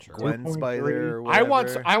 1.5. Sure. Gwen 2.3. Spider. Or I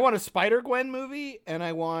whatever. want a Spider-Gwen movie, and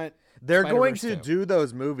I want They're going Spider-Verse to 2. do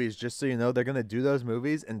those movies. Just so you know, they're going to do those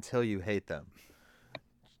movies until you hate them.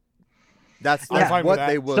 That's I'm fine with what that.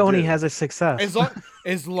 they will Sony do. has a success.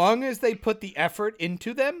 as long as they put the effort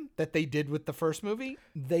into them that they did with the first movie,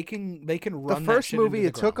 they can the run that first shit movie. into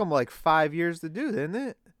It the took ground. them like 5 years to do, didn't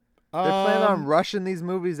it? They're planning on Um, rushing these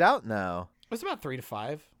movies out now. It was about 3 to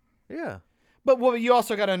 5. Yeah. But well, you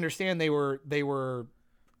also got to understand they were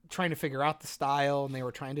trying to figure out the style and they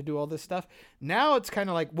were trying to do all this stuff. Now it's kind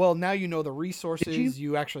of like, well, now you know the resources.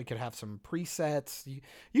 You actually could have some presets.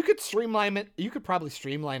 You could streamline it. You could probably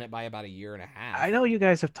streamline it by about a year and a half. I know you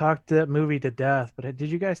guys have talked that movie to death, but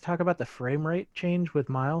did you guys talk about the frame rate change with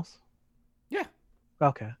Miles? Yeah.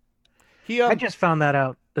 Okay. He I just found that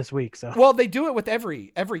out this week, so. well, they do it with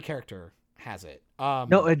every character has it.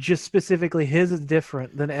 No, it just specifically his is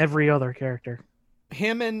different than every other character.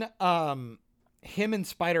 him and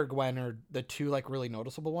Spider-Gwen are the two like really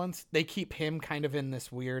noticeable ones. They keep him kind of in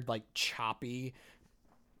this weird like choppy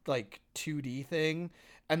like 2D thing,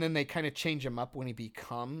 and then they kind of change him up when he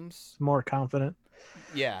becomes More confident.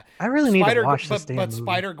 yeah. I really need to watch this damn but movie.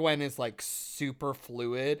 Spider-Gwen is like super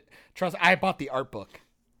fluid. Trust, I bought the art book.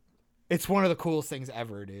 It's one of the coolest things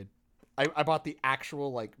ever, dude. I bought the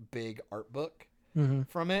actual like big art book Mhm.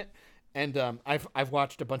 from it, and I've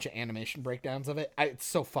watched a bunch of animation breakdowns of it. It's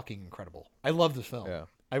so fucking incredible. I love this film. Yeah.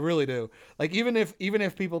 I really do. Like even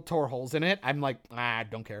if people tore holes in it, I'm like, I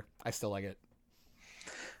don't care. I still like it.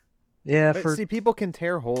 Yeah, But for see, people can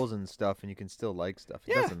tear holes and stuff, and you can still like stuff.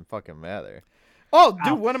 It Yeah. doesn't fucking matter. Oh,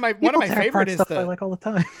 dude, Wow. one of my people tear apart favorite is stuff I the like all the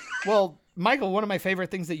time. well, Michael. One of my favorite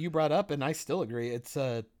things that you brought up, and I still agree. It's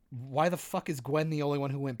why the fuck is Gwen the only one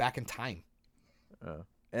who went back in time?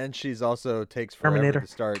 And she's also takes forever Terminator. to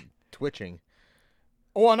start twitching.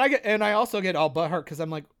 Oh, and I also get all butthurt because I'm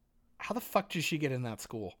like, how the fuck did she get in that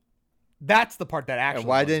school? That's the part that actually. And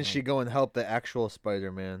why bugs didn't me. she go and help the actual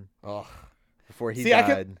Spider-Man Ugh. before he See, I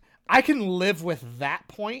died? I can live with that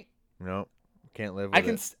point. No, can't live with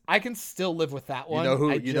it. I can still live with that one. You know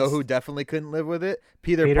who? I You know who just- definitely couldn't live with it?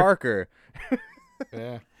 Peter Peter. Parker.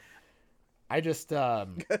 Yeah. I just well,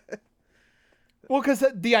 because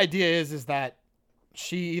the idea is that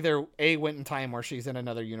she either went in time or she's in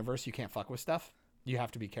another universe. You can't fuck with stuff. You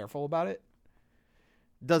have to be careful about it.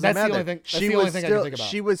 Doesn't That's the matter. only thing- that's she the was only thing I can still. think about.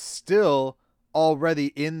 She was still already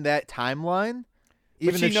in that timeline. But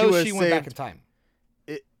Even she if knows she was she went back in saved. time.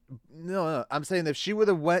 No, I'm saying if she would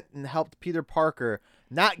have went and helped Peter Parker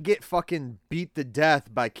not get fucking beat to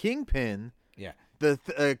death by Kingpin, Yeah.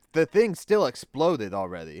 the thing still exploded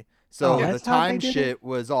already. So Oh, the that's how they time did it? shit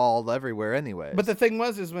was all everywhere anyway. But the thing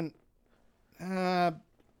is when so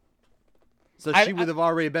I- she would have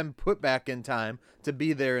already been put back in time to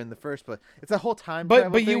be there in the first place. It's a whole time but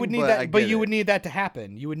travel but you thing, would need but I that. But get you it. would need that to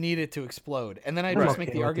happen. You would need it to explode, and then I I'm just okay make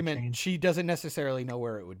with the the argument change. she doesn't necessarily know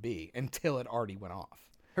where it would be until it already went off.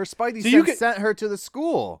 Her Spidey So you sense could- sent her to the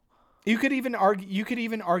school. You could even argue. You could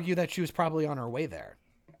even argue that she was probably on her way there.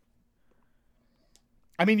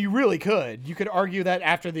 I mean, you really could. You could argue that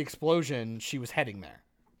after the explosion, she was heading there,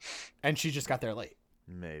 and she just got there late.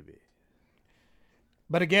 Maybe.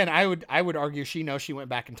 But again, I would argue she knows she went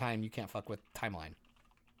back in time. You can't fuck with timeline.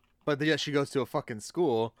 But yet she goes to a fucking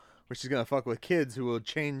school where she's gonna fuck with kids who will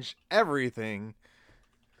change everything.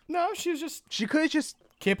 No, she was just She could have just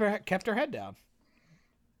kept her head down.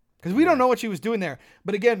 Because we don't know what she was doing there.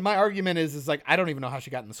 But again, my argument is like, I don't even know how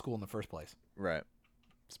she got in the school in the first place. Right.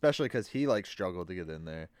 Especially because he like struggled to get in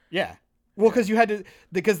there. Yeah. Well, because you had to,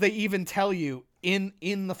 because they even tell you in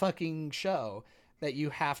the fucking show that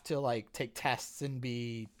you have to like take tests and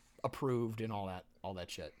be approved and all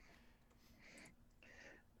that shit.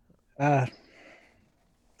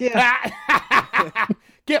 Yeah.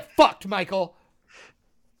 Get fucked, Michael.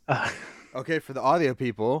 Okay, for the audio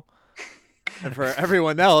people and for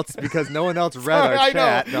everyone else, because no one else read our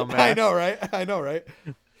chat. Dumbass. I know, right? I know, right?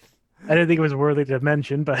 I didn't think it was worthy to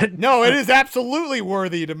mention, but No, it is absolutely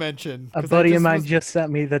worthy to mention. a 'cause buddy I of mine was- just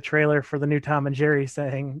sent me the trailer for the new Tom and Jerry,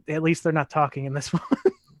 saying at least they're not talking in this one.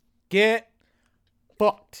 Get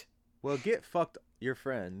fucked. Well, get fucked your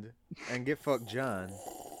friend and get fucked John.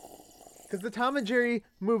 Because the Tom and Jerry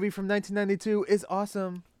movie from 1992 is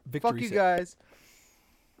awesome. Victory Fuck you sip. guys.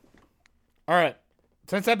 All right.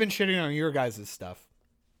 Since I've been shitting on your guys' stuff,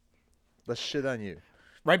 Let's shit on you.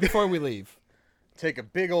 right before we leave, Take a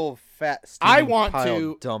big old fat I steaming want pile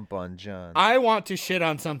to- dump on John. I want to shit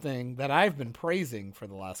on something that I've been praising for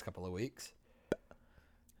the last couple of weeks.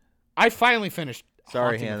 I finally finished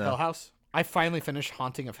Sorry, Haunting of Hannah. Hill House. I finally finished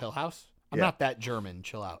Haunting of Hill House. I'm Yeah. not that German.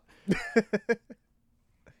 Chill out.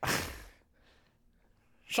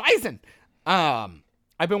 Scheißen.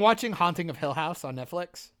 I've been watching Haunting of Hill House on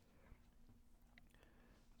Netflix.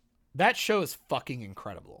 That show is fucking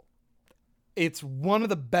incredible. It's one of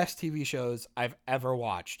the best TV shows I've ever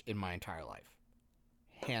watched in my entire life.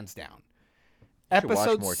 Hands down. You should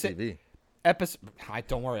watch more TV.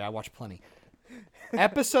 Don't worry, I watch plenty.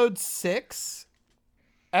 Episode 6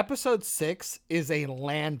 is a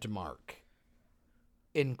landmark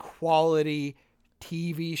in quality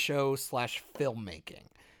TV show / filmmaking.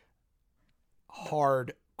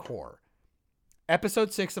 Hardcore.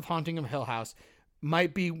 Episode 6 of Haunting of Hill House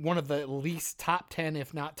might be one of the least top 10,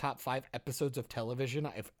 if not top 5 episodes of television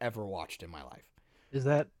I've ever watched in my life. Is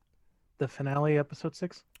that the finale, episode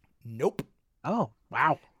 6? Nope. Oh,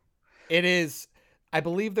 wow. It is, I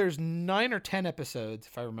believe there's 9 or 10 episodes,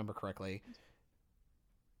 if I remember correctly.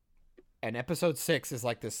 And episode 6 is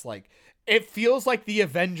like this, like, it feels like the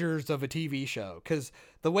Avengers of a TV show. Because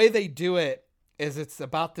the way they do it is it's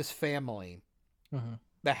about this family Mhm.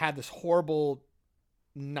 that had this horrible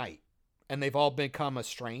night. And they've all become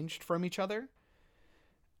estranged from each other.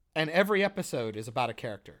 And every episode is about a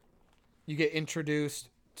character. You get introduced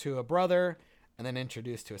to a brother, and then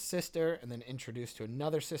introduced to a sister, and then introduced to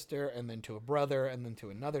another sister, and then to a brother, and then to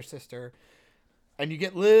another sister. And you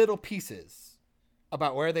get little pieces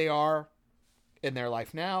about where they are in their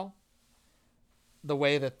life now, the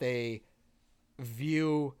way that they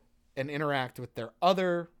view and interact with their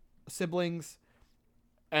other siblings,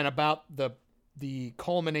 and about the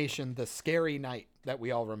culmination, the scary night that we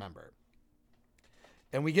all remember.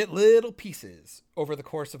 And we get little pieces over the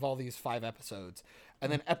course of all these 5 episodes.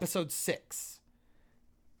 And then episode 6,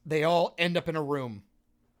 they all end up in a room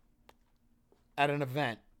at an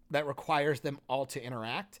event that requires them all to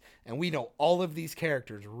interact. And we know all of these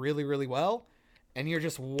characters really, really well. And you're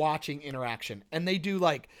just watching interaction. And they do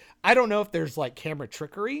like, I don't know if there's like camera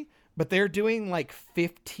trickery, but they're doing like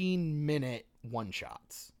 15-minute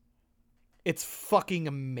one-shots. It's fucking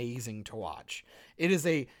amazing to watch. It is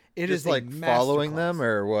Just a like following masterclass. them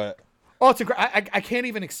or what? Oh, it's I can't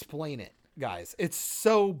even explain it, guys. It's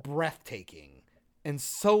so breathtaking and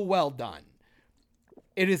so well done.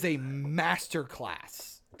 It is a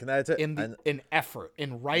masterclass Can I tell in effort,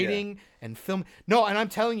 in writing and film. No, and I'm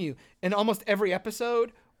telling you, in almost every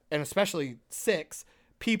episode, and especially 6,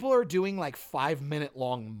 people are doing like 5-minute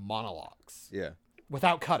long monologues Yeah.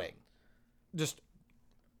 without cutting. Just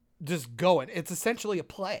going. It's essentially a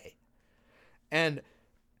play. And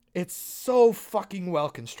it's so fucking well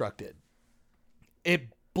constructed. It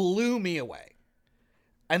blew me away.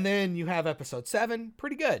 And then you have episode 7,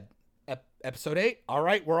 pretty good. Episode 8, all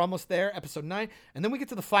right, we're almost there. Episode 9, and then we get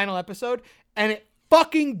to the final episode, and it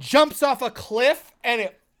fucking jumps off a cliff, and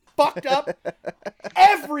it fucked up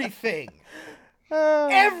everything.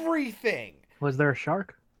 Everything. Was there a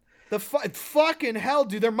shark? The fucking hell,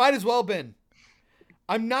 dude. There might as well have been.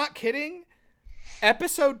 I'm not kidding.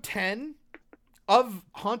 Episode 10 of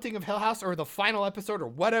Haunting of Hill House, or the final episode, or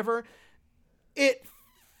whatever, it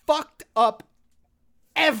fucked up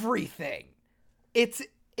everything. It's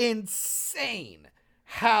insane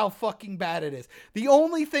how fucking bad it is. The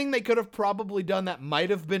only thing they could have probably done that might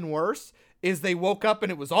have been worse is they woke up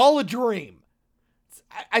and it was all a dream.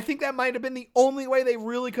 I think that might have been the only way they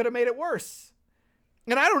really could have made it worse.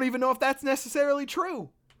 And I don't even know if that's necessarily true.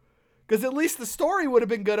 Because at least the story would have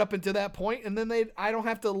been good up until that point, and then I don't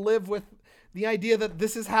have to live with the idea that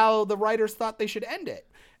this is how the writers thought they should end it.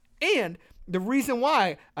 And the reason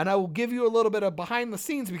why, and I will give you a little bit of behind the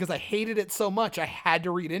scenes because I hated it so much I had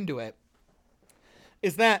to read into it,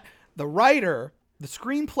 is that the writer, the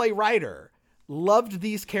screenplay writer, loved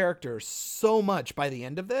these characters so much by the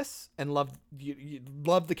end of this and loved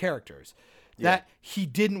the characters that he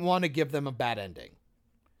didn't want to give them a bad ending.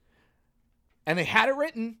 And they had it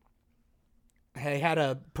written. They had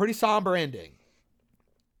a pretty somber ending.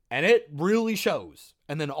 And it really shows.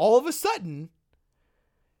 And then all of a sudden,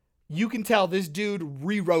 you can tell this dude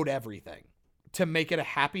rewrote everything to make it a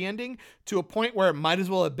happy ending to a point where it might as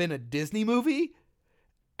well have been a Disney movie.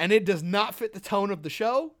 And it does not fit the tone of the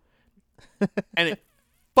show. And it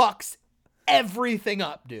fucks everything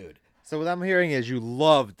up, dude. So what I'm hearing is you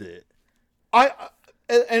loved it.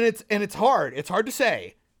 It's hard. It's hard to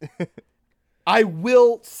say. I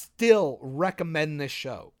will still recommend this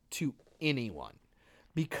show to anyone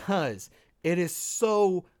because it is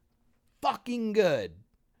so fucking good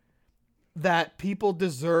that people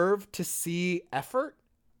deserve to see effort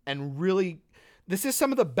and really. This is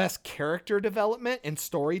some of the best character development and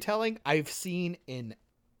storytelling I've seen in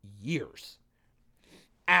years.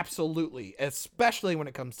 Absolutely. Especially when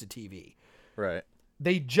it comes to TV. Right.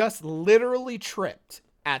 They just literally tripped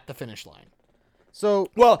at the finish line. So,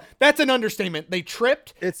 Well, that's an understatement. They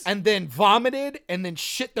tripped It's- and then vomited and then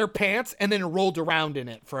shit their pants and then rolled around in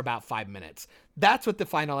it for about 5 minutes. That's what the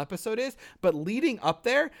final episode is. But leading up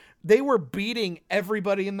there, they were beating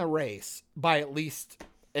everybody in the race by at least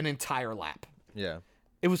an entire lap. yeah.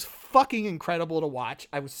 It was fucking incredible to watch.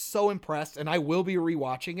 I was so impressed, and I will be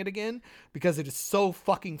rewatching it again because it is so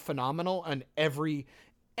fucking phenomenal on every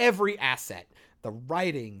asset. The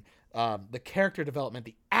writing, the character development,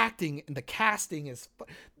 the acting, and the casting is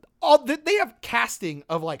they have casting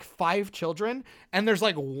of like 5 children, and there's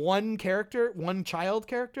like one child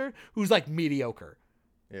character who's like mediocre.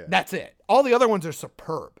 Yeah. That's it. All the other ones are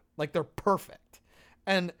superb. Like they're perfect.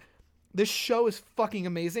 And this show is fucking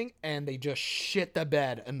amazing, and they just shit the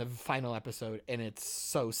bed in the final episode, and it's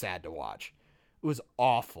so sad to watch. It was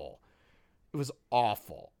awful. It was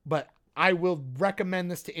awful. But I will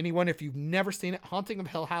recommend this to anyone if you've never seen it. Haunting of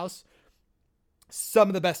Hill House, some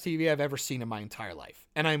of the best TV I've ever seen in my entire life.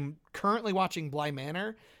 And I'm currently watching Bly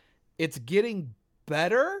Manor. It's getting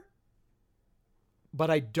better, but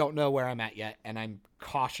I don't know where I'm at yet, and I'm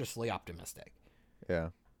cautiously optimistic. Yeah.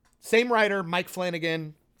 Same writer, Mike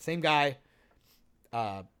Flanagan, same guy.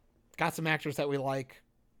 Got some actors that we like.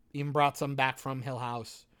 Even brought some back from Hill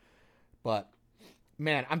House. But,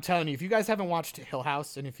 man, I'm telling you, if you guys haven't watched Hill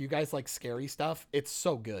House and if you guys like scary stuff, it's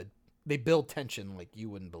so good. They build tension like you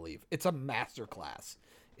wouldn't believe. It's a masterclass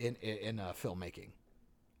in filmmaking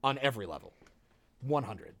on every level.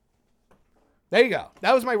 100. There you go.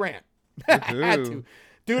 That was my rant. I had to.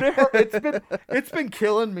 Dude, it hurt. It's been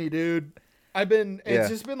killing me, dude. It's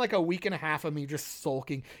just been like a week and a half of me just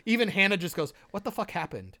sulking. Even Hannah just goes, "What the fuck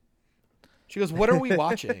happened?" She goes, "What are we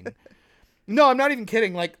watching?" No, I'm not even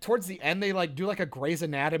kidding. Like towards the end, they like do like a Grey's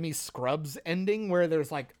Anatomy Scrubs ending where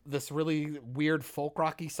there's like this really weird folk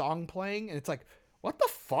rocky song playing, and it's like, what the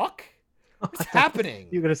fuck? What's happening?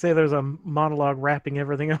 You're gonna say there's a monologue wrapping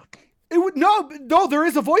everything up? No. There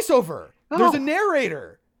is a voiceover. There's Oh. a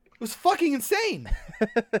narrator. It was fucking insane.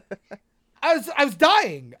 I was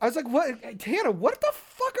dying. I was like, "What, Hannah? What the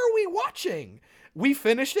fuck are we watching?" We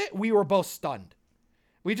finished it. We were both stunned.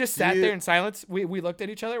 We just sat there in silence. We looked at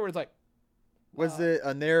each other. We're like, Was it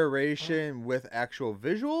a narration with actual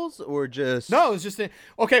visuals or just no, it was just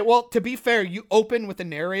okay. Well, to be fair, you open with a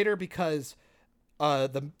narrator because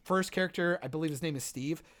the first character, I believe his name is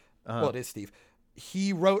Steve. Well, it is Steve.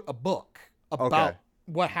 He wrote a book about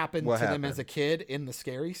what happened to them as a kid in the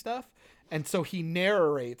scary stuff, and so he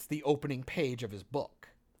narrates the opening page of his book.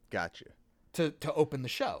 Gotcha. To open the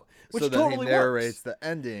show, which so then totally he narrates works. the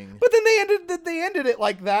ending. But then they ended it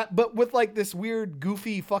like that, but with like this weird,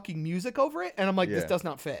 goofy fucking music over it, and I'm like, this does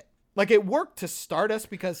not fit. Like it worked to start us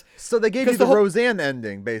because So they gave you the whole- Roseanne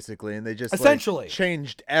ending basically, and they just Essentially.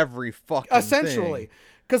 changed every fucking essentially, thing.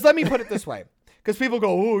 because let me put it this way, because people go,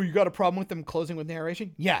 "Oh, you got a problem with them closing with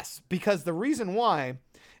narration?" Yes, because the reason why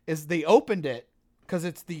is they opened it because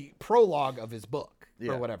it's the prologue of his book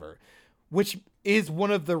or whatever, which is one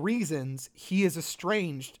of the reasons he is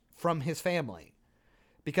estranged from his family,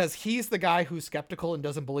 because he's the guy who's skeptical and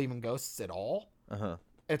doesn't believe in ghosts at all.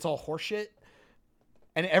 It's all horseshit,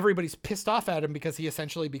 and everybody's pissed off at him because he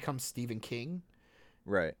essentially becomes Stephen King,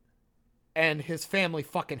 Right. and his family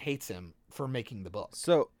fucking hates him for making the book.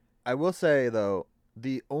 So I will say though,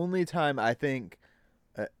 the only time I think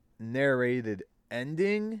a narrated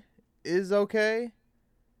ending is okay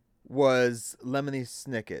was Lemony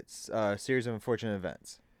Snicket's Series of Unfortunate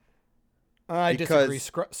Events. I Because-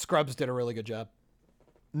 disagree. Scrubs did a really good job.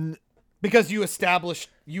 Because you established.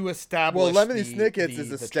 Well, Lemony Snicket's is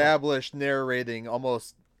the trope. established narrating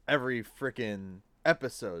almost every freaking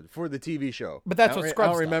episode for the TV show. But that's I don't what I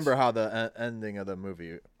Scrubs don't remember does. how the ending of the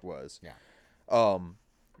movie was. Yeah.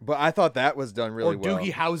 But I thought that was done really well.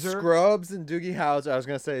 Doogie Howser. Scrubs and Doogie Howser. I was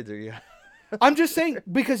gonna say Doogie. I'm just saying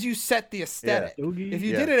because you set the aesthetic. Doogie. If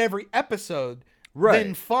you Yeah. did it every episode, Right.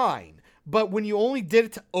 then fine. But when you only did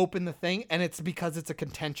it to open the thing, and it's because it's a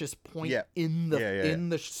contentious point Yeah. in the Yeah. in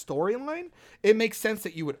the storyline, it makes sense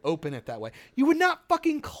that you would open it that way. You would not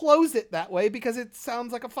fucking close it that way because it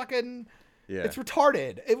sounds like a fucking. Yeah. It's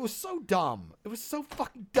retarded. It was so dumb. It was so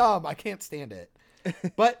fucking dumb. I can't stand it.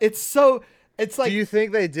 But it's so. It's like Do you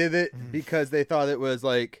think they did it Mm. because they thought it was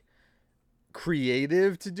like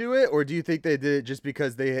creative to do it, or do you think they did it just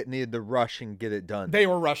because they needed to rush and get it done? they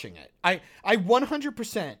were rushing it. I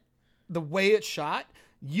 100%. The way it's shot,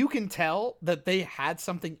 you can tell that they had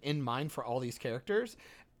something in mind for all these characters,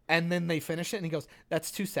 and then they finish it, and he goes,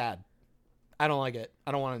 "That's too sad. I don't like it.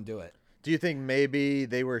 I don't want to do it." Do you think maybe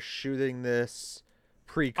they were shooting this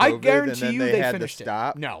pre-COVID I and guarantee then you they they had to finished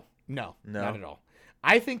stop? it. No, No? not at all.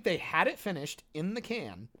 I think they had it finished in the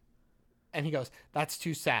can, and he goes, "That's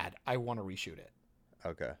too sad. I want to reshoot it."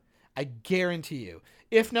 Okay. I guarantee you.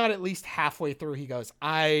 If not at least halfway through, he goes,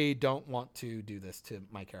 "I don't want to do this to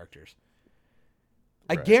my characters."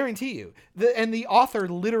 I Right. guarantee you. And the author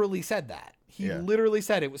literally said that. He Yeah. literally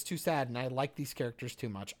said it was too sad and I like these characters too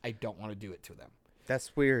much. I don't want to do it to them.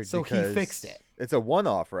 That's weird. So he because fixed it. It's a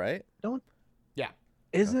one-off, right? Yeah.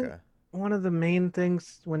 Isn't Okay. one of the main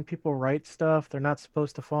things when people write stuff, they're not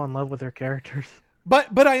supposed to fall in love with their characters?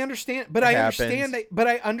 But I understand It I happens. understand that but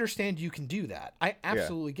I understand you can do that. I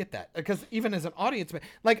absolutely get that. Because even as an audience,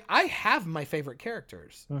 like I have my favorite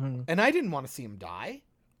characters. Mhm. And I didn't want to see him die.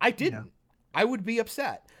 I didn't. I would be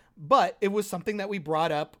upset. But it was something that we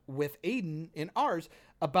brought up with Aiden in ours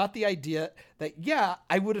about the idea that, yeah,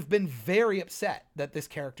 I would have been very upset that this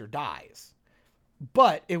character dies.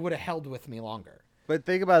 But it would have held with me longer. But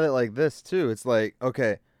think about it like this too. It's like,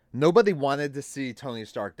 okay, nobody wanted to see Tony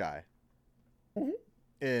Stark die.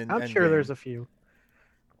 In I'm sure Endgame. there's a few.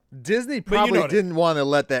 Disney you probably know what it- didn't want to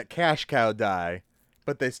let that cash cow die,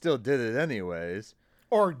 but they still did it anyways.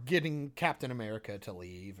 Or getting Captain America to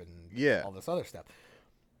leave and Yeah. all this other stuff.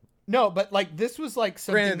 No, but like this was like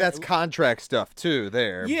something Granted, that's contract stuff too.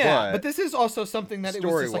 There, Yeah, but this is also something that it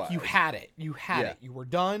was just like you story-wise. had it. You had Yeah. it. You were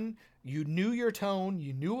done. You knew your tone.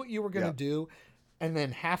 You knew what you were going to Yep. do. And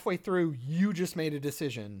then halfway through, you just made a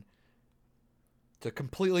decision to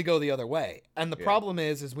completely go the other way. And the Yeah. problem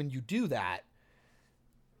is when you do that,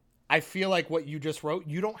 I feel like what you just wrote,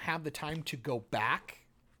 you don't have the time to go back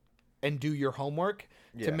and do your homework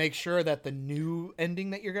to Yeah. make sure that the new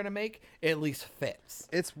ending that you're going to make at least fits.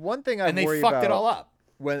 It's one thing I And they worry fucked about it all up.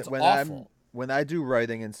 when It's when awful. when I do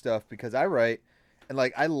writing and stuff, because I write and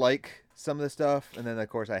like I like some of the stuff, and then of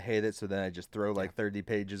course I hate it, so then I just throw like 30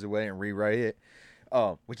 pages away and rewrite it.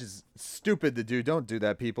 Which is stupid to do. Don't do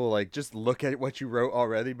that, people. Like, just look at what you wrote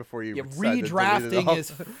already before you Yeah, decide to delete it redrafting all.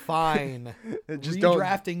 is fine. Just don't-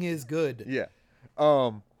 Redrafting is good. Yeah.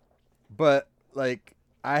 But like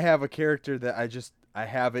I have a character that I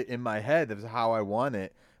have it in my head of how I want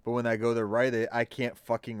it, but when I go to write it, I can't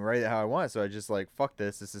fucking write it how I want it. So I just like, fuck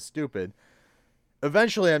this. This is stupid.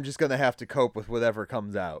 Eventually, I'm just gonna have to cope with whatever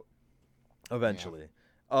comes out. Eventually.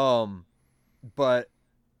 But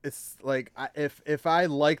it's like if I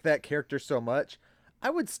like that character so much, I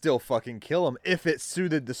would still fucking kill him if it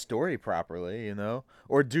suited the story properly, you know?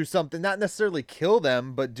 Or do something, not necessarily kill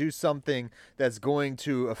them, but do something that's going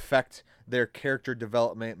to affect their character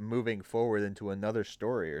development moving forward into another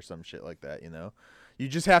story or some shit like that, you know? You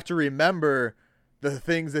just have to remember the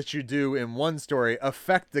things that you do in one story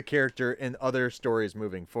affect the character in other stories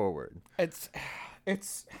moving forward. It's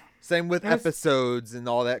Same with There's- episodes and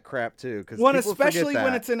all that crap too. Because one, especially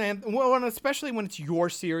when it's especially when it's your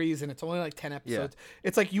series and it's only like 10 episodes.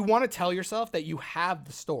 It's like you want to tell yourself that you have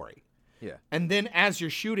the story, yeah. and then as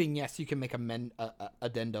you're shooting, yes, you can make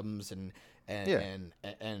addendums and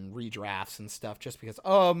redrafts and stuff just because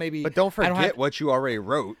maybe. But don't I forget have- what you already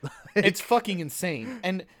wrote. it's fucking insane.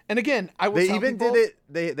 And again, I will They tell even people, did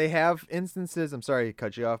it. They have instances. I'm sorry to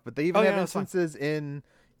cut you off, but they even Oh, yeah, have no, it's fine. instances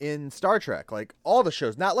in Star Trek, like all the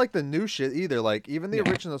shows, not like the new shit either. Like even the Yeah.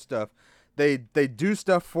 original stuff, they do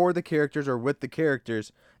stuff for the characters or with the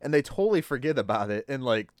characters, and they totally forget about it in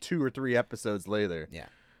like 2 or 3 episodes later. Yeah.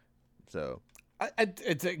 So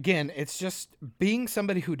it's just being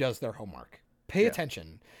somebody who does their homework. Pay Yeah.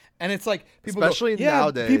 attention And it's like people Especially go, yeah,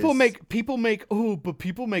 nowadays.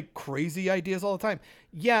 people make crazy ideas all the time.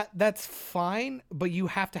 Yeah, that's fine, but you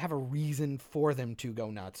have to have a reason for them to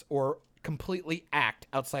go nuts or completely act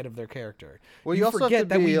outside of their character. Well, you also have forget to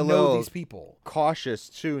that be we a know little these people. cautious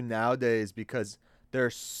too nowadays because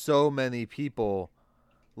there's so many people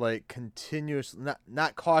like continuous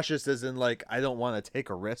not cautious as in like I don't want to take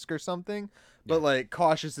a risk or something, but like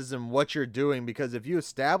cautious as in what you're doing, because if you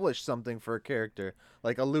establish something for a character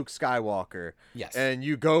like a Luke Skywalker, Yes. and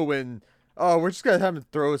you go and we're just gonna have him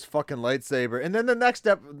throw his fucking lightsaber, and then the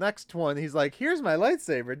next one he's like, here's my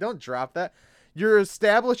lightsaber, don't drop that. You're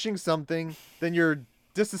establishing something, then you're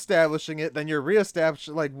disestablishing it, then you're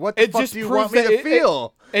reestablishing. Like, what the fuck do you want me to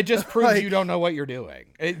feel? It just proves Like- you don't know what you're doing.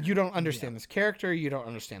 You don't understand this character. You don't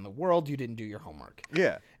understand the world. You didn't do your homework.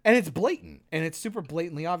 Yeah. And it's blatant, and it's super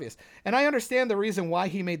blatantly obvious. And I understand the reason why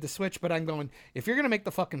he made the switch, but I'm going, if you're going to make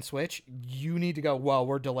the fucking switch, you need to go, well,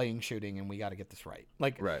 we're delaying shooting, and we got to get this right.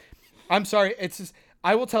 Like, Right. I'm sorry. It's just,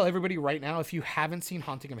 I will tell everybody right now, if you haven't seen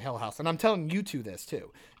Haunting of Hill House, and I'm telling you two this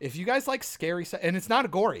too, if you guys like scary stuff, and it's not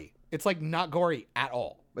gory, it's like not gory at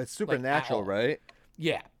all. It's supernatural, all. right?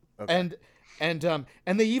 Yeah. Okay.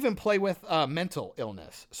 And they even play with mental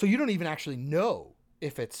illness. So you don't even actually know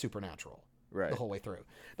if it's supernatural Right. the whole way through.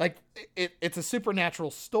 Like it's a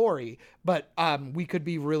supernatural story, but we could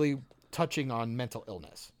be really touching on mental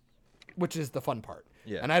illness, which is the fun part.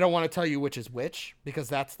 Yeah. And I don't want to tell you which is which because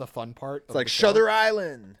that's the fun part. It's like Shutter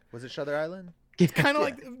Island. Was it Shutter Island? Kind of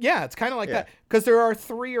like, yeah, it's kind of like Yeah. that. Because there are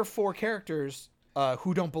 3 or 4 characters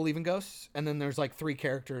who don't believe in ghosts, and then there's like 3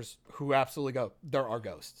 characters who absolutely go, there are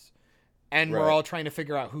ghosts, and we're Right. all trying to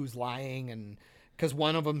figure out who's lying, and because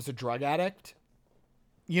one of them's a drug addict,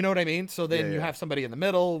 you know what I mean? So then Yeah, you yeah. have somebody in the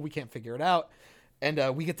middle, we can't figure it out,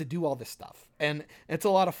 and we get to do all this stuff, and it's a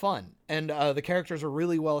lot of fun, and the characters are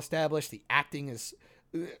really well established. The acting is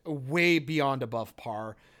way beyond above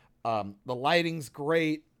par. The lighting's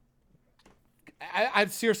great. I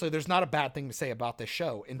seriously, there's not a bad thing to say about this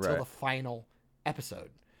show until Right. the final episode.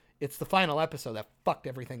 It's the final episode that fucked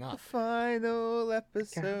everything up. Final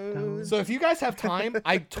episode. So if you guys have time,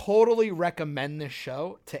 I totally recommend this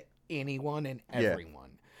show to anyone and Yeah.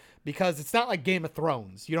 everyone. Because it's not like Game of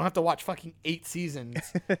Thrones. You don't have to watch fucking 8 seasons,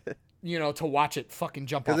 to watch it fucking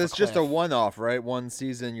jump off Because it's a just a cliff. one-off, right? One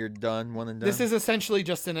season, you're done. One and done. This is essentially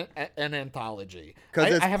just an anthology.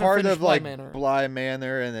 because it's I haven't part finished of Bly like Manor. Bly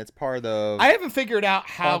Manor, and it's part of I haven't figured out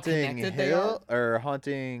how Haunting connected they are. Hill or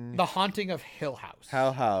Haunting The Haunting of Hill House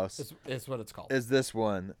Hell House is what it's called. is this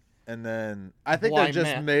one, and then I think Bly they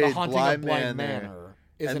just Man- made The Haunting Bly of Bly Manor, Manor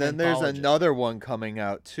is and an then there's anthology. another one coming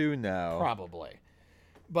out too now. Probably.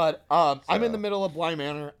 But I'm in So- the middle of Bly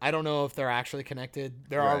Manor. I don't know if they're actually connected.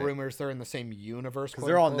 There are Right. rumors they're in the same universe. Because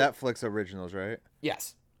they're all quote-unquote. Netflix originals, right?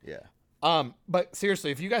 Yes. Yeah. But seriously,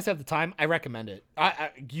 if you guys have the time, I recommend it.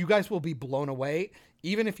 You guys will be blown away,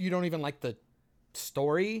 even if you don't even like the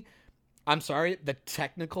story. I'm sorry, the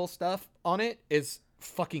technical stuff on it is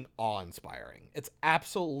fucking awe-inspiring. It's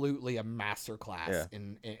absolutely a masterclass Yeah.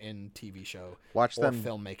 in TV show Watch or them.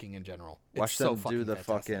 filmmaking in general. Watch it's so them do fucking the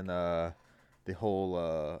fantastic. fucking the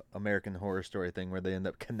whole American Horror Story thing where they end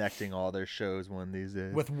up connecting all their shows one of these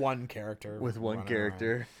days with one character. with one running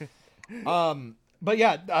character. around. But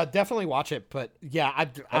yeah, definitely watch it. But yeah,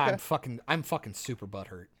 I'm fucking super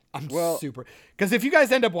butthurt. I'm Well- super because if you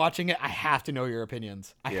guys end up watching it, I have to know your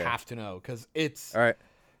opinions. I Yeah. have to know because it's All right.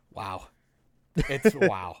 wow, it's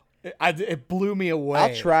wow. It blew me away.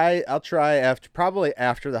 I'll try probably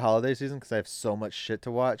after the holiday season because I have so much shit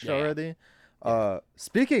to watch Yeah. already.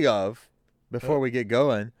 Speaking of, before we get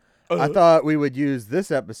going, I Uh-huh. thought we would use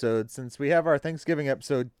this episode since we have our Thanksgiving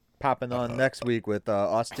episode popping on next week with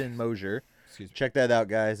Austin Mosier. Excuse me. Check that out,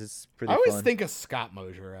 guys. It's pretty I always fun. think of Scott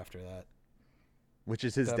Mosier after that. Which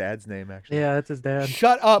is his the- dad's name, actually. Yeah, that's his dad.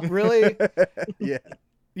 Shut up, really? yeah.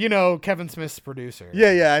 Kevin Smith's producer.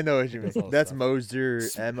 Yeah, I know what you mean. His little That's stuff. Moser,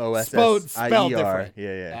 Spelled Mossier. different.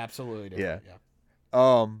 Yeah. Absolutely different.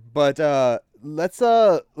 Yeah. But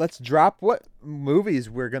let's drop what movies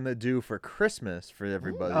we're gonna do for Christmas for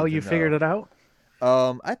everybody. Oh, you figured it out?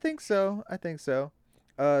 I think so.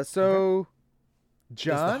 So Does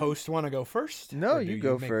John, the host want to go first? no, or do you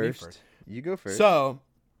go make me first. You go first. So,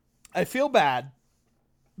 I feel bad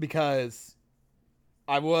because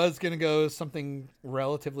I was going to go something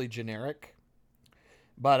relatively generic,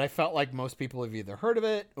 but I felt like most people have either heard of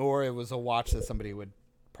it or it was a watch that somebody would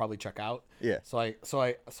probably check out. yeah, So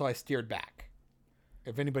I steered back.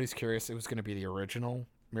 If anybody's curious, it was going to be the original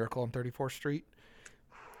Miracle on 34th Street,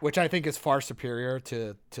 which I think is far superior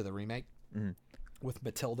to the remake Mhm. with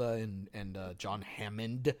Matilda and John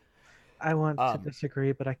Hammond. I want to Um,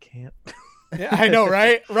 disagree, but I can't. Yeah, I know,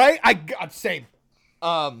 right? Right? I got same.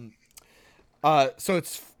 So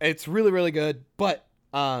it's really, really good, but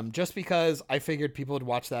just because I figured people would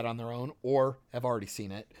watch that on their own or have already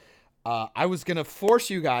seen it, I was gonna force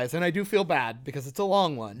you guys, and I do feel bad because it's a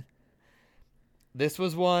long one. This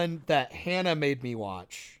was one that Hannah made me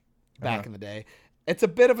watch back in the day. It's a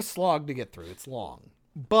bit of a slog to get through. It's long,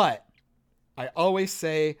 but I always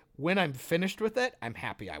say when I'm finished with it, I'm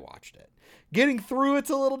happy I watched it. Getting through it's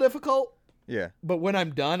a little difficult. Yeah. But when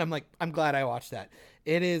I'm done, I'm like, I'm glad I watched that.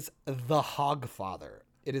 It is The Hogfather.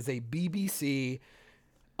 It is a BBC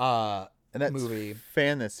And that's movie.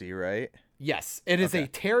 fantasy, right? Yes, it is a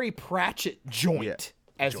Terry Pratchett joint,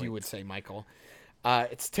 as you would say, Michael.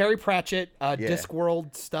 It's Terry Pratchett,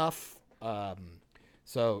 Discworld stuff.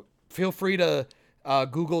 So feel free to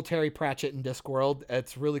Google Terry Pratchett and Discworld.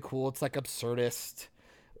 It's really cool. It's like absurdist,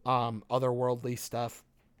 otherworldly stuff.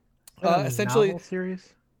 Essentially, novel series.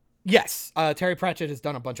 yes. Terry Pratchett has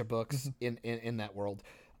done a bunch of books in that world.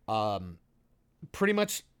 Pretty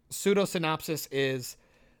much pseudo synopsis is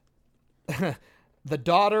the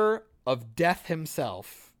daughter of Death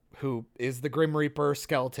himself, who is the Grim Reaper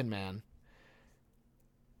skeleton man.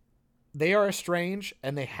 They are estranged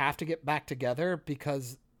and they have to get back together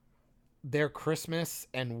because their Christmas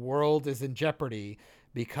and world is in jeopardy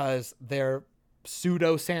because their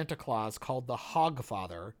pseudo Santa Claus called the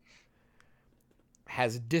Hogfather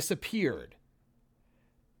has disappeared,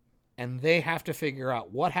 and they have to figure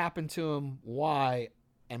out what happened to him, why,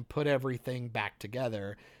 and put everything back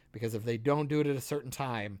together, because if they don't do it at a certain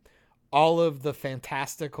time, all of the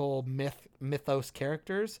fantastical mythos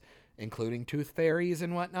characters, including tooth fairies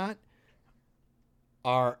and whatnot,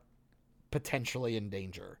 are potentially in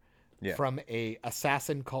danger from a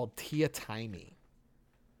assassin called Tia Tiny.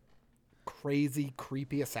 Crazy,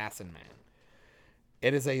 creepy assassin man.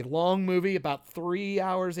 It is a long movie, about 3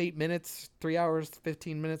 hours, 8 minutes, 3 hours,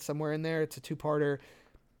 15 minutes, somewhere in there. It's a two-parter.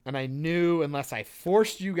 And I knew unless I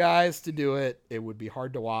forced you guys to do it, it would be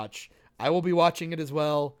hard to watch. I will be watching it as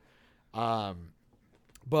well.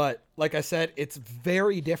 But like I said, it's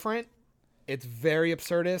very different. It's very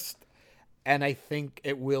absurdist. And I think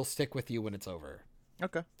it will stick with you when it's over.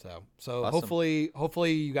 Okay. So Awesome.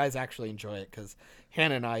 hopefully you guys actually enjoy it, because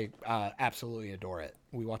Hannah and I absolutely adore it.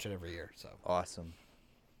 We watch it every year. So Awesome.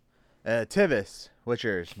 Tivis, what's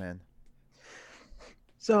yours, man?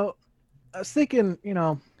 So I was thinking,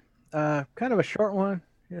 kind of a short one.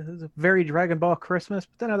 This is a very Dragon Ball Christmas,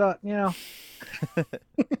 but then I thought,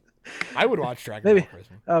 I would watch Dragon maybe Ball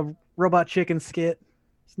Christmas. Robot Chicken skit.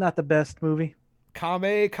 It's not the best movie. Kame,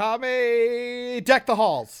 deck the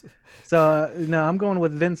halls. So no, I'm going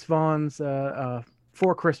with Vince Vaughn's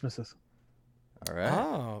Four Christmases. All right.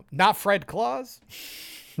 Oh, not Fred Claus.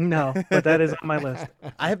 No, but that is on my list.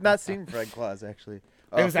 I have not seen Fred Claus, actually.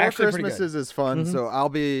 It was Four actually pretty Christmases is fun, so I'll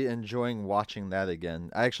be enjoying watching that again.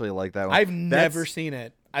 I actually like that one. I've never seen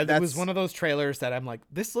it. It was that's- one of those trailers that I'm like,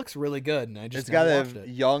 this looks really good, and I just It's got never a watched it.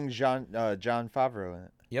 young John Favreau in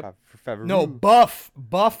it. Yep. Favreau. No, Buff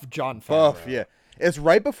John Favreau. Buff, yeah. It's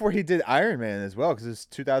right before he did Iron Man as well, because it's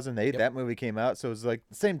 2008. Yep. That movie came out, so it was like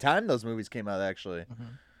the same time those movies came out, actually.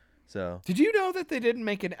 So Did you know that they didn't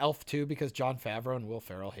make an Elf 2 because John Favreau and Will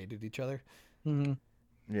Ferrell hated each other? Mhm.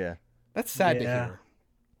 yeah, That's sad to Yeah. hear.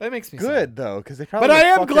 That makes me good sad. though, because they probably. But I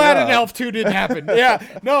am fucked it glad up. an Elf 2 didn't happen. Yeah.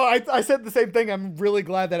 No, I said the same thing. I'm really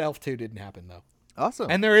glad that Elf 2 didn't happen, though. Awesome.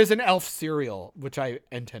 And there is an Elf cereal, which I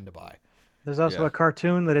intend to buy. There's also Yeah. a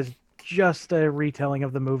cartoon that is just a retelling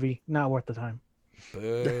of the movie, not worth the time.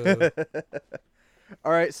 Boo.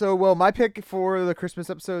 All right, so my pick for the Christmas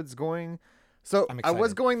episode is going. So I'm I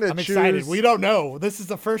was excited. going to I'm choose. excited. We don't know. This is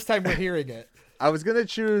the first time we're hearing it. I was gonna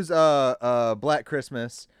choose Black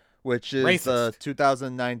Christmas, which is the Racist.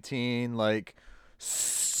 2019 like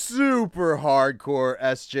super hardcore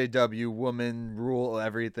SJW woman rule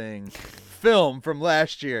everything film from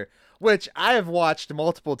last year, which I have watched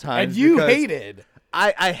multiple times. And you because hated.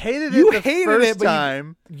 I hated You it the hated first it, but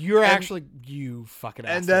time. You're And- actually you fucking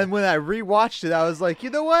asshole. And then when I rewatched it, I was like, you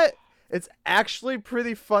know what? It's actually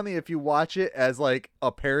pretty funny if you watch it as like a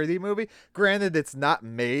parody movie. Granted, it's not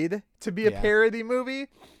made to be a Yeah. parody movie,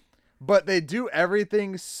 but they do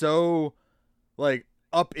everything so like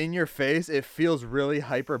up in your face. It feels really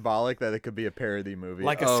hyperbolic that it could be a parody movie.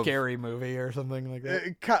 like a of- scary movie or something like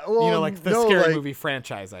that. well, like the no, scary like- movie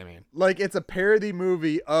franchise. I mean, like it's a parody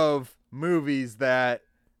movie of movies that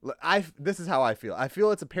this is how I feel. I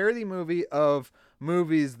feel it's a parody movie of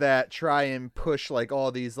movies that try and push like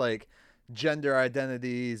all these like gender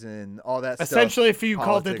identities and all that stuff. essentially, if you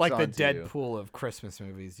called it politics like the onto you. Deadpool of Christmas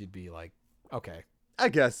movies, you'd be like, okay. I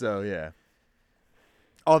guess so, yeah.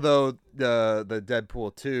 Although the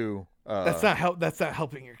Deadpool 2 That's not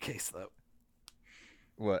helping your case though.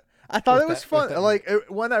 What? I thought With it was that- fun. with that- Like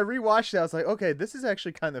when I rewatched it, I was like, okay, this is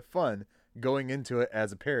actually kind of fun going into it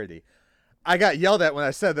as a parody. I got yelled at when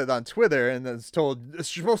I said that on Twitter, and then was told you're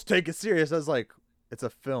supposed to take it serious. I was like, it's a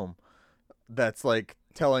film that's like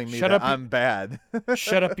telling me Shut that up, you- I'm bad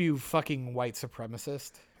Shut up, you fucking white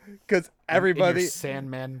supremacist. because In your everybody,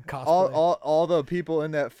 Sandman cosplay. all the people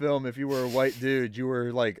in that film, if you were a white dude, you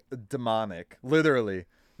were like demonic. Literally,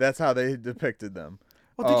 that's how they depicted them.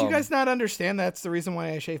 Well, did you guys not understand that's the reason why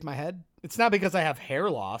I shave my head? It's not because I have hair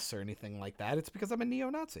loss or anything like that. It's because I'm a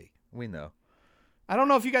neo-Nazi. We know. I don't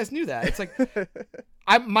know if you guys knew that. It's like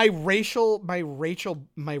my racial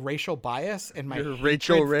bias and my You're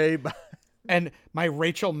Rachel Ray. and my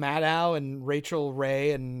Rachel Maddow and Rachel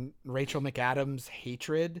Ray and Rachel McAdams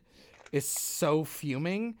hatred is so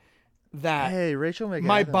fuming that Hey, Rachel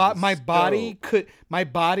McAdams. my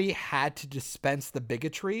body had to dispense the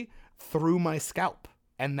bigotry through my scalp,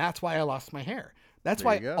 and that's why I lost my hair. That's There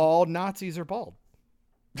why you go. all Nazis are bald.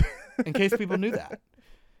 In case people knew that.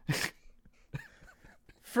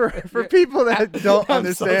 For people that don't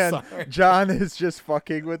I'm so understand, sorry. John is just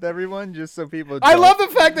fucking with everyone, just so people. I don't. love the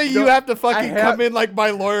fact that you Don't- have to fucking I have- come in like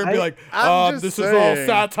my lawyer and be like, I'm just this is all saying.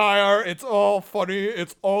 satire, it's all funny,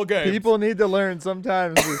 it's all games. People need to learn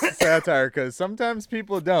sometimes this satire because sometimes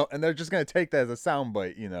people don't, and they're just gonna take that as a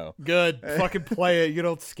soundbite, you know. Good. Fucking play it. You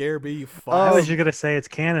don't scare me, you fuck. I Oh. was just gonna say it's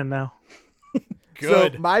canon now.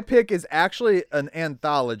 Good. So my pick is actually an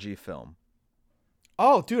anthology film.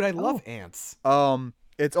 Oh, dude, I love ants.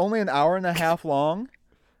 It's only an hour and a half long.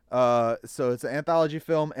 So it's an anthology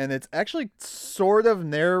film, and it's actually sort of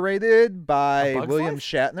narrated by A Bug's William Life?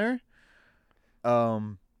 Shatner.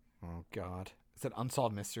 Oh, God. Is it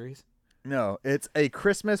Unsolved Mysteries? No, it's a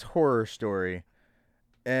Christmas horror story,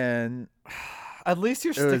 and At least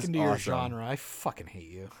you're It was sticking to your awesome. genre. I fucking hate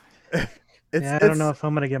you. Yeah, I don't know if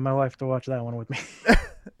I'm gonna get my wife to watch that one with me.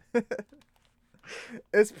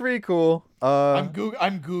 It's pretty cool. I'm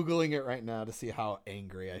Googling it right now to see how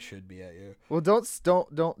angry I should be at you. Well, don't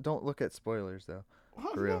look at spoilers though.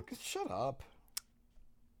 Oh, For real. look, shut up.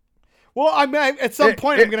 Well, at some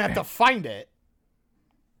point I'm gonna have to find it.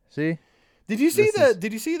 See? Did you see This the? is-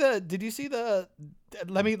 Did you see the?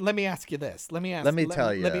 Let me ask you this. Let me ask. Let me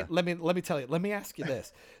tell ya. Let me tell you. Let me ask you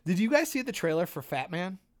this. Did you guys see the trailer for Fat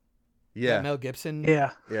Man? Yeah, That Mel Gibson.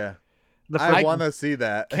 Yeah, yeah. the I first- want to see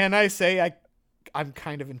that. Can I say I'm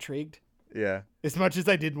kind of intrigued. Yeah, As much as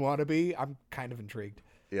I didn't want to be, I'm kind of intrigued.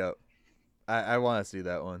 yep. I want to see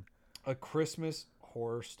that one. A Christmas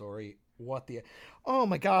horror story. What the? Oh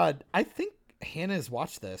my God! I think Hannah has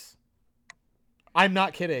watched this. I'm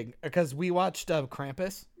not kidding, because we watched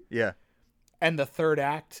Krampus, Yeah. and the third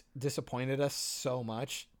act disappointed us so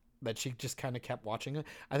much that she just kind of kept watching it.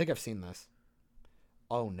 I think I've seen this.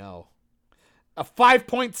 Oh no, a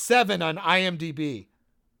 5.7 on IMDb.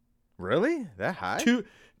 Really? That high?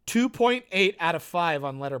 2.8 out of 5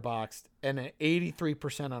 on Letterboxd, and an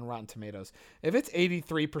 83% on Rotten Tomatoes. If it's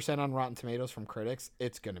 83% on Rotten Tomatoes from critics,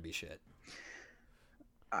 it's gonna be shit.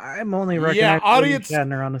 I'm only Yeah, recognizing audience-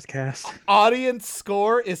 Shatner on this cast. Audience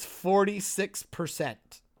score is 46%.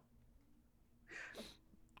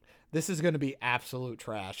 This is gonna be absolute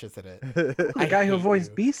trash, isn't it? The I guy who hate voiced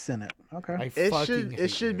you. Beasts in it. Okay. I It fucking should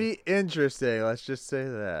hate you. be interesting. Let's just say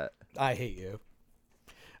that. I hate you.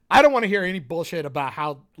 I don't want to hear any bullshit about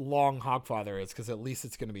how long Hogfather is, because at least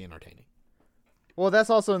it's gonna be entertaining. Well, that's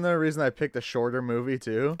also another reason I picked a shorter movie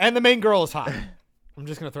too. And the main girl is hot. I'm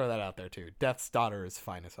just gonna throw that out there too. Death's daughter is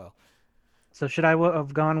fine as hell. So should I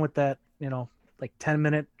have gone with that? Like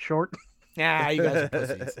 10-minute short. Yeah, you guys are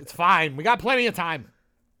pussies. It's fine. We got plenty of time.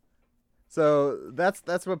 So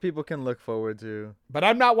that's what people can look forward to. But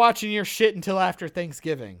I'm not watching your shit until after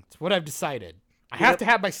Thanksgiving. It's what I've decided. I have to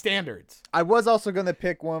have my standards. I was also gonna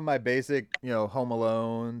pick one of my basic, Home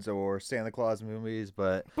Alones or Santa Claus movies,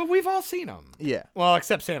 but But we've all seen them. yeah, Well,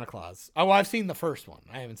 except Santa Claus. Oh, I've seen the first one.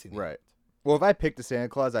 I haven't seen the right. Well, if I picked a Santa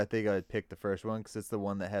Claus, I think I'd pick the first one because it's the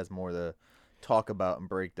one that has more to talk about and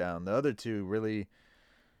break down. The other two really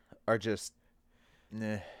are just,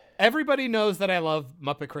 Everybody knows that I love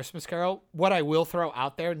Muppet Christmas Carol. What I will throw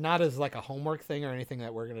out there, not as like a homework thing or anything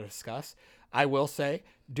that we're going to discuss, I will say,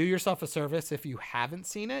 do yourself a service. If you haven't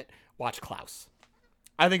seen it, watch Klaus.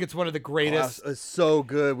 I think it's one of the greatest. It's so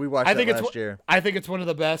good. We watched I think that it's last year. I think it's one of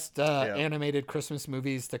the best animated Christmas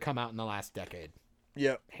movies to come out in the last decade.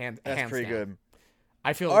 Yep, Hands that's pretty down. good.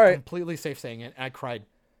 I feel All right. completely safe saying it. I cried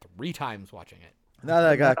 3 times watching it. Now that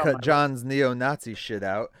I got cut John's neo-Nazi shit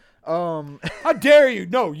out, How dare you?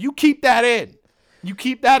 No, you keep that in. You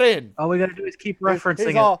keep that in. All we gotta do is keep referencing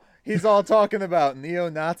he's it. he's all talking about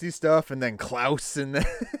neo-Nazi stuff and then Klaus and then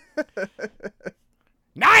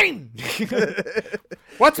 9!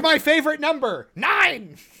 What's my favorite number?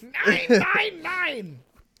 9! 9, 9, 9!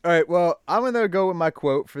 All right, well, I'm going to go with my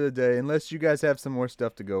quote for the day, unless you guys have some more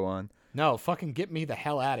stuff to go on. No, fucking get me the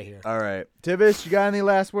hell out of here. All right. Tivis, you got any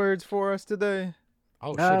last words for us today?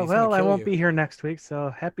 Oh, shit, he's well, gonna I kill won't you. be here next week, so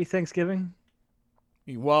happy Thanksgiving.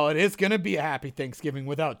 Well, it is going to be a happy Thanksgiving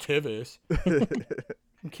without Tivis.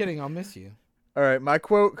 I'm kidding, I'll miss you. All right, my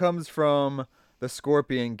quote comes from the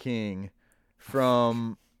Scorpion King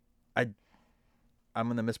from, I'm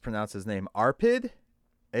going to mispronounce his name, Arpid?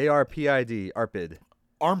 A-R-P-I-D, Arpid.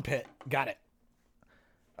 Armpit, got it.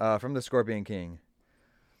 From the Scorpion King.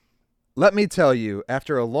 Let me tell you,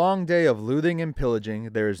 after a long day of looting and pillaging,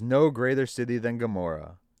 there is no greater city than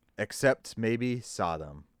Gomorrah, except maybe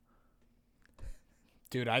Sodom.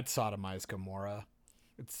 Dude, I'd sodomize Gomorrah.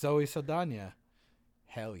 It's Zoe Saldana.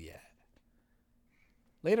 Hell yeah.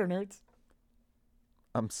 Later, nerds.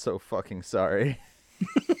 I'm so fucking sorry.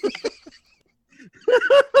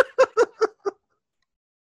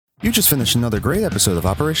 You just finished another great episode of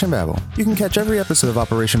Operation Babel. You can catch every episode of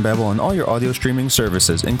Operation Babel on all your audio streaming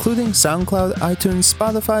services, including SoundCloud, iTunes,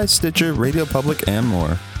 Spotify, Stitcher, Radio Public, and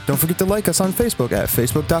more. Don't forget to like us on Facebook at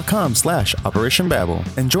facebook.com/Operation Babel.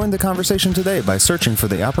 And join the conversation today by searching for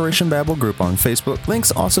the Operation Babel group on Facebook.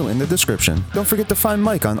 Links also in the description. Don't forget to find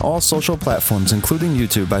Mike on all social platforms, including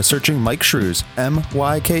YouTube, by searching Mike Shrews,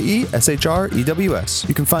 MYKESHREWS.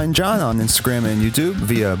 You can find John on Instagram and YouTube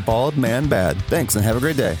via Bald Man Bad. Thanks and have a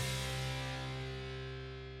great day.